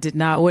 No, I did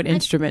not. What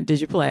instrument did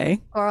you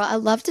play? Girl, I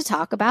love to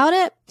talk about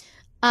it.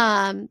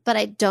 But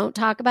I don't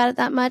talk about it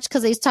that much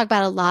because I used to talk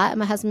about it a lot and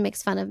my husband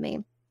makes fun of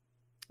me.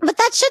 But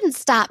that shouldn't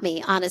stop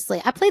me,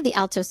 honestly. I played the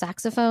alto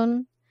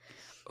saxophone.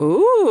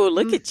 Ooh,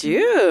 look at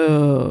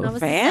you.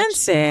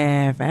 Fancy.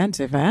 I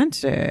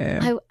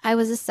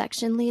was a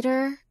section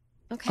leader.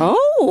 Okay.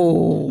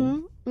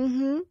 Oh.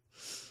 Mm-hmm.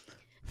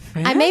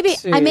 I may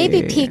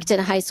be peaked in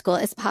high school.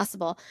 It's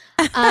possible.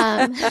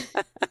 Okay.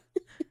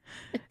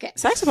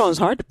 Saxophone is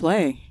hard to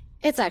play.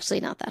 It's actually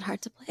not that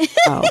hard to play.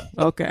 Oh,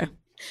 okay.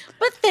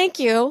 But thank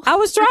you. I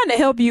was trying to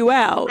help you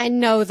out. I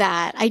know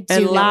that. I do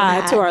and know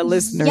lie that. to our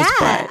listeners.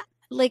 Yeah.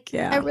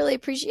 I really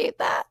appreciate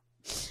that.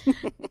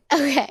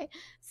 Okay.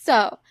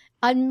 So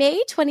on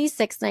May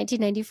 26,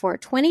 1994,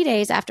 20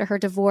 days after her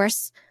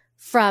divorce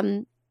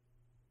from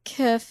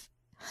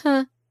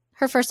her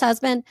first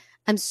husband,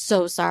 I'm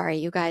so sorry,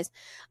 you guys,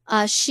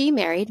 she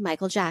married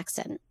Michael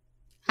Jackson.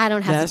 I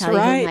don't have to tell you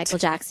who Michael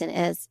Jackson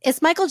is.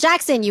 It's Michael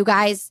Jackson, you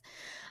guys.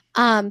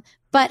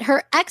 But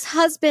her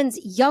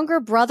ex-husband's younger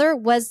brother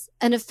was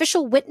an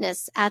official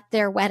witness at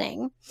their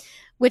wedding,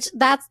 which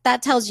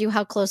that tells you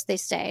how close they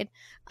stayed.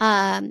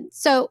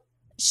 So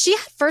she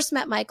had first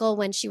met Michael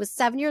when she was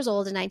 7 years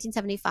old in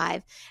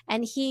 1975,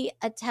 and she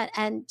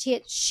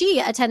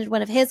attended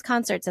one of his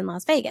concerts in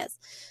Las Vegas.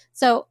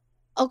 So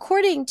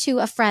according to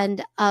a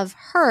friend of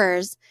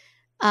hers,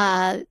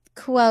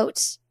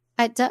 quote,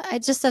 I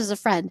just said as a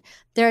friend,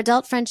 their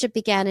adult friendship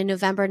began in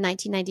November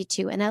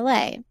 1992 in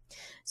LA.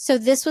 So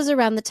this was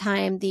around the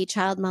time the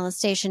child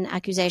molestation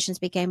accusations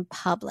became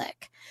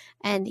public,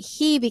 and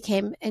he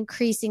became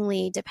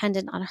increasingly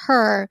dependent on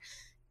her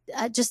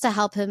just to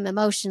help him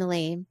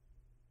emotionally.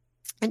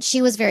 And she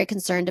was very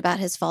concerned about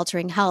his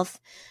faltering health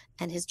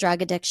and his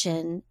drug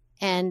addiction.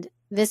 And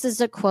this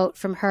is a quote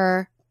from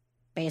her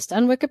based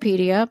on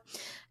Wikipedia.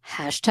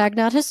 #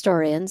 not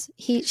historians.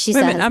 She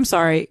said, I'm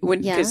sorry.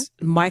 Because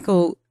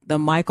the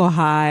Michael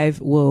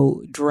Hive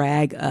will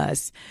drag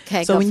us.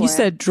 Okay, so when you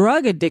said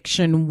drug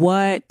addiction,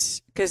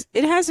 because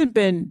it hasn't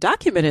been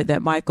documented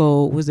that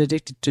Michael was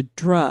addicted to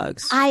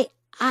drugs. I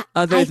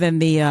than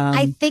the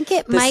I think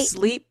it might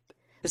sleep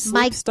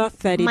stuff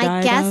that he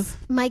died of.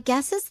 My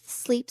guess is the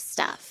sleep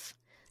stuff.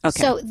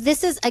 Okay. So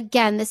this is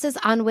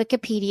on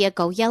Wikipedia.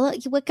 Go yell at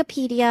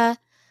Wikipedia.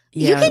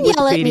 Yeah, you can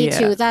yell at me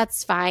too.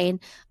 That's fine.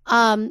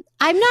 I'm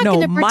not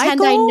going to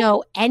pretend I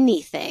know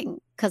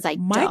anything because I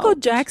Michael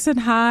don't. Jackson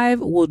Hive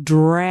will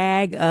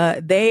drag.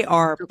 They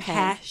are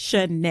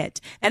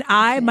passionate, and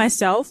I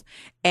myself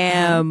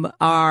am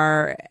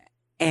I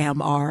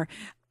am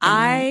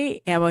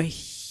a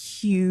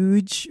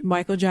huge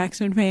Michael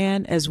Jackson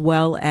fan, as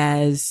well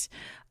as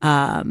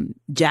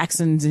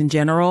Jacksons in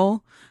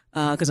general.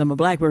 Because I'm a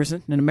Black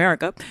person in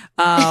America.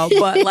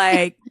 But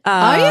like,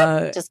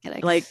 are you? Just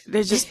kidding. Like,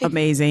 they're just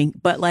amazing.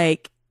 But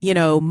like,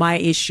 my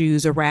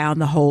issues around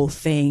the whole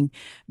thing,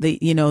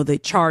 the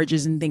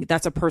charges and things,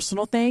 that's a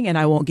personal thing, and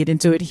I won't get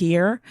into it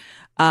here.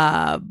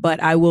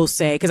 But I will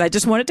say, because I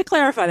just wanted to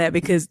clarify that,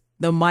 because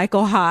the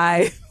Michael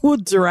High will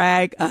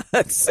drag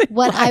us.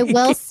 What I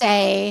will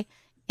say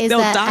is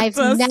that I've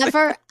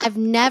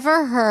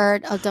never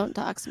heard, don't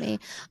dox me.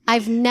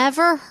 I've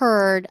never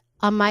heard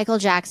a Michael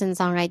Jackson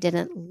song I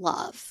didn't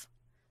love.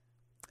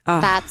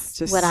 That's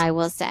what I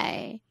will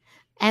say.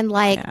 And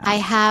I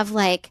have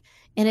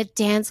in a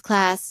dance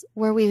class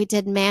where we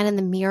did Man in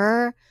the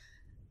Mirror,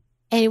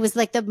 and it was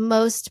the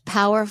most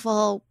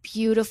powerful,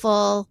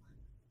 beautiful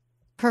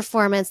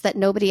performance that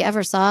nobody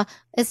ever saw.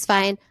 It's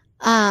fine.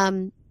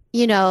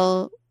 You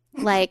know,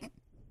 like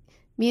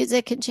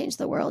music can change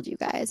the world, you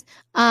guys.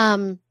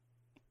 And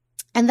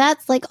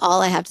that's like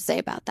all I have to say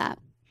about that.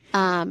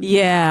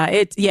 Yeah,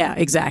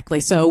 exactly.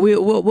 So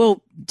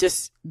we'll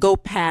just go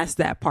past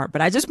that part.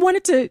 But I just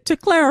wanted to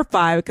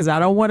clarify because I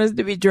don't want us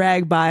to be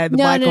dragged by the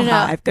Michael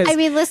Hive. I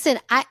mean, listen,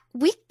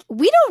 we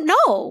don't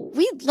know.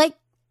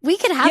 We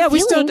could have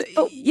feelings,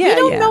 but we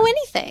don't know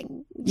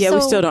anything. Yeah, so,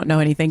 we still don't know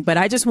anything. But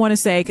I just want to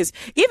say, because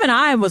even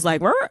I was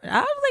like, I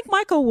don't think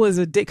Michael was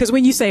addicted. Because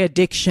when you say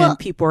addiction,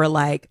 people are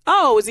like,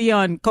 oh, is he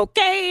on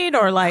cocaine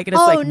or like? And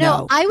it's like,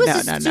 no. I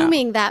was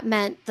assuming that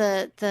meant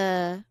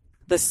the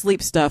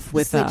sleep stuff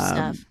with sleep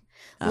stuff.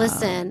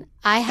 Listen,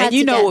 I had and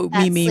you to know get what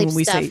that we mean sleep when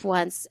we stuff say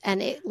once,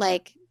 and it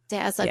like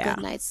that's a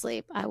good night's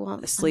sleep. I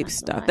won't. The sleep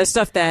stuff. The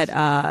stuff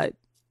that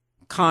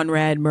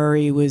Conrad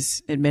Murray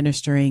was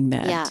administering.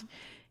 That.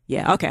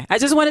 Yeah. Okay. I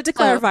just wanted to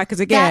clarify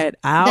because again,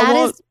 I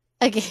want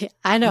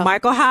I know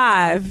Michael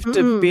Hive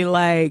to be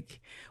like,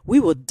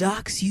 we will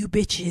dox you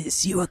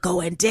bitches. You are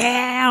going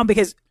down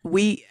because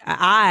I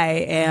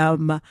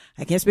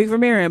can't speak for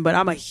Miriam, but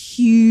I'm a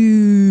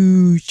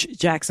huge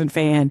Jackson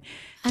fan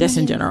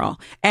in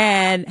general.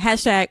 And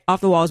hashtag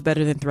Off the Wall is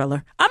better than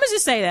Thriller. I'm going to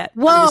just say that.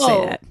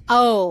 Whoa.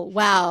 Oh,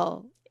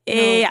 wow.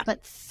 Yeah. No,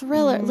 but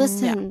Thriller,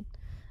 listen. Yeah.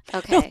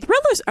 Okay. No,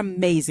 Thriller's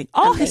amazing.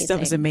 All his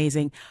stuff is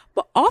amazing.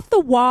 But Off the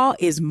Wall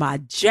is my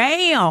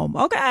jam.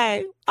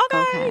 Okay,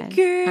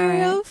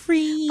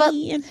 girlfriend. But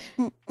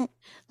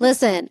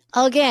listen,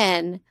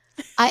 again,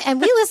 and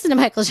we listen to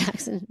Michael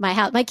Jackson.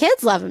 My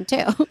kids love him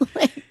too.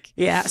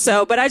 Yeah.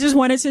 So, but I just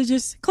wanted to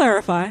just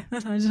clarify. I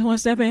just want to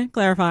step in,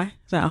 clarify.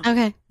 So,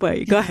 okay.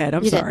 But go ahead.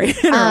 I'm sorry.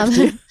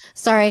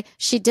 Sorry.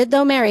 She did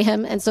though marry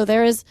him, and so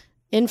there is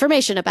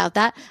information about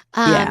that.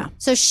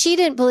 So she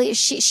didn't believe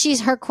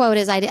her quote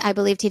is, I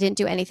believed he didn't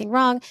do anything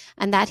wrong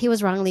and that he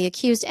was wrongly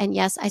accused. And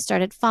yes, I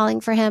started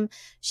falling for him.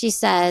 She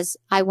says,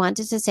 I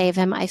wanted to save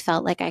him. I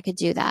felt like I could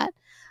do that.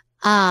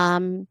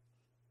 And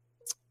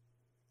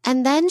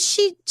then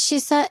she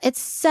said, it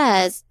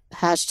says,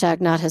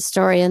 hashtag not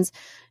historians.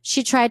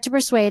 She tried to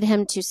persuade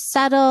him to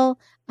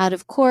settle out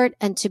of court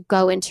and to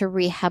go into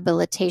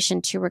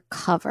rehabilitation to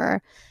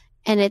recover.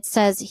 And it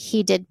says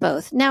he did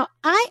both. Now,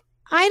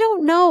 I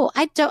don't know.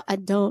 I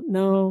don't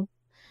know.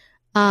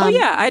 I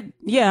don't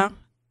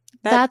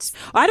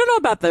know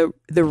about the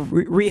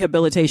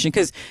rehabilitation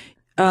because,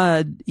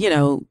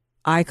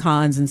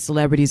 icons and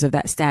celebrities of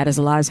that status,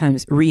 a lot of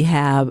times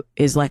rehab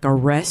is like a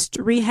rest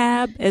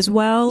rehab as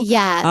well.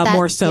 Yeah.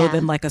 More so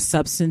than like a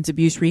substance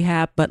abuse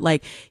rehab. But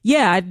like,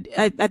 I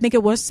think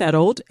it was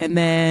settled. And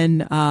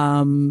then,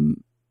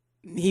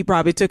 he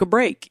probably took a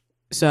break.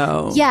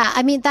 So. Yeah.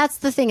 I mean, that's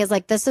the thing is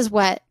like, this is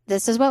what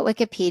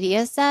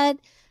Wikipedia said.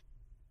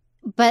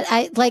 But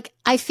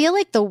I feel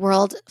like the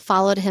world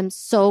followed him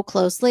so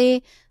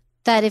closely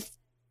that it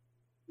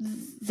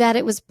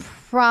was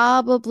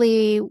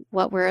probably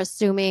what we're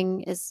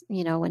assuming is,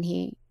 when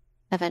he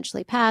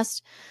eventually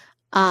passed,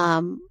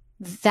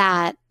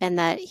 that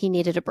he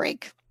needed a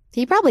break.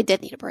 He probably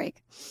did need a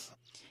break.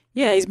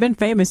 Yeah. He's been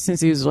famous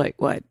since he was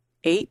like, what,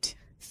 8?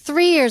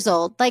 3 years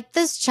old. Like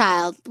this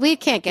child, we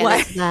can't get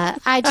into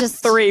that. I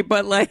just 3,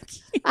 but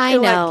I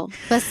know,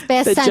 but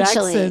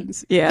essentially,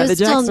 the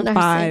Jackson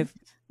 5.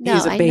 No,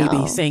 he's a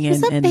baby singing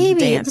and dancing.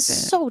 He was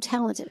so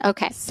talented.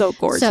 Okay. So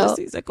gorgeous.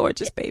 He's a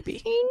gorgeous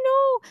baby. I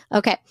know.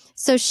 Okay.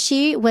 So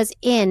she was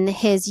in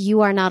his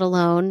You Are Not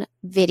Alone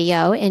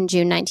video in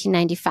June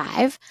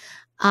 1995.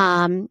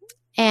 And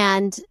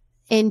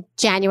in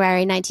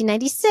January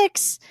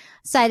 1996,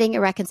 citing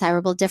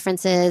irreconcilable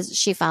differences,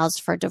 she files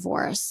for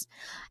divorce.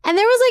 And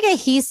there was like a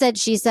he said,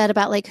 she said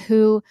about like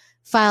who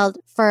filed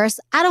first.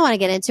 I don't want to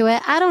get into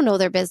it. I don't know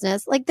their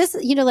business. Like this,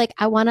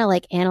 I want to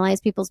like analyze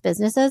people's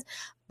businesses,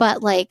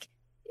 but like,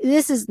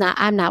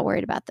 I'm not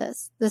worried about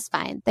this. This is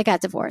fine. They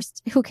got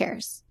divorced. Who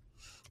cares?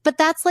 But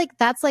that's like,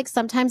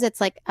 sometimes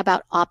it's like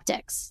about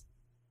optics,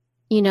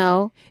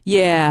 Yeah.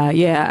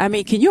 I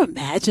mean, can you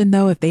imagine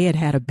though, if they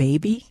had a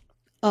baby?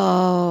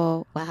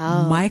 Oh,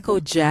 wow. Michael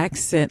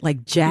Jackson,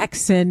 like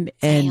Jackson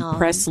and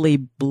Presley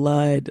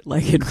blood,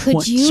 like in Could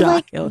one you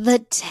child. Like the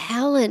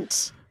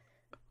talent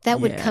that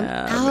would come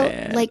out,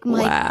 man. like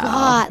my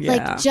God,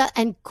 like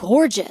and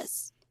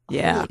gorgeous.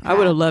 Yeah, I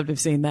would have loved to have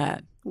seen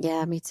that.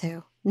 Yeah, me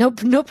too. No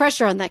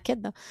pressure on that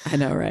kid though. I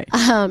know, right?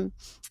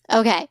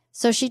 Okay,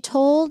 so she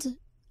told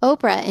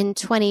Oprah in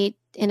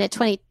a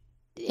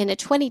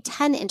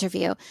 2010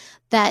 interview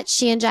that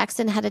she and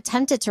Jackson had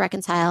attempted to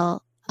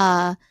reconcile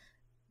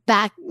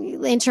back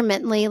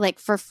intermittently, like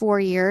for 4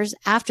 years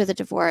after the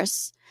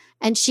divorce,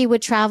 and she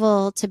would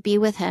travel to be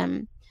with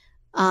him.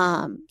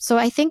 So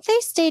I think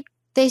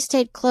they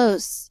stayed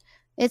close.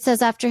 It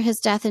says after his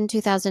death in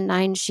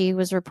 2009, she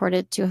was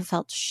reported to have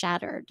felt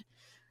shattered.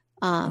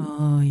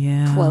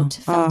 Quote,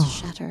 felt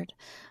shattered.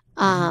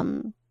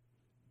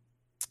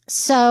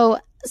 So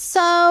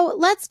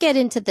let's get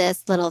into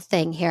this little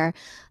thing here.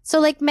 So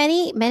like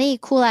many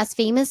cool ass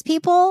famous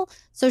people.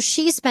 So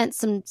she spent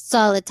some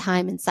solid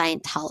time in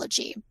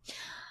Scientology.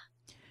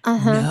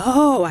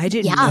 No, I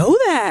didn't know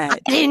that.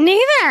 I didn't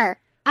either.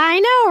 I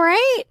know,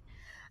 right?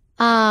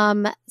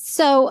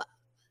 So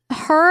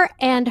her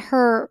and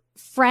her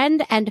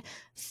friend, and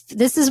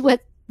this is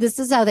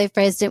how they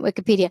phrased it in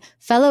Wikipedia,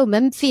 fellow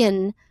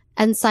Memphian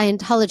and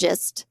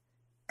Scientologist,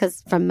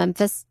 because from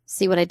Memphis,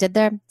 see what I did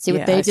there? See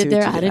what they did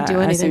there? I didn't do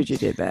anything. I see what you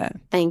did there.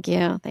 Thank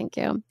you.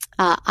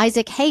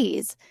 Isaac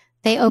Hayes,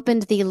 they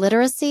opened the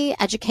Literacy,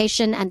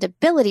 Education, and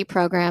Ability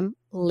Program,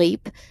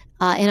 LEAP,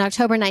 in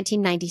October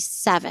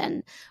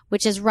 1997,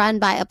 which is run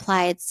by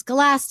Applied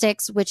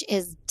Scholastics, which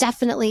is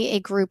definitely a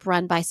group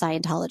run by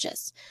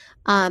Scientologists.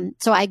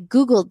 So I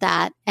Googled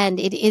that, and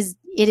it is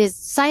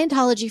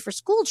Scientology for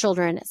school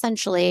children,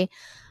 essentially.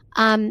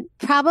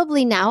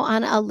 Probably now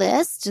on a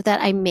list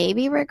that I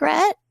maybe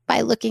regret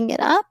by looking it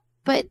up,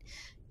 but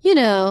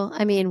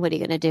I mean, what are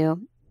you going to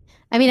do?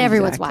 I mean,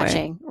 everyone's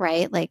watching,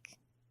 right? Like,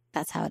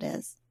 that's how it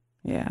is.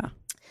 Yeah.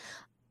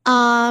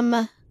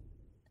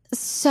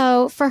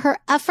 So for her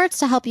efforts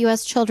to help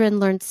U.S. children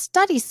learn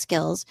study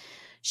skills,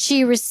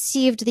 she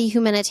received the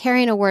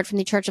Humanitarian Award from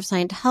the Church of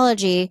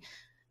Scientology.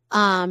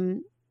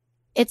 Lies.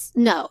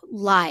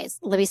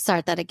 Let me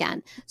start that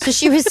again. So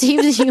she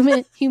received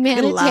the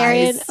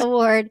Humanitarian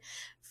Award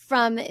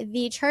from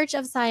the Church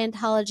of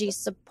Scientology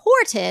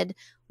supported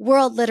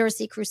World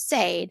Literacy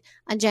Crusade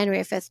on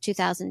January 5th,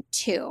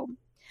 2002.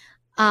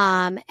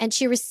 And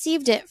she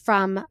received it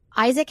from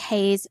Isaac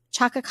Hayes,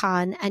 Chaka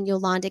Khan, and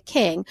Yolanda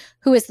King,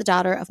 who is the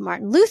daughter of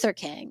Martin Luther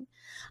King.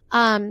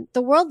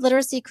 The World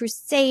Literacy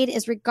Crusade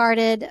is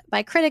regarded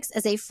by critics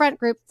as a front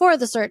group for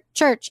the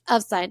Church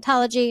of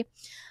Scientology.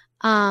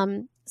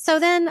 So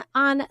then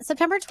on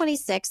September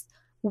 26th,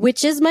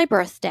 which is my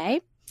birthday,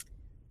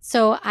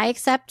 so I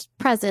accept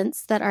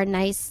presents that are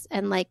nice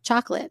and like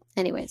chocolate.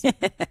 Anyways,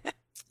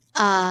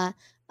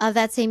 of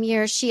that same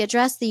year, she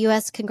addressed a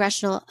U.S.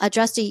 congressional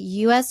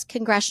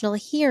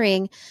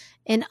hearing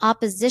in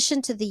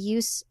opposition to the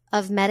use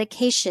of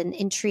medication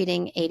in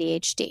treating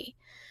ADHD.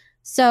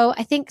 So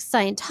I think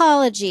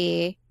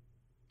Scientology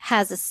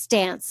has a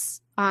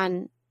stance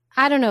on,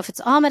 I don't know if it's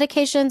all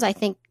medications. I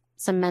think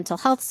some mental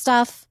health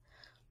stuff.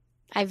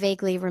 I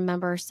vaguely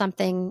remember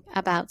something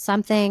about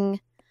something.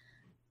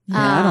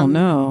 Yeah, I don't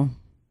know.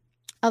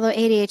 Although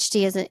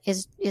ADHD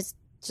is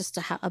just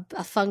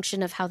a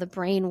function of how the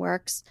brain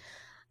works.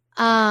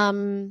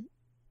 So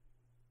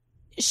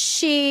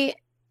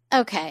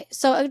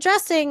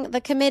addressing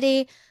the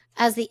committee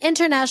as the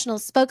international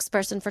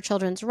spokesperson for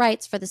children's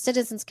rights for the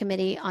Citizens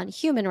Committee on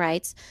Human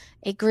Rights,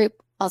 a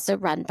group also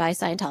run by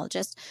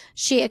Scientologists,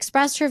 she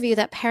expressed her view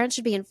that parents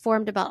should be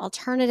informed about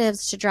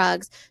alternatives to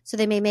drugs so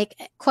they may make,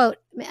 quote,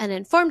 an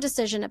informed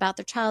decision about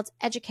their child's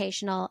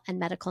educational and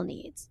medical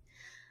needs.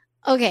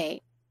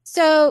 Okay,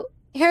 so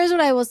here's what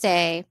I will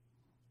say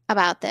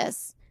about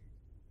this.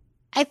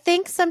 I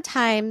think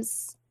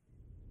sometimes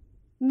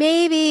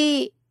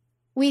maybe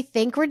we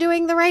think we're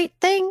doing the right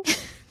thing.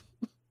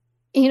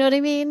 You know what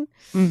I mean?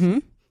 Mm-hmm.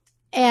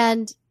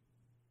 And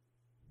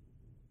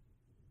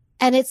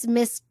it's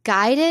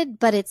misguided,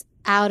 but it's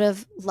out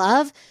of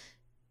love.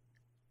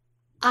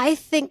 I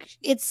think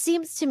it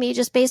seems to me,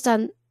 just based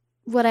on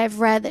what I've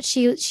read, that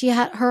she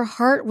had, her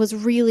heart was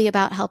really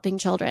about helping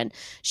children.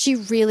 She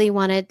really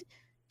wanted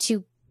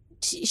to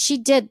she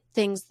did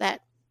things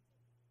that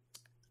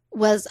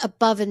was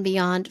above and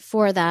beyond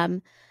for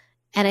them.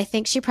 And I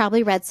think she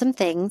probably read some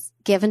things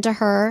given to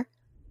her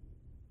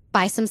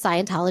by some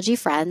Scientology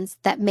friends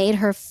that made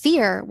her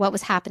fear what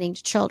was happening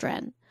to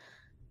children.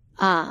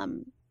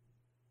 But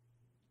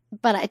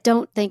I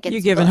don't think it's,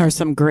 you're giving her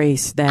some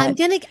grace. That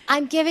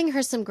I'm giving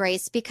her some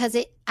grace because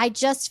I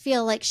just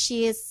feel like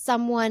she is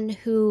someone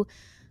who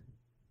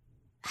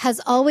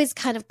has always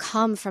kind of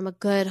come from a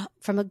good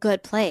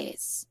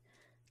place.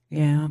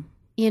 Yeah.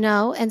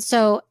 And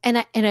so,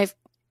 I'm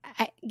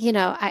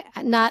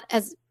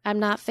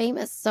not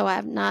famous, so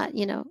I've not,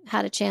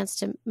 had a chance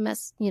to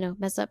mess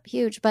up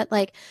huge, but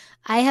like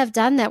I have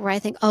done that where I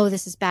think, oh,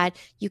 this is bad.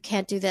 You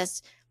can't do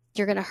this.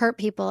 You're going to hurt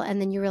people.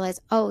 And then you realize,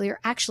 oh, you're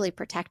actually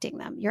protecting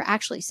them. You're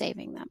actually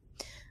saving them.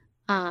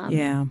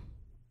 Yeah.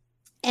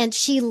 And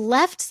she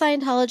left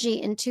Scientology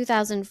in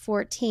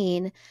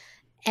 2014,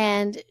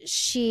 and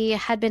she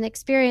had been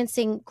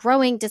experiencing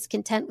growing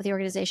discontent with the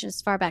organization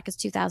as far back as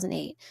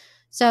 2008.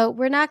 So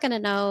we're not going to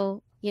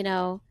know,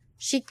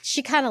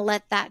 she kind of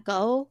let that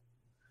go.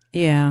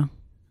 Yeah.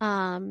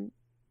 We're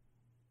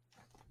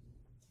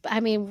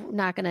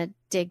not going to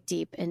dig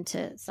deep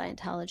into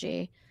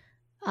Scientology.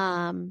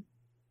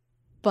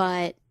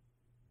 But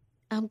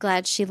I'm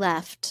glad she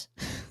left.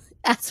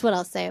 That's what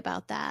I'll say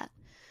about that.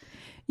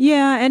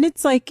 Yeah. And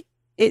it's like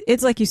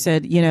you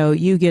said,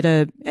 as you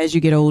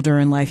get older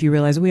in life, you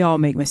realize we all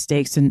make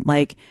mistakes. And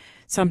like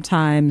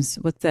sometimes,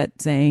 what's that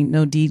saying?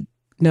 No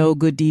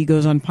good deed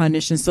goes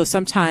unpunished. And so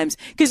sometimes,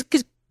 cause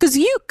could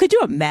you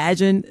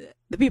imagine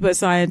the people at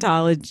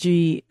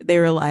Scientology, they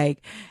were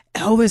like,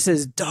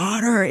 Elvis's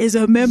daughter is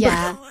a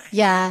member.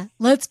 Yeah.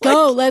 Let's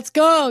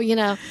go.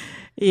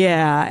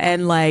 Yeah.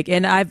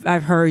 And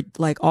I've heard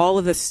like all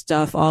of the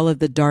stuff, all of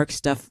the dark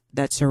stuff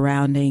that's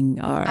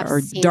surrounding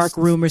or dark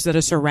rumors that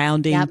are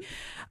surrounding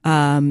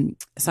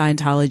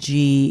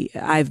Scientology,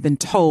 I've been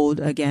told,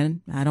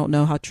 again, I don't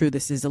know how true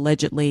this is,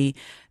 allegedly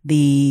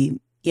the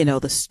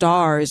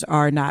stars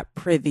are not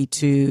privy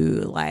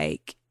to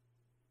like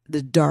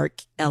the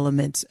dark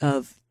elements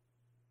of,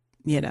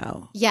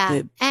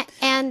 Yeah.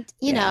 And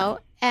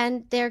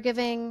they're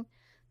given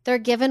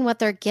what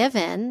they're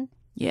given,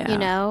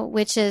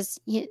 which is,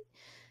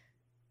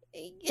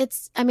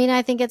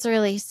 I think it's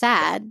really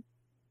sad.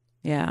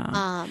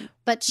 Yeah.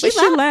 But she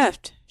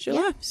left. She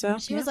left. So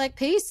she was like,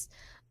 peace.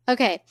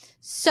 Okay.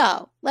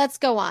 So let's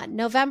go on.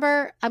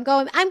 November. I'm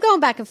going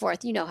back and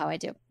forth. You know how I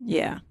do.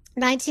 Yeah.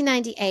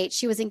 1998.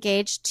 She was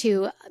engaged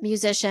to a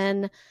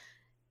musician,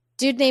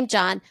 dude named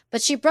John,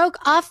 but she broke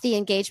off the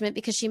engagement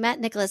because she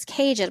met Nicolas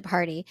Cage at a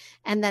party,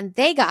 and then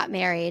they got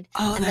married.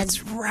 Oh,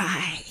 that's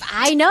right.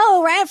 I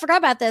know, right? I forgot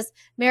about this.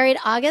 Married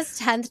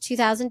August 10th,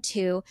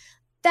 2002.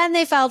 Then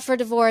they filed for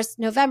divorce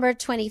November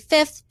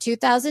 25th,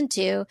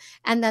 2002.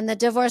 And then the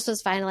divorce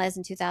was finalized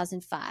in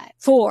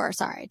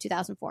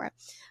 2004.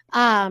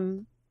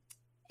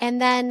 And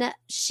then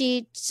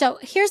so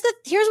here's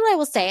what I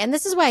will say. And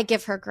this is why I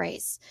give her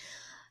grace.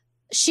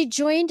 She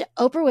joined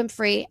Oprah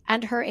Winfrey,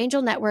 and her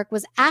Angel Network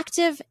was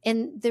active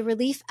in the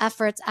relief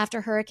efforts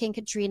after Hurricane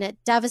Katrina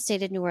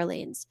devastated New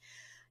Orleans.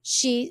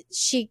 She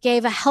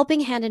gave a helping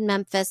hand in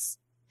Memphis.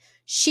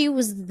 She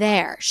was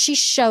there. She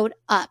showed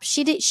up.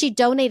 She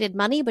donated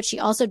money, but she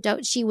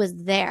was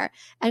there.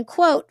 And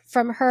quote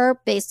from her,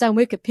 based on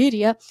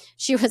Wikipedia,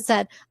 she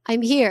said,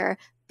 "I'm here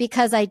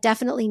because I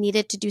definitely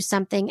needed to do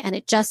something, and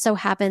it just so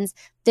happens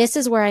this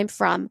is where I'm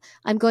from.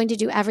 I'm going to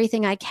do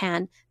everything I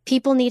can.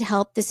 People need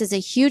help. This is a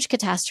huge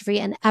catastrophe,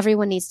 and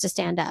everyone needs to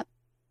stand up."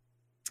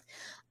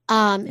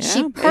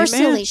 She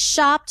personally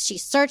shopped, she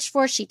searched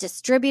for, she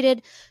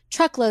distributed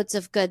truckloads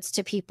of goods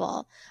to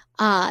people.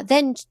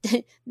 Then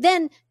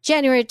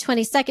January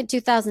 22nd,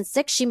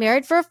 2006, she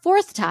married for a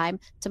fourth time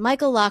to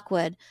Michael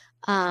Lockwood,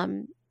 a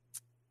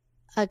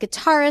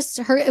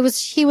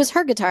guitarist. He was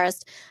her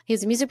guitarist. He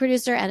was a music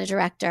producer and a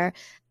director.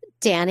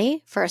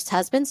 Danny, first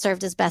husband,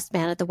 served as best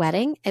man at the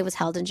wedding. It was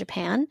held in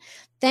Japan.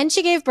 Then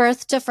she gave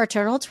birth to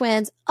fraternal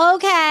twins.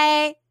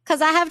 Okay,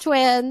 because I have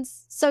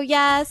twins. So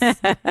yes,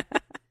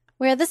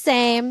 we're the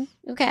same.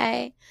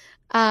 Okay.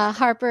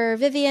 Harper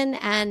Vivian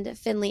and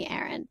Finley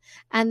Aaron.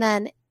 And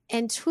then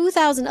in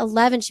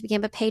 2011, she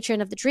became a patron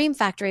of the Dream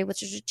Factory,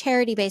 which is a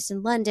charity based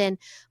in London,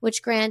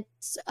 which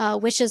grants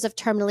wishes of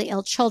terminally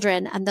ill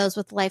children and those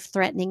with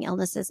life-threatening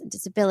illnesses and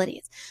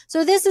disabilities.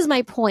 So this is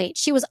my point.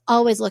 She was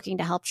always looking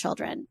to help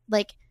children,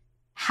 like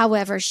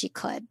however she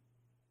could.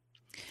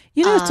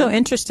 It's so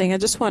interesting. I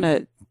just want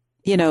to,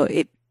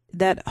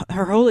 that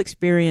her whole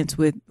experience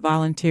with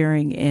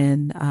volunteering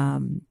in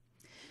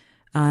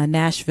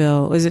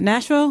Nashville. Was it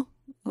Nashville?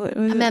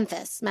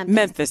 Memphis.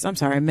 I'm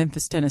sorry,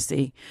 Memphis,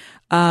 Tennessee.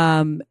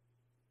 I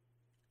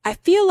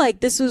feel like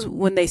this is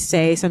when they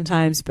say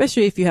sometimes,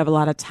 especially if you have a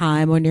lot of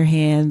time on your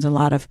hands, a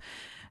lot of,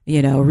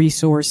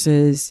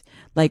 resources,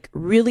 like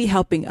really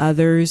helping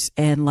others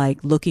and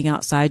like looking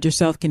outside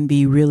yourself can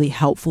be really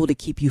helpful to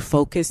keep you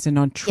focused and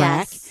on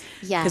track.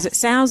 Yes. Because it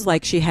sounds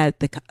like she had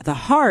the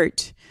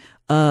heart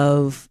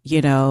of,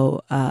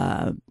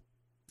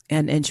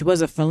 and she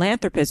was a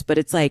philanthropist, but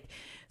it's like,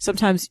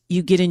 sometimes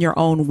you get in your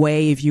own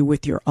way if you're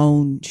with your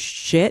own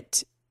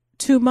shit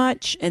too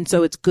much. And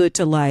so it's good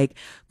to like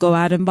go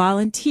out and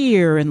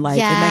volunteer and like,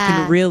 and that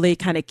can really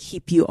kind of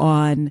keep you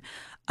on.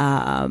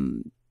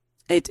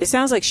 It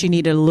sounds like she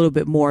needed a little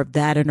bit more of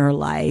that in her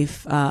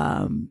life.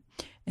 And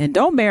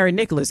don't marry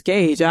Nicolas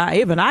Cage.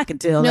 Even I can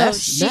tell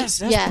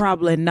that's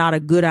probably not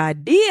a good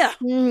idea.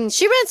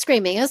 She ran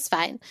screaming. It was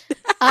fine.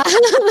 I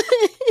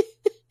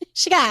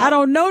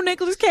don't know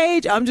Nicolas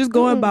Cage. I'm just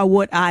going by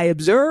what I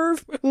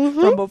observe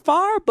from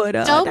afar, but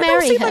don't that marry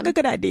don't seem him. like a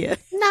good idea.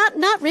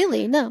 Not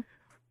really, no.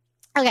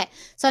 Okay,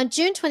 so on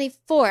June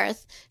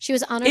 24th, she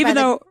was honored Even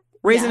though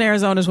Raising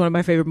Arizona is one of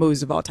my favorite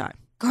movies of all time.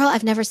 Girl,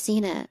 I've never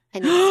seen it. I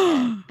need to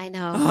see it. I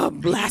know. Oh,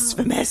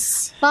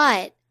 blasphemous.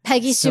 But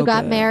Peggy Sue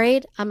got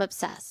married. I'm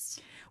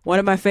obsessed. One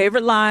of my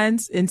favorite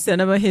lines in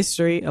cinema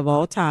history of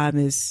all time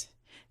is,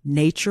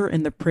 "Nature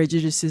and the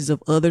prejudices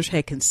of others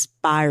had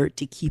conspired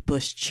to keep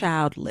us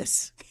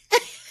childless."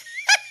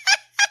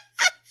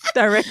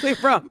 Directly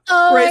from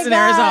Raising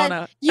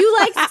Arizona. You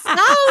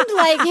sound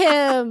like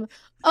him.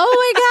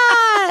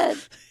 Oh my God.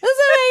 That's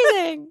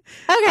amazing.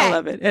 Okay. I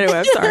love it. Anyway,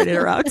 I'm sorry to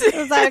interrupt.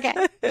 It's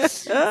okay.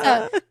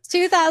 So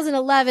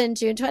 2011,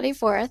 June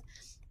 24th,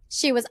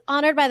 she was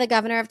honored by the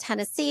governor of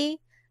Tennessee,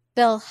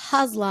 Bill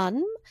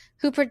Haslam,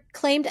 who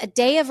proclaimed a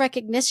day of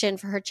recognition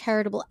for her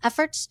charitable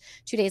efforts.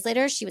 2 days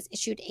later, she was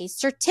issued a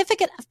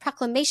certificate of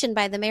proclamation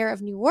by the mayor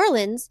of New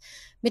Orleans.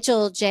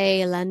 Mitchell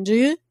J.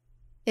 Landry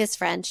is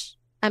French.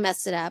 I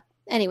messed it up.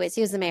 Anyways,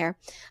 he was the mayor,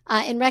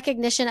 in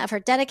recognition of her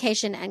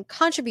dedication and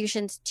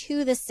contributions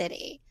to the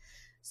city.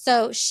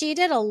 So she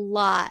did a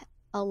lot.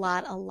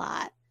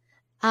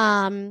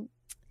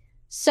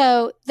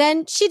 So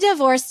then she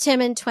divorced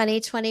him in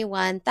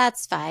 2021.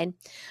 That's fine.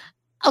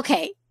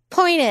 Okay.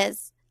 Point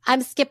is,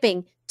 I'm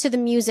skipping to the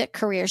music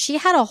career. She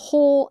had a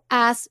whole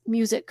ass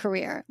music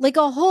career, like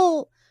a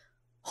whole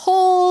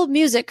whole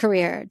music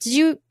career. Did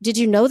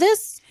you know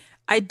this?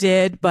 I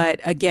did, but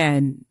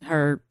again,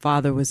 her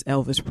father was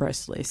Elvis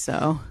Presley,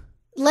 so.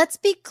 Let's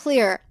be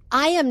clear.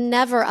 I am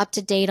never up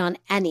to date on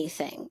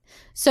anything.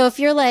 So if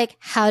you're like,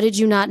 how did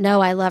you not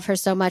know I love her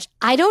so much?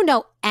 I don't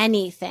know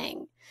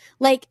anything.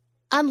 Like,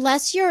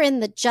 unless you're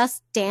in the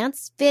Just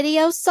Dance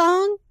video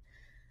song.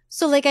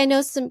 So like, I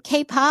know some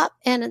K-pop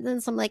and then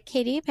some like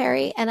Katy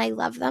Perry, and I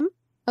love them.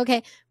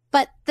 Okay.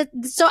 But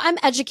so I'm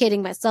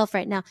educating myself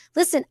right now.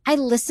 Listen, I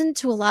listen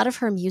to a lot of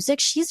her music.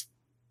 She's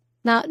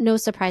no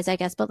surprise, I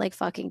guess, but like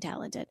fucking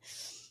talented.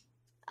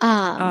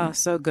 Oh,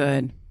 so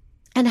good.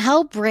 And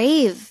how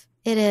brave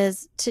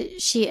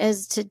she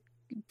is to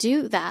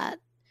do that.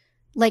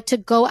 Like to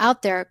go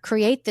out there,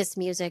 create this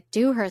music,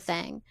 do her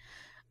thing.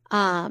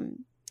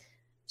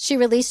 She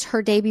released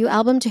her debut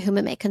album, To Whom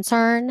It May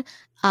Concern,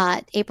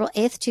 April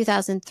 8th,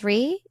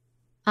 2003.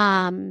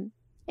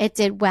 It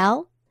did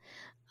well.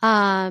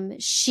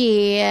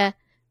 She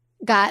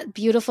got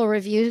beautiful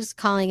reviews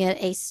calling it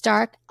a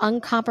stark,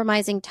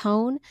 uncompromising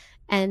tone,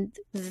 and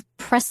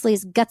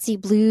Presley's gutsy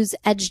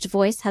blues-edged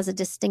voice has a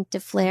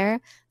distinctive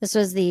flair. This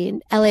was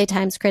the LA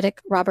Times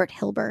critic Robert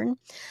Hilburn.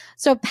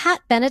 So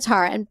Pat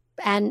Benatar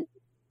and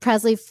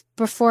Presley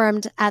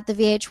performed at the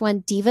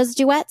VH1 Divas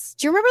Duets.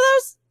 Do you remember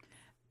those?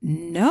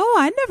 No,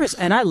 I never.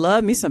 And I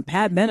love me some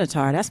Pat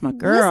Benatar. That's my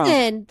girl.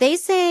 Listen, they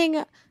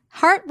sang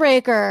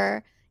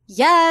Heartbreaker.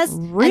 Yes.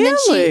 Really? And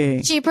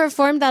then she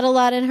performed that a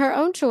lot in her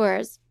own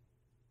tours.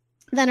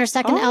 Then her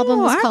second album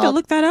was called... I have to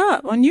look that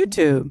up on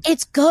YouTube.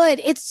 It's good.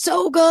 It's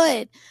so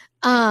good.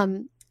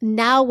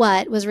 Now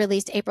What was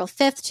released April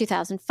 5th,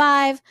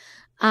 2005.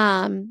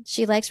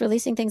 She likes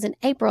releasing things in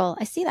April.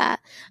 I see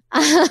that.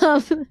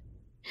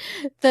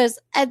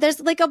 There's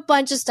like a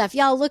bunch of stuff.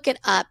 Y'all look it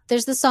up.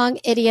 There's the song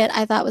Idiot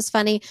I thought was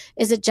funny.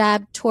 Is a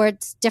jab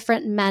towards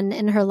different men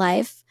in her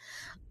life.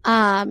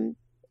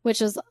 Which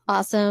was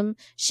awesome.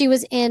 She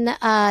was in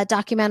a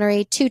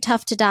documentary, Too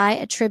Tough to Die,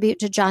 a tribute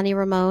to Johnny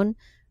Ramone,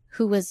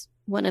 who was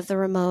one of the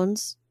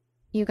Ramones.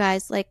 You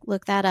guys like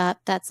look that up.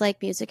 That's like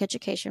music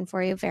education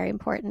for you. Very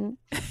important.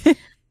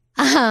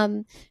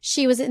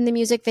 She was in the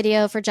music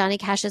video for Johnny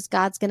Cash's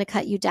God's Gonna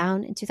Cut You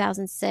Down in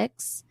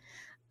 2006.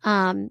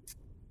 And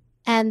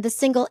the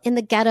single In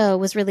the Ghetto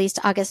was released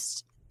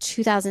August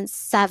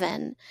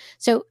 2007.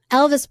 So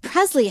Elvis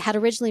Presley had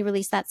originally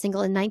released that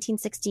single in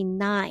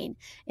 1969.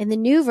 In the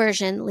new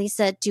version,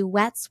 Lisa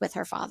duets with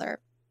her father.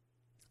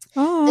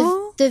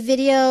 The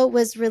video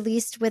was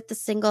released with the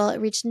single.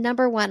 It reached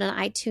number 1 on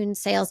iTunes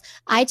sales.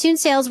 iTunes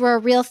sales were a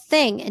real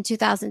thing in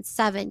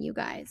 2007, you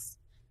guys.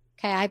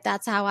 Okay,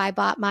 that's how I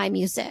bought my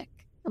music.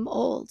 I'm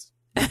old.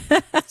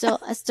 I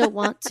still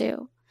want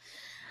to.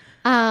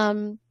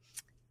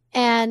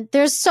 And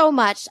there's so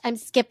much I'm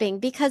skipping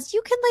because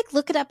you can like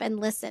look it up and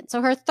listen.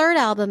 So her third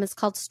album is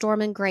called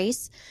Storm and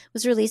Grace,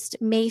 was released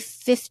May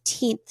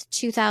 15th,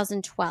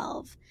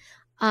 2012.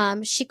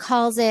 She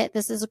calls it,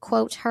 this is a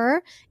quote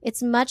her,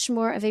 it's much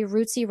more of a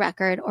rootsy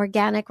record,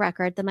 organic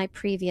record than my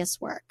previous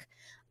work.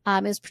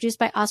 It was produced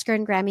by Oscar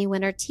and Grammy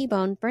winner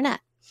T-Bone Burnett.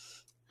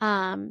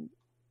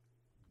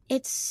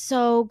 It's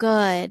so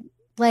good.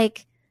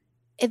 Like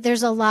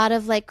there's a lot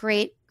of like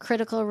great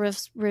critical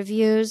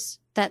reviews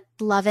that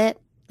love it.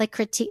 Like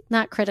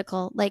not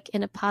critical, like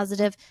in a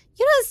positive,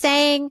 you know what I'm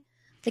saying?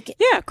 Like,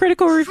 yeah,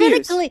 critical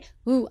reviews. Critically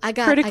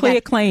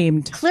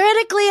acclaimed.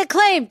 Critically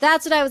acclaimed.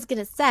 That's what I was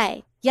going to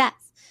say. Yes.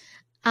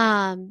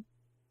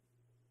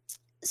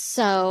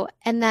 So,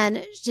 and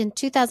then in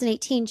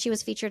 2018, she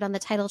was featured on the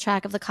title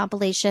track of the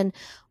compilation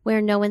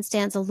Where No One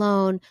Stands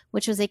Alone,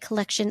 which was a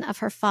collection of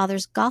her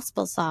father's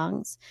gospel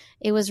songs.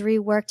 It was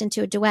reworked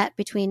into a duet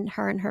between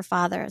her and her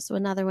father. So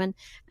another one.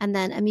 And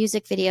then a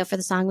music video for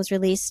the song was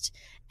released,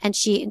 and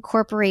she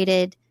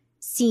incorporated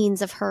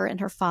scenes of her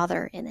and her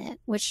father in it,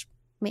 which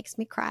makes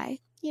me cry,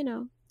 you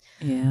know.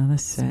 Yeah,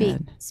 that's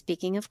sad.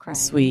 Speaking of crying.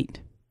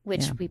 Sweet.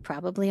 Which we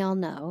probably all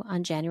know,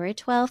 on January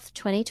 12th,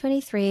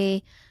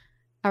 2023,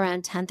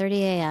 around 10:30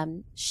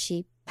 a.m.,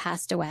 she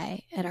passed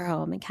away at her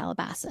home in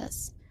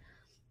Calabasas,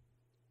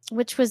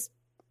 which was,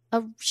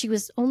 she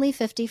was only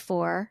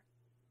 54.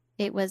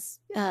 It was,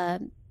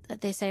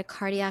 they say, a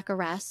cardiac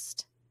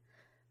arrest,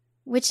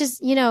 which is,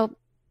 you know,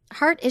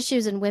 heart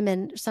issues in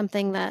women are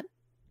something that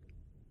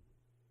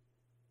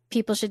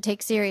people should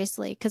take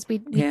seriously because we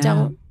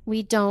don't,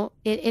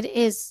 it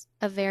is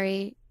a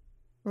very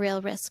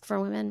real risk for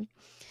women.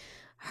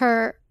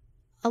 Her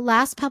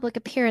last public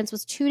appearance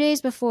was 2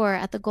 days before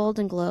at the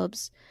Golden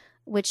Globes,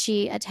 which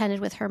she attended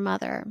with her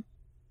mother.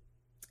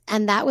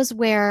 And that was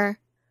where,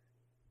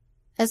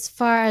 as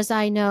far as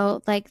I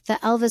know, like the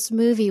Elvis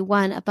movie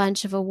won a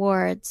bunch of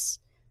awards.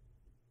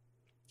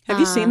 Have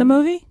you seen the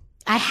movie?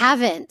 I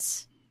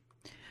haven't.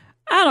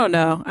 I don't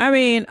know. I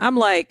mean, I'm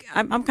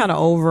kind of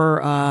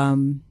over, I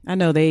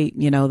know they,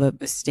 you know,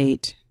 the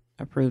state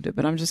approved it,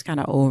 but I'm just kind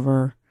of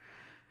over,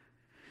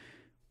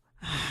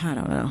 I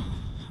don't know.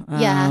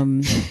 Yeah.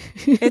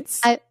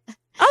 It's I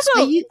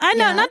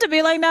know not to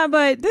be like that,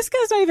 but this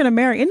guy's not even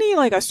American. Isn't he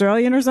like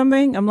Australian or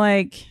something? I'm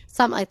like,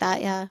 Something like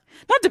that, yeah.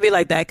 Not to be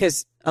like that,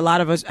 because a lot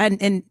of us,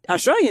 and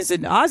Australians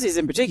and Aussies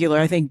in particular,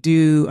 I think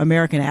do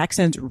American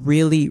accents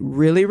really,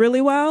 really,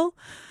 really well.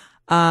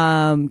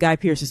 Guy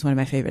Pearce is one of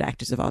my favorite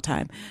actors of all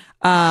time.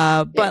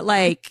 But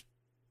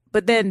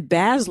then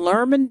Baz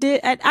Luhrmann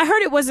did. I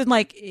heard it wasn't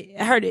like.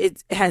 I heard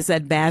it has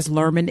that Baz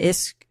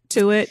Luhrmann-esque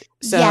to it.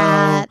 So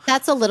yeah,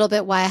 that's a little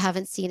bit why I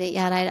haven't seen it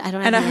yet. I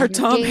don't. And I heard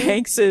Tom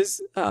Hanks's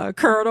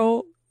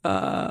Colonel,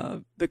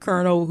 the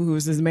Colonel who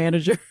was his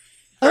manager.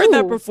 I heard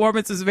that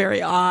performance is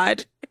very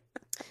odd.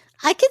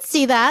 I could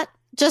see that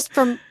just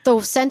from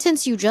the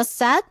sentence you just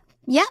said.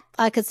 Yep,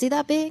 I could see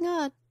that being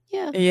odd.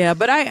 Yeah. Yeah,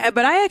 but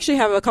I actually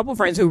have a couple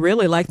friends who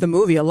really like the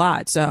movie a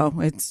lot. So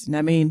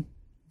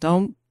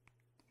don't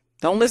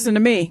listen to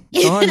me.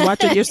 Go and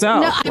watch it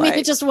yourself. No, I mean,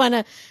 you just won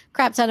a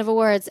crap ton of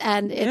awards,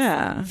 and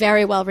it's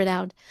very well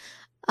renowned.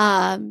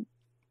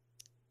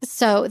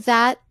 So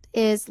that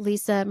is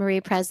Lisa Marie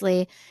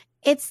Presley.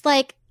 It's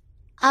like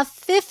a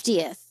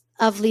 50th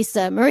of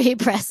Lisa Marie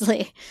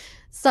Presley.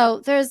 So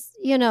there's,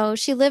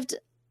 she lived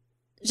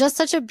just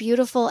such a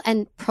beautiful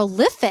and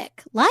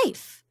prolific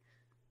life.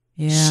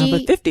 Yeah,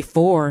 but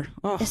 54.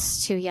 Oh,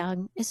 it's too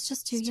young. It's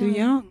just too young. Too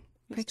young.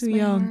 It's too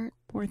young. Heart.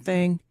 Poor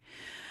thing.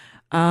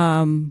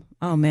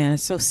 Oh man,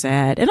 it's so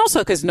sad. And also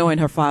because knowing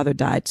her father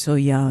died so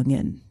young,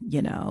 and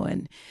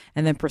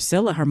and then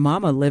Priscilla, her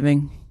mama,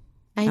 outliving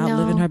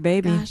her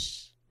baby.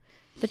 Gosh.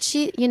 But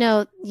she,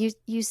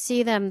 you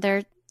see them,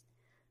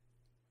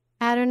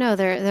 I don't know,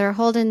 they're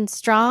holding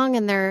strong,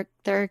 and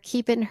they're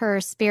keeping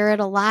her spirit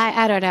alive.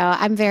 I don't know.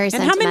 I'm very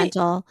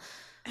sentimental.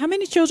 How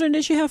many children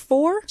did she have?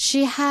 4?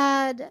 She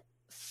had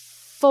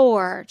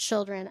 4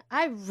 children.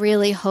 I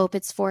really hope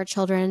it's 4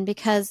 children,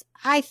 because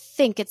I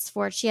think it's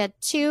 4. She had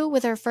 2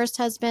 with her first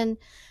husband,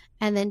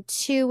 and then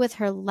 2 with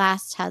her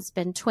last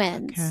husband,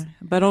 twins. Okay.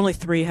 But only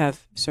 3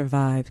 have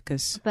survived,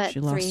 because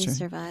she lost 3 her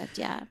survived,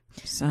 yeah.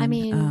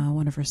 Son,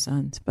 one of her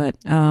sons. But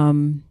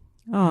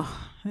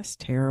that's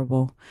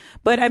terrible.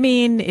 But I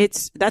mean,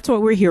 that's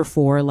what we're here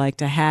for, like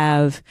to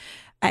have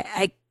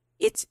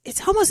it's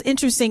almost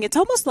interesting. It's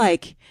almost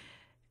like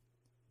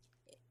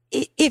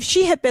if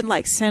she had been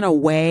like sent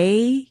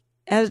away,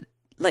 as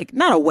like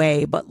not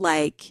away, but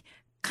like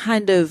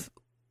kind of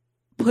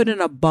put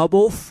in a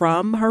bubble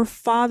from her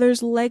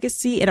father's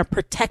legacy, in a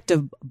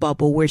protective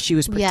bubble where she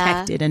was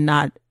protected and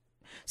not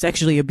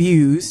sexually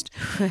abused.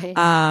 Right.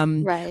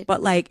 Right.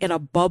 But like in a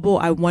bubble,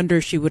 I wonder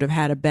if she would have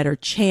had a better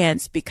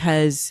chance,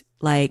 because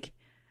like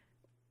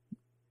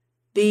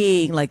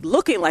being like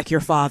looking like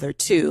your father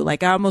too.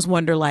 Like I almost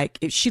wonder, like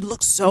if she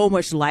looks so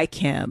much like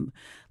him,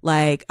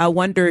 like I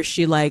wonder if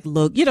she like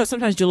look,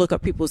 sometimes you look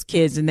up people's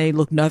kids and they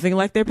look nothing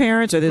like their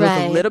parents, or they look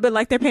a little bit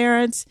like their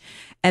parents,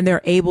 and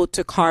they're able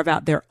to carve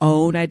out their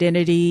own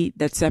identity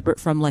that's separate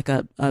from like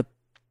a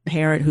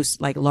parent who's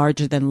like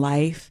larger than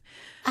life.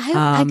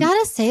 I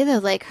gotta say though,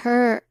 like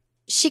I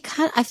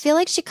feel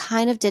like she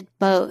kind of did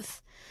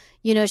both.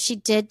 She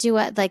did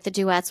the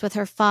duets with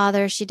her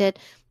father. She did,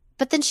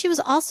 but then she was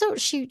also,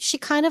 she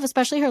kind of,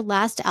 especially her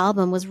last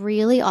album was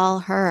really all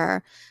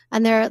her.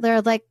 And there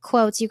are like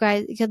quotes, you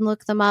guys, you can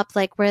look them up,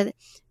 like where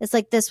it's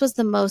like, this was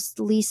the most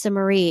Lisa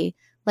Marie.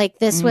 Like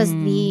this was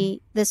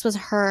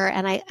her.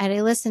 And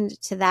I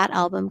listened to that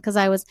album because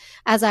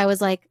as I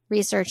was like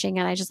researching,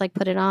 and I just like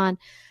put it on,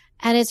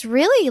 and it's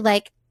really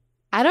like,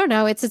 I don't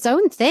know, it's its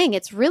own thing.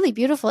 It's really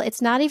beautiful.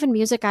 It's not even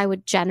music I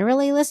would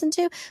generally listen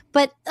to,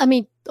 but I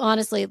mean,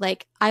 honestly,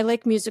 like I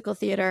like musical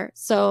theater.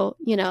 So,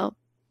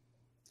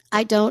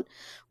 I don't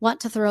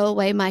want to throw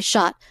away my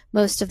shot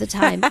most of the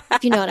time,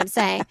 if you know what I'm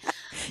saying.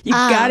 You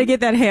got to get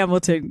that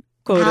Hamilton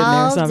quote in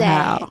there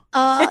somehow. Day.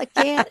 Oh, I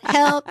can't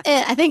help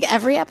it. I think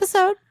every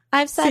episode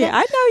I've said it.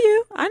 I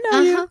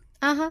know you.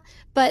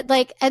 But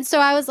like, and so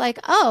I was like,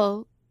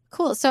 oh,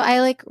 cool. So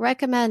I like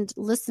recommend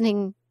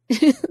listening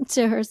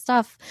to her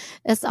stuff.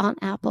 It's on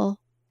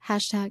Apple.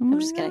 Hashtag. I'm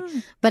just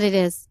kidding. But it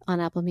is on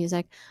Apple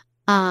Music.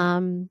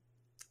 And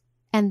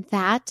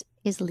that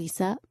is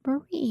Lisa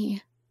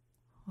Marie.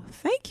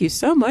 Thank you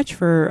so much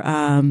for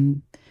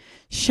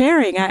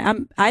sharing.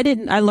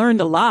 I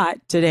learned a lot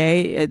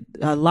today.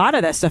 A lot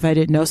of that stuff I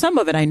didn't know. Some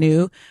of it I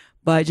knew,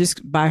 but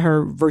just by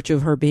her virtue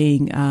of her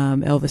being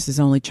Elvis's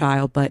only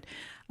child. But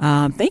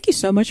thank you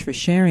so much for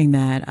sharing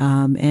that.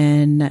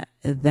 And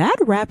that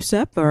wraps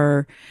up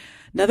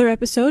another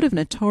episode of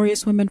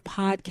Notorious Women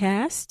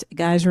Podcast.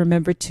 Guys,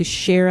 remember to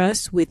share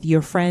us with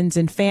your friends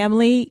and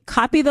family.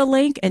 Copy the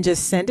link and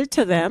just send it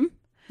to them.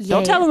 Yeah.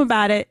 Don't tell them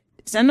about it.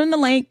 Send them the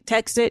link,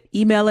 text it,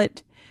 email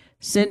it,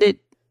 send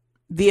it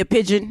via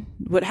pigeon,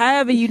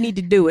 however you need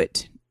to do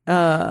it.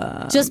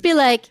 Just be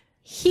like,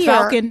 here.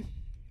 Falcon.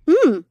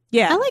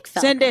 Yeah. I like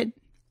Falcon.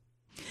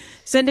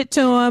 Send it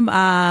to them.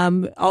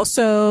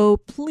 Also,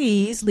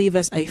 please leave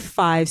us a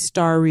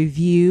 5-star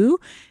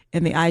review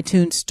in the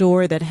iTunes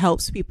store. That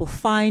helps people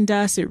find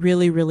us. It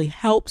really, really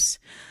helps.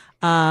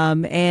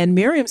 And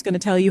Miriam's going to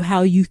tell you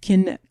how you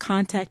can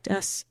contact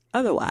us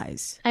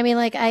otherwise. I mean,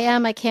 like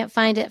I can't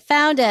find it.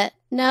 Found it.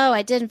 No,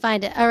 I didn't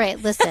find it. All right,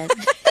 listen.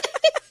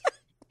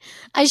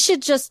 I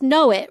should just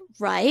know it,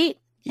 right?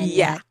 And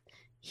yeah.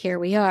 here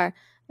we are.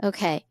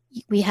 Okay.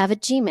 We have a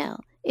Gmail.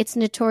 It's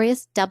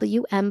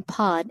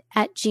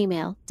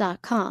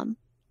notoriouswmpod@gmail.com.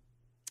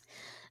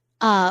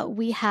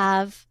 We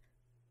have,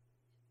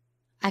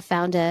 I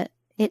found it.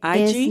 It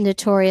is IG?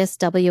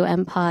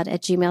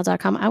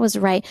 notoriouswmpod@gmail.com. I was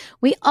right.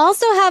 We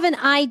also have an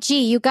IG.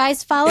 You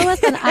guys follow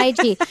us on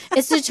IG.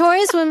 It's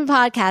Notorious Women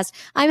Podcast.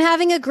 I'm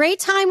having a great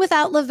time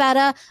without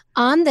Lavetta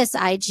on this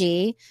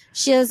IG.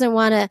 She doesn't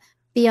want to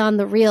be on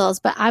the reels,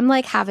 but I'm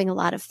like having a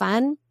lot of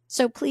fun.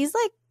 So please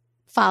like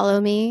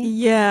follow me.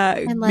 Yeah.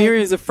 And, like,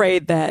 Miriam's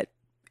afraid that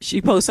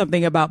she posts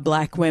something about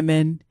Black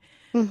women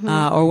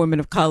or women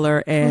of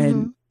color,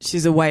 and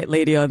she's a white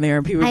lady on there,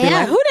 and people be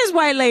like, "Who this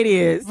white lady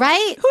is?"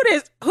 Right?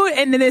 Who?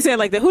 And then they say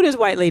like, "Who this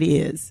white lady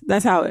is?"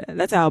 That's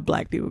how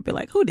Black people be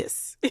like, "Who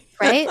this?"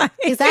 Right?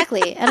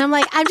 Exactly. And I'm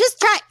like, I'm just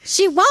trying.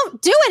 She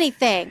won't do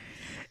anything.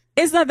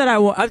 It's not that I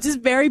won't. I'm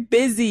just very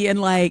busy, and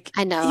like,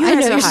 I know. You I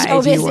know guys you're how so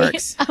IG busy.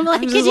 works. I'm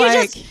like, just could you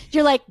like,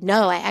 you're like,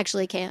 no, I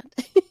actually can't.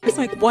 It's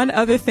like one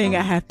other thing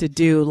I have to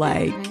do.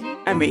 Like,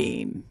 I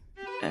mean.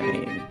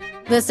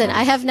 Listen,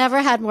 I have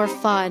never had more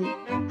fun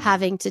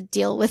having to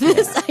deal with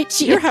this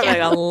IG. You're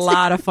having a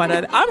lot of fun.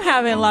 I'm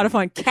having a lot of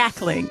fun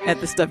cackling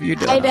at the stuff you're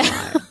doing. I know.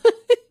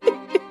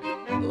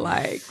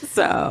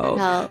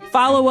 So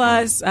follow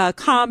us,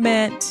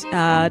 comment,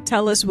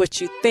 tell us what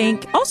you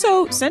think.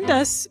 Also, send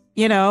us,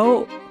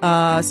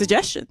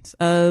 suggestions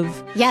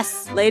of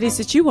ladies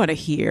that you want to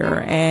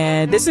hear.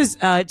 And this is,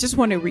 just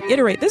want to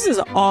reiterate, this is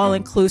all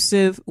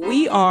inclusive.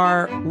 We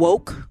are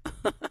woke.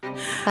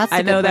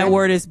 I know that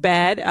word is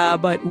bad,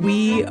 but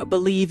we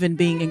believe in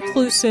being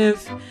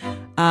inclusive.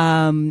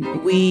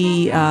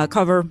 We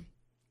cover,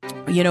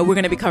 we're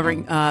going to be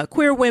covering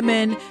queer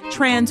women,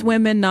 trans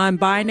women,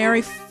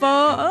 non-binary.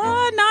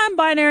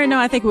 Non-binary, no,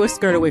 I think we'll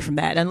skirt away from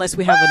that unless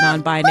we have a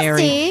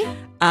non-binary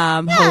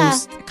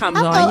host comes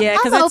on. Yeah,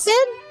 because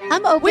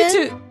I'm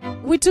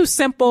open. We're too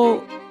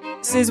simple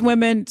cis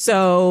women,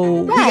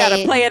 so we got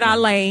to play in our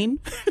lane.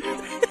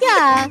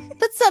 Yeah,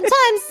 but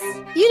sometimes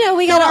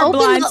we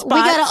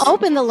gotta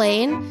open the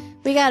lane.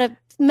 We gotta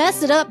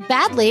mess it up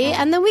badly,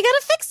 and then we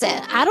gotta fix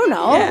it. I don't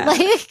know,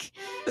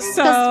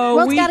 so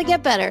world's gotta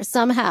get better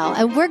somehow,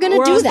 and we're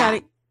gonna do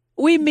that.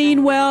 We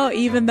mean well,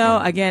 even though,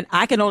 again,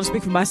 I can only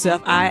speak for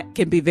myself. I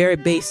can be very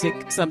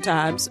basic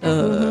sometimes,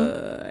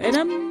 and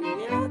I'm,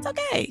 it's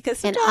okay.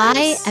 And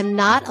I am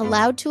not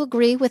allowed to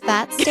agree with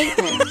that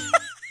statement.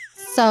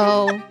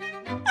 So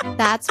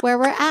that's where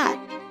we're at.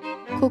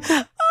 Cool.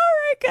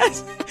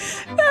 Guys,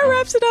 that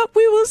wraps it up.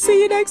 We will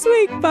see you next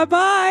week.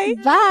 Bye-bye.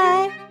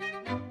 Bye.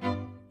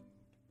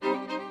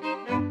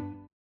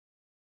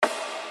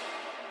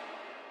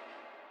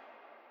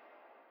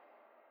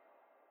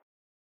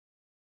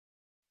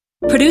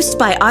 Produced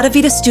by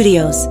Audavita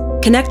Studios.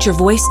 Connect your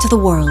voice to the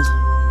world.